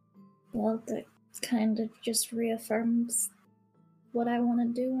 Well, that kind of just reaffirms what I want to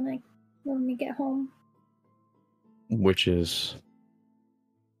do when we get home. Which is...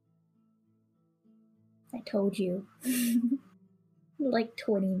 I told you. Like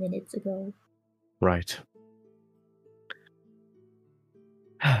 20 minutes ago. Right.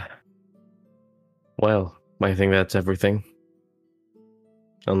 Well, I think that's everything.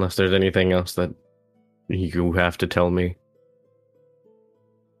 Unless there's anything else that you have to tell me.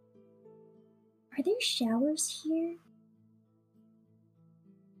 Are there showers here?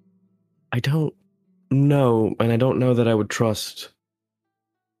 I don't know, and I don't know that I would trust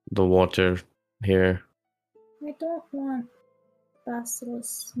the water here. I don't want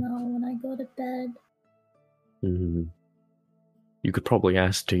Basilisk smell when I go to bed. Hmm. You could probably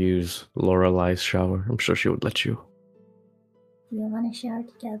ask to use Lorelai's shower. I'm sure she would let you. Do you want to shower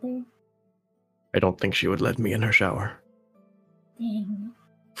together? I don't think she would let me in her shower. Dang.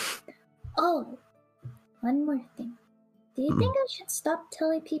 Oh, one more thing. Do you think I should stop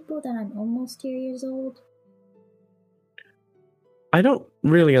telling people that I'm almost 2 years old? I don't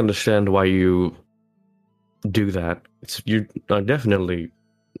really understand why you do that. You are definitely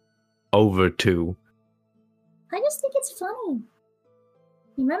over 2. I just think it's funny.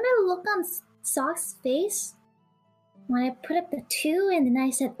 You remember the look on Sock's face? When I put up the 2 and then I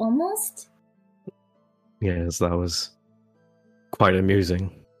said almost? Yes, that was quite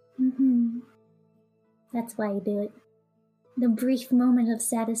amusing. Mm-hmm. That's why I do it. The brief moment of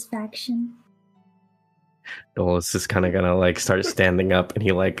satisfaction. Dolus is kind of gonna like start standing up, and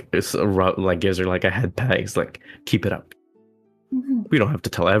he gives her like a head pat. He's like, "Keep it up. Mm-hmm. We don't have to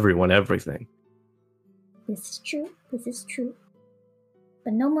tell everyone everything." This is true. This is true.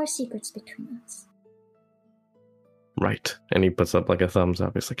 But no more secrets between us. Right. And he puts up like a thumbs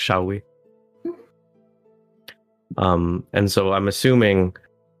up. He's like, "Shall we?" And so I'm assuming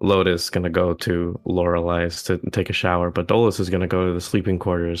Lotus is gonna go to Lorelai's to take a shower, but Dolus is gonna go to the sleeping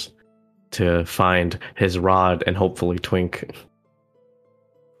quarters to find his rod and hopefully Twink.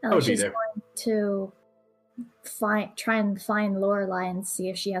 Oh, she's going to try and find Lorelai and see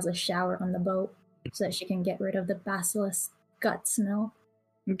if she has a shower on the boat so that she can get rid of the basilisk gut smell.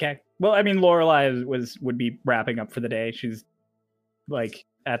 Okay. Well, I mean, Lorelai would be wrapping up for the day. She's like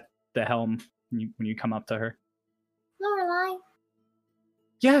at the helm when you come up to her. Lorelai,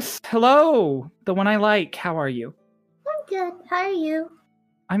 Yes. Hello, the one I like. How are you? I'm good. How are you?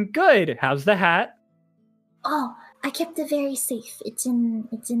 I'm good. How's the hat? Oh, I kept it very safe. It's in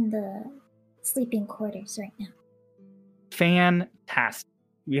the sleeping quarters right now. Fantastic.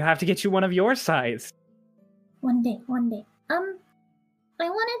 We have to get you one of your size. One day. I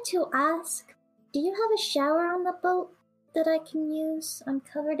wanted to ask, do you have a shower on the boat that I can use? I'm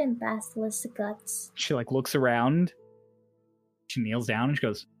covered in basilisk guts. She looks around. She kneels down and she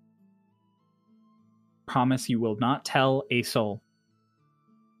goes, "Promise you will not tell a soul."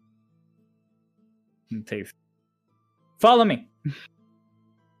 And takes, "Follow me."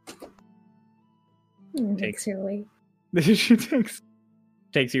 Takes her away. She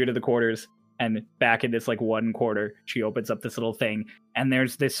takes you to the quarters, and back in this one quarter, she opens up this little thing, and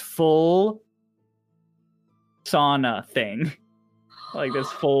there's this full sauna thing.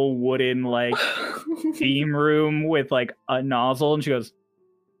 This full wooden steam room with a nozzle, and she goes,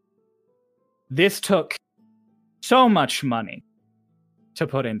 "This took so much money to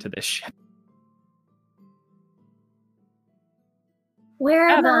put into this ship." Where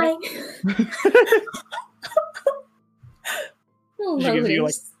am I? She gives you,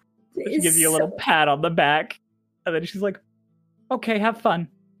 like, Lotus She gives you a is little so- pat on the back, and then she's like, "Okay, have fun."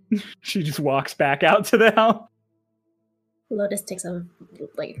 She just walks back out to the house. Lotus takes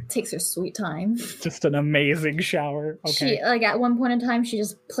her sweet time. Just an amazing shower. Okay. She at one point in time she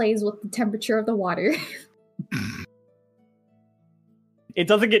just plays with the temperature of the water. It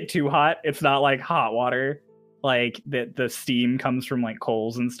doesn't get too hot. It's not like hot water. Like the steam comes from like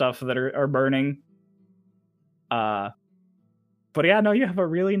coals and stuff that are burning. But yeah, no, you have a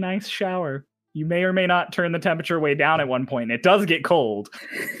really nice shower. You may or may not turn the temperature way down at one point. It does get cold.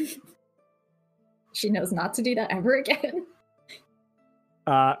 She knows not to do that ever again.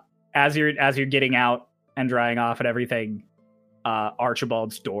 As you're getting out and drying off and everything,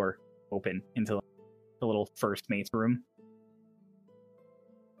 Archibald's door open into the little first mate's room.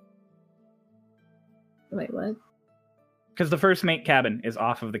 Wait, what? Because the first mate cabin is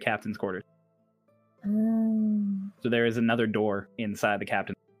off of the captain's quarters. So there is another door inside the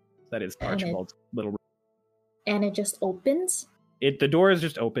captain that is Archibald's little room. And it just opens? The door is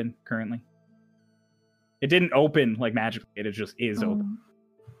just open currently. It didn't open like magically. It just is open.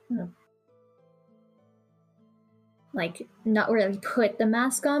 Oh. Like, not where we put the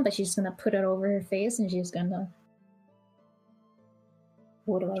mask on, but she's just gonna put it over her face and she's gonna...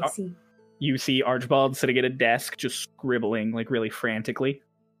 What do I see? You see Archibald sitting at a desk just scribbling like really frantically.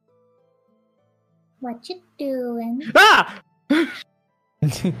 What you doing? Ah!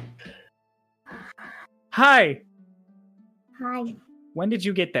 Hi! Hi. When did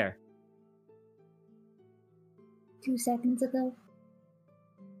you get there? 2 seconds ago.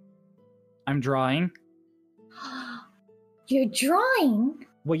 I'm drawing. You're drawing?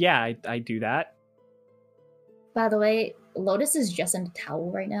 Well, yeah, I do that. By the way, Lotus is just in a towel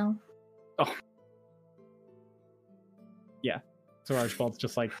right now. Oh. Yeah. So Archibald's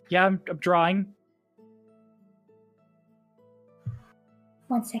just like, yeah, I'm drawing.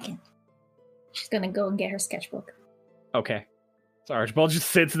 1 second. She's gonna go and get her sketchbook. Okay. So Archibald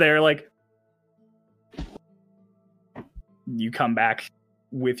just sits there like... You come back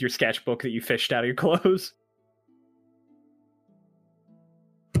with your sketchbook that you fished out of your clothes.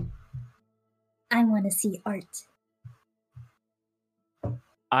 I want to see art.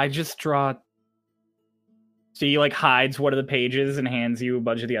 I just draw... So he like hides one of the pages and hands you a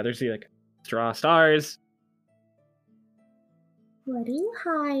bunch of the others. So you like, draw stars. What are you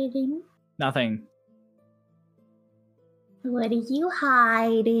hiding? Nothing. What are you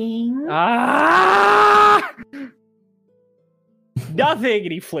hiding? Ah! Nothing!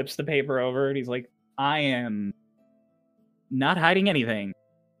 And he flips the paper over and he's like, I am not hiding anything.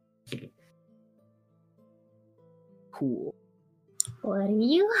 Cool. What are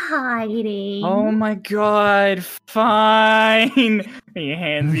you hiding? Oh my god, fine! And he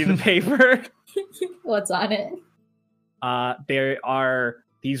hands you the paper. What's on it? There are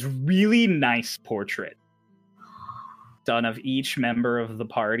these really nice portraits done of each member of the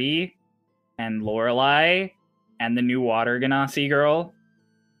party, and Lorelei, and the new water Ganassi girl.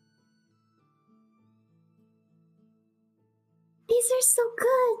 These are so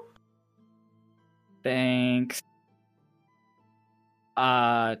good. Thanks.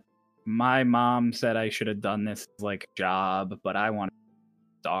 My mom said I should have done this as like a job, but I wanted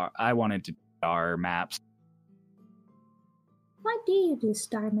to star maps. Why do you do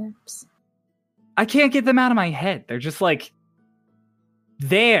star maps? I can't get them out of my head. They're just like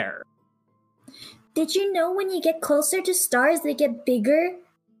there. Did you know when you get closer to stars, they get bigger?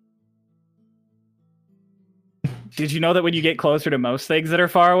 Did you know that when you get closer to most things that are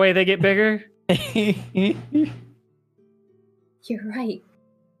far away, they get bigger? You're right.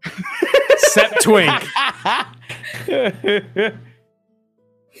 Sep Twink.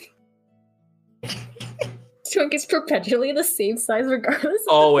 Twink is perpetually the same size regardless.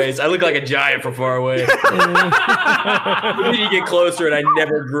 Always. I look like a giant from far away. Then you get closer and I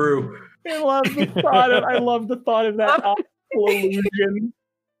never grew. I love the thought of that optical illusion.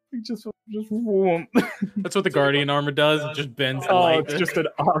 Just whoom. That's what the Guardian armor does. It just bends the Oh, light. it's just an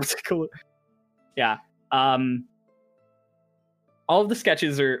optical. Yeah. All of the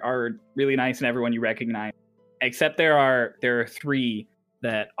sketches are really nice and everyone you recognize, except there are 3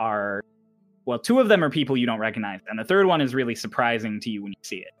 that are, well, 2 of them are people you don't recognize, and the third one is really surprising to you when you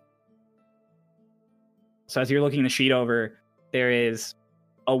see it. So as you're looking the sheet over, there is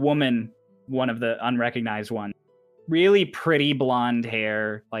a woman, one of the unrecognized ones, really pretty blonde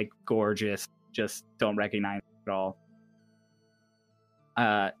hair, like gorgeous, just don't recognize it at all.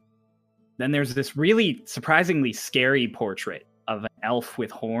 Then there's this really surprisingly scary portrait of an elf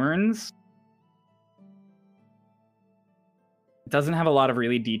with horns. doesn't have a lot of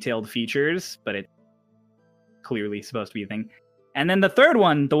really detailed features, but it's clearly supposed to be a thing. And then the third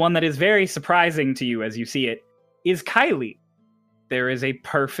one, the one that is very surprising to you as you see it, is Kylie. There is a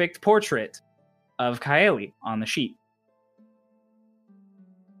perfect portrait of Kylie on the sheet.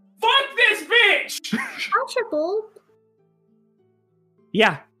 Fuck this bitch! Archibald.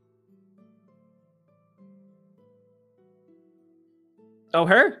 Yeah. Oh,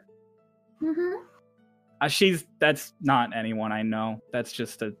 her? Mm-hmm. That's not anyone I know. That's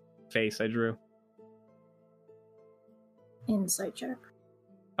just a face I drew. Insight check.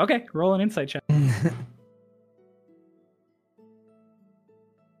 Okay, roll an insight check.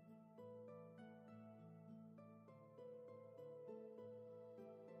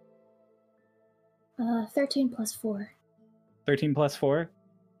 13 plus 4. 13 plus 4?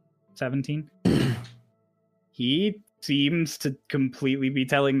 17? He seems to completely be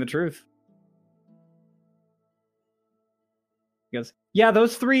telling the truth. He goes, yeah,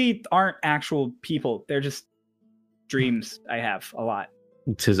 those 3 aren't actual people. They're just dreams I have a lot.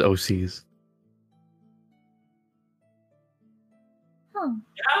 It's his OCs. Oh.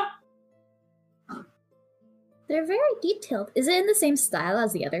 Yeah? They're very detailed. Is it in the same style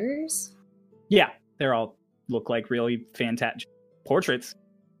as the others? Yeah, they're all look like really fantastic portraits.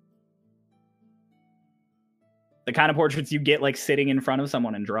 The kind of portraits you get like sitting in front of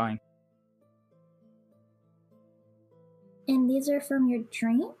someone and drawing. And these are from your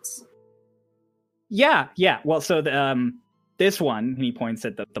dreams? Yeah. Well, so the, this one, and he points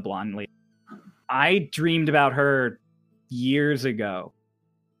at the blonde lady. I dreamed about her years ago.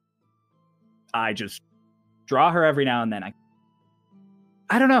 I just draw her every now and then.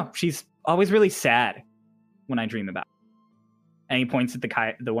 I don't know. She's always really sad when I dream about her. And he points at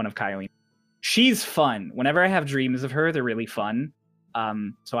the one of Kylie. She's fun. Whenever I have dreams of her, they're really fun.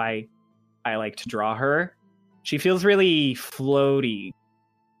 So I like to draw her. She feels really floaty.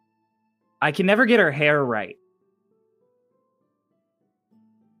 I can never get her hair right.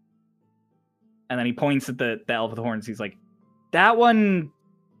 And then he points at the elf with the horns. He's like, that one...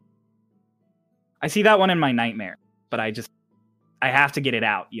 I see that one in my nightmare. But I have to get it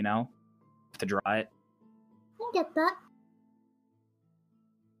out, you know? To draw it. I get that.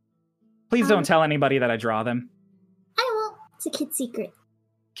 Please don't tell anybody that I draw them. I won't. It's a kid secret.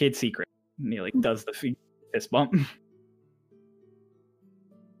 Kid secret. And he like does the fist bump.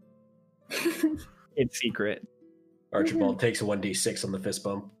 Kid secret. Archibald takes a 1d6 on the fist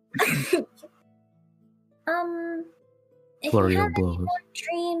bump. If Flurry you of have any blows. more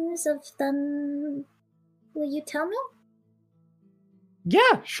dreams of them, will you tell me?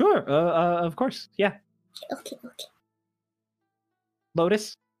 Yeah, sure. Of course. Yeah. Okay.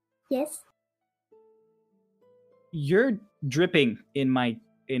 Lotus, Yes. you're dripping in my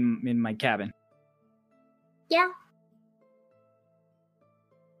cabin. Yeah.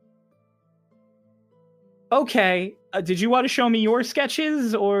 Okay. Did you want to show me your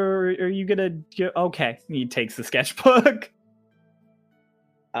sketches, or are you gonna? Okay. He takes the sketchbook.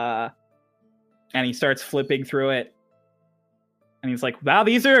 And he starts flipping through it, and he's like, "Wow,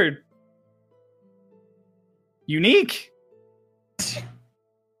 these are unique.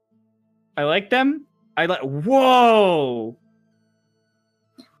 I like them. Whoa!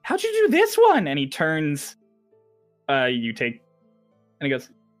 How'd you do this one?" And he turns. You take, and he goes,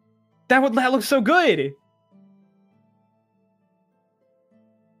 "That looks so good."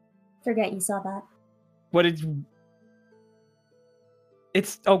 Forget you saw that. What did you...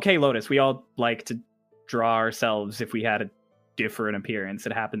 It's okay, Lotus. We all like to draw ourselves if we had a different appearance.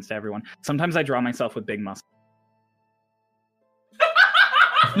 It happens to everyone. Sometimes I draw myself with big muscles.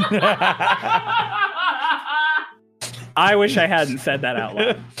 I wish I hadn't said that out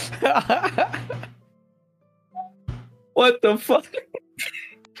loud. What the fuck?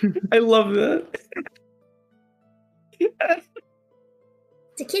 I love that.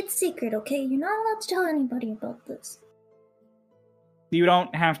 It's a kid's secret, okay? You're not allowed to tell anybody about this. You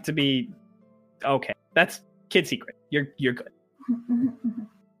don't have to be... Okay, that's kid secret. You're good.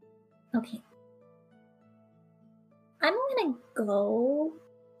 Okay. I'm gonna go.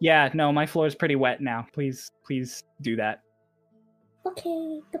 Yeah, no, my floor's pretty wet now. Please do that.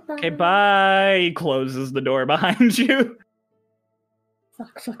 Okay, goodbye. Okay, bye. He closes the door behind you.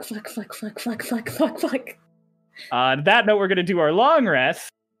 Fuck. On that note, we're going to do our long rest.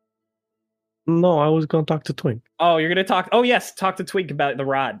 No, I was gonna talk to Twink. Oh, you're going to talk... Oh, yes, talk to Twink about the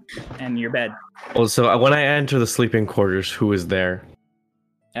rod and your bed. Well, so when I enter the sleeping quarters, who is there?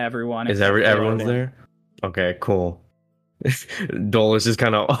 Everyone. Is except for everyone's Odin. there? Okay, cool. Dolus just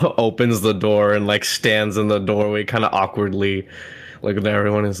kind of opens the door and like stands in the doorway kind of awkwardly. Like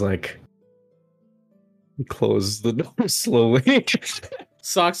everyone is like, closes the door slowly.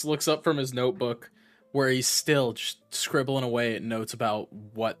 Socks looks up from his notebook where he's still just scribbling away at notes about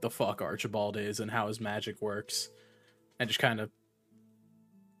what the fuck Archibald is and how his magic works. And just kind of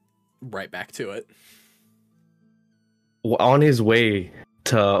right back to it. On his way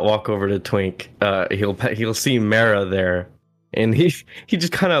to walk over to Twink, he'll see Mara there, and he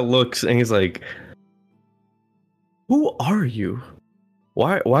just kind of looks and he's like, "Who are you?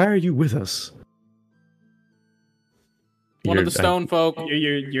 Why are you with us?" One of the stone folk.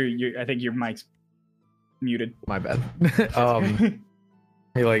 You're I think your mic's muted. My bad.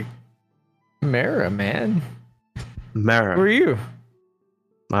 Hey, like, Mara, man. Mara. Who are you?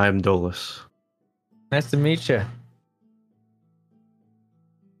 I'm Dolus. Nice to meet you.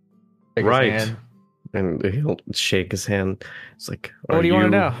 Right. And he'll shake his hand. It's like, What do you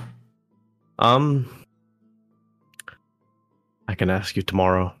want to know? I can ask you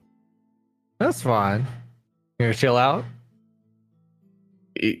tomorrow. That's fine. You gonna chill out?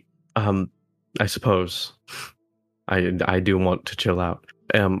 I suppose. I do want to chill out.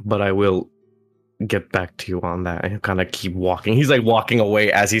 But I will get back to you on that. I kind of keep walking. He's like walking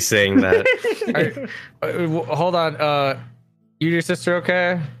away as he's saying that. Hold on. You and your sister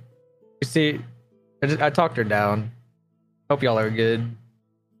okay? You see, I talked her down. Hope y'all are good.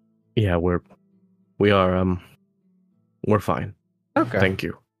 Yeah, we are. We're fine. Okay. Thank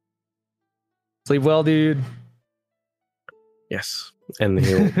you. Sleep well, dude. Yes. And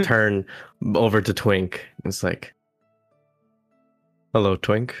he'll turn over to Twink. It's like, hello,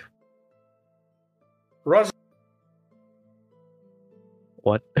 Twink. Roz,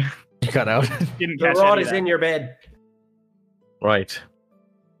 What? You cut out. Didn't the catch rod any is of that. in your bed. Right.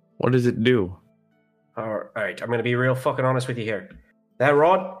 What does it do? All right, I'm gonna be real fucking honest with you here. That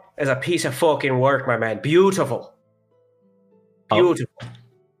rod is a piece of fucking work, my man. Beautiful. Beautiful.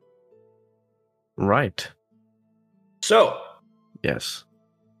 Right. So, Yes.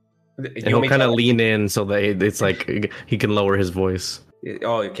 you And want he'll me kind of to- lean in so that it's like he can lower his voice.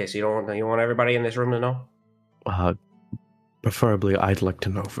 Oh, okay. So you want everybody in this room to know? Preferably, I'd like to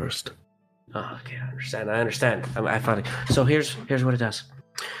know first. Oh, okay, I understand. I finally. So here's what it does.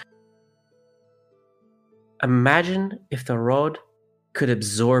 Imagine if the rod could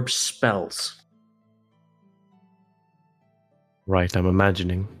absorb spells. Right, I'm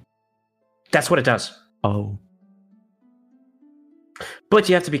imagining. That's what it does. Oh, But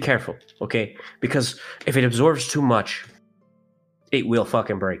you have to be careful, okay? Because if it absorbs too much, it will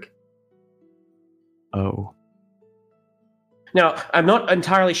fucking break. oh. Now, I'm not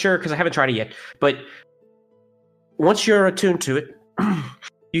entirely sure because I haven't tried it yet, but once you're attuned to it,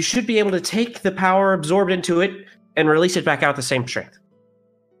 you should be able to take the power absorbed into it and release it back out the same strength.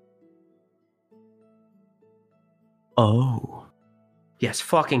 Oh. Yes,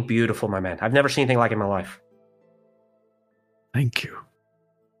 fucking beautiful, my man. I've never seen anything like it in my life. Thank you.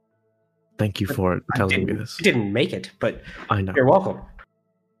 Thank you for telling me this. I didn't make it, but I know. you're welcome.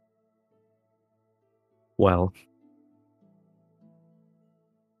 Well,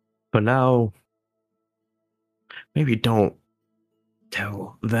 for now, maybe don't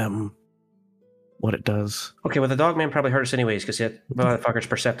tell them what it does. Okay, well, the dog man probably heard us anyways because that motherfucker's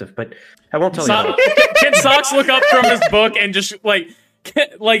perceptive, but I won't tell So- you. Can Socks look up from his book and just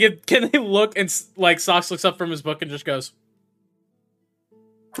can they look and Socks looks up from his book and just goes,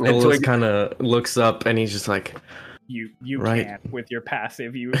 Dolus kind of looks up and he's just like, You Right. can with your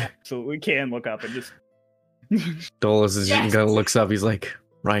passive. You absolutely can look up and just. Dolus is Yes. gonna looks up. He's like,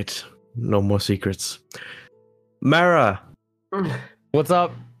 right, no more secrets. Mara, What's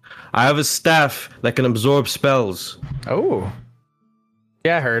up? I have a staff that can absorb spells. Oh.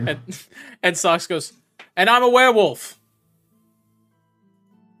 Yeah, I heard. and Socks goes, and I'm a werewolf.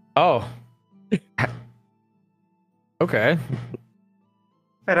 Oh. Okay.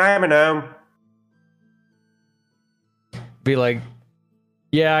 And I am a gnome. Be like,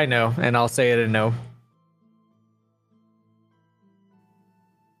 yeah, I know, and I'll say it in no.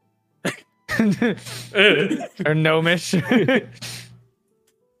 Or gnomish.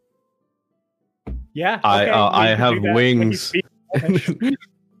 Yeah. I okay, have do that. wings.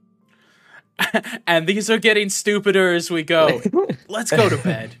 And these are getting stupider as we go. Let's go to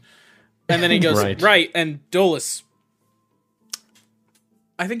bed. And then he goes, Right. right, and Dolus,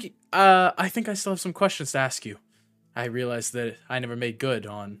 I think I still have some questions to ask you. I realized that I never made good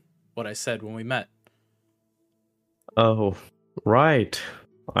on what I said when we met. Oh, right.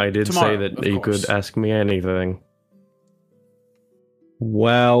 I did Tomorrow, say that of you course. could ask me anything.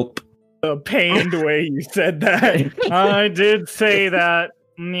 Welp. The pained way you said that. I did say that.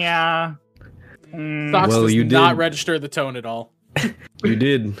 Yeah. Mm. Socks Well, does you not did- register the tone at all. You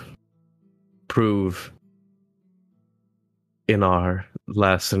did prove in our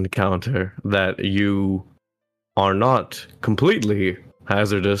last encounter that you are not completely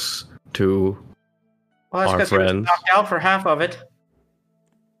hazardous to Well, that's our because he was friends. knocked out for half of it.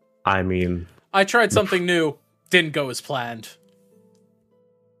 I mean, I tried something new. Didn't go as planned.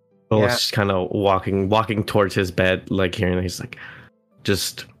 Bolas Yeah. just kind of walking towards his bed, like hearing it, he's like,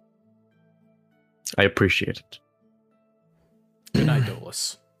 just, I appreciate it. Good night,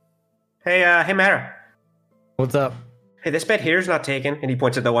 Dolus. Hey, Mara. What's up? Hey, this bed here's not taken, and he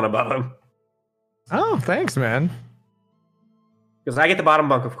points at the one above him. Oh, thanks, man. Because I get the bottom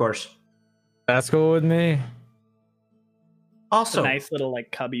bunk, of course. That's cool with me. It's Also, a nice little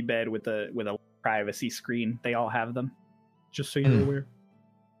like cubby bed with a privacy screen. They all have them. Just so you're aware.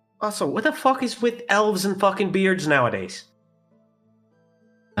 what the fuck is with elves and fucking beards nowadays?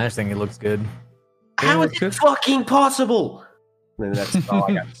 I just think it looks good. How is looks it good. fucking possible? And that's all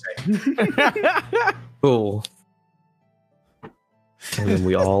I got to say. Cool. And then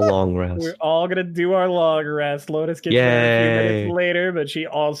we all long rest. We're all gonna do our long rest. Lotus gets there a few Yay. minutes later, but she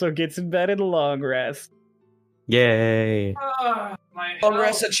also gets in bed in a long rest. Yay. Long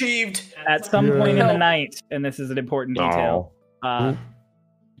rest achieved. At some point in the No. night, and this is an important detail.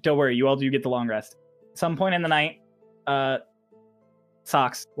 Don't worry, you all do get the long rest. At some point in the night,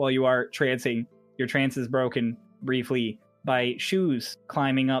 Socks, while you are trancing, your trance is broken briefly by Shoes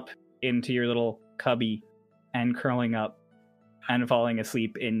climbing up into your little cubby and curling up and falling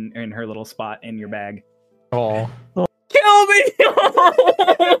asleep in her little spot in your bag. Oh, Kill me!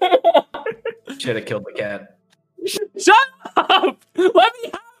 Should have killed the cat. Shut up! Let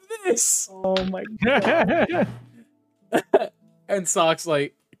me have this! Oh my god. And Socks,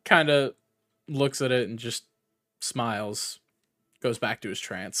 like, kind of looks at it and just smiles. Goes back to his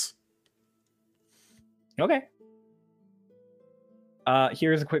trance. Okay.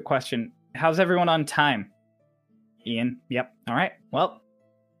 Here's a quick question. How's everyone on time? Ian? Yep. All right. Well,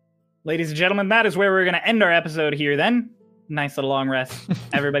 ladies and gentlemen, that is where we're going to end our episode here then. Nice little long rest.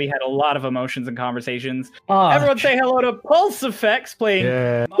 Everybody had a lot of emotions and conversations. Everyone say hello to Pulse Effects playing.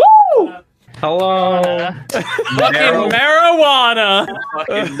 yeah. Woo! Hello. Fucking marijuana!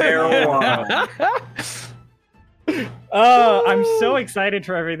 Fucking marijuana. I'm so excited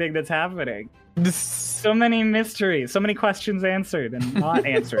for everything that's happening. So many mysteries, so many questions answered and not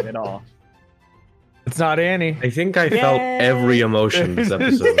answered at all. It's not Annie. I think I felt every emotion this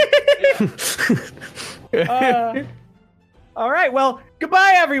episode. All right, well,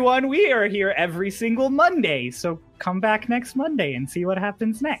 goodbye, everyone. We are here every single Monday, so come back next Monday and see what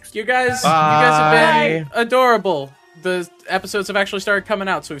happens next. You guys have been adorable. The episodes have actually started coming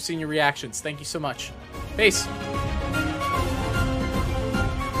out, so we've seen your reactions. Thank you so much. Peace.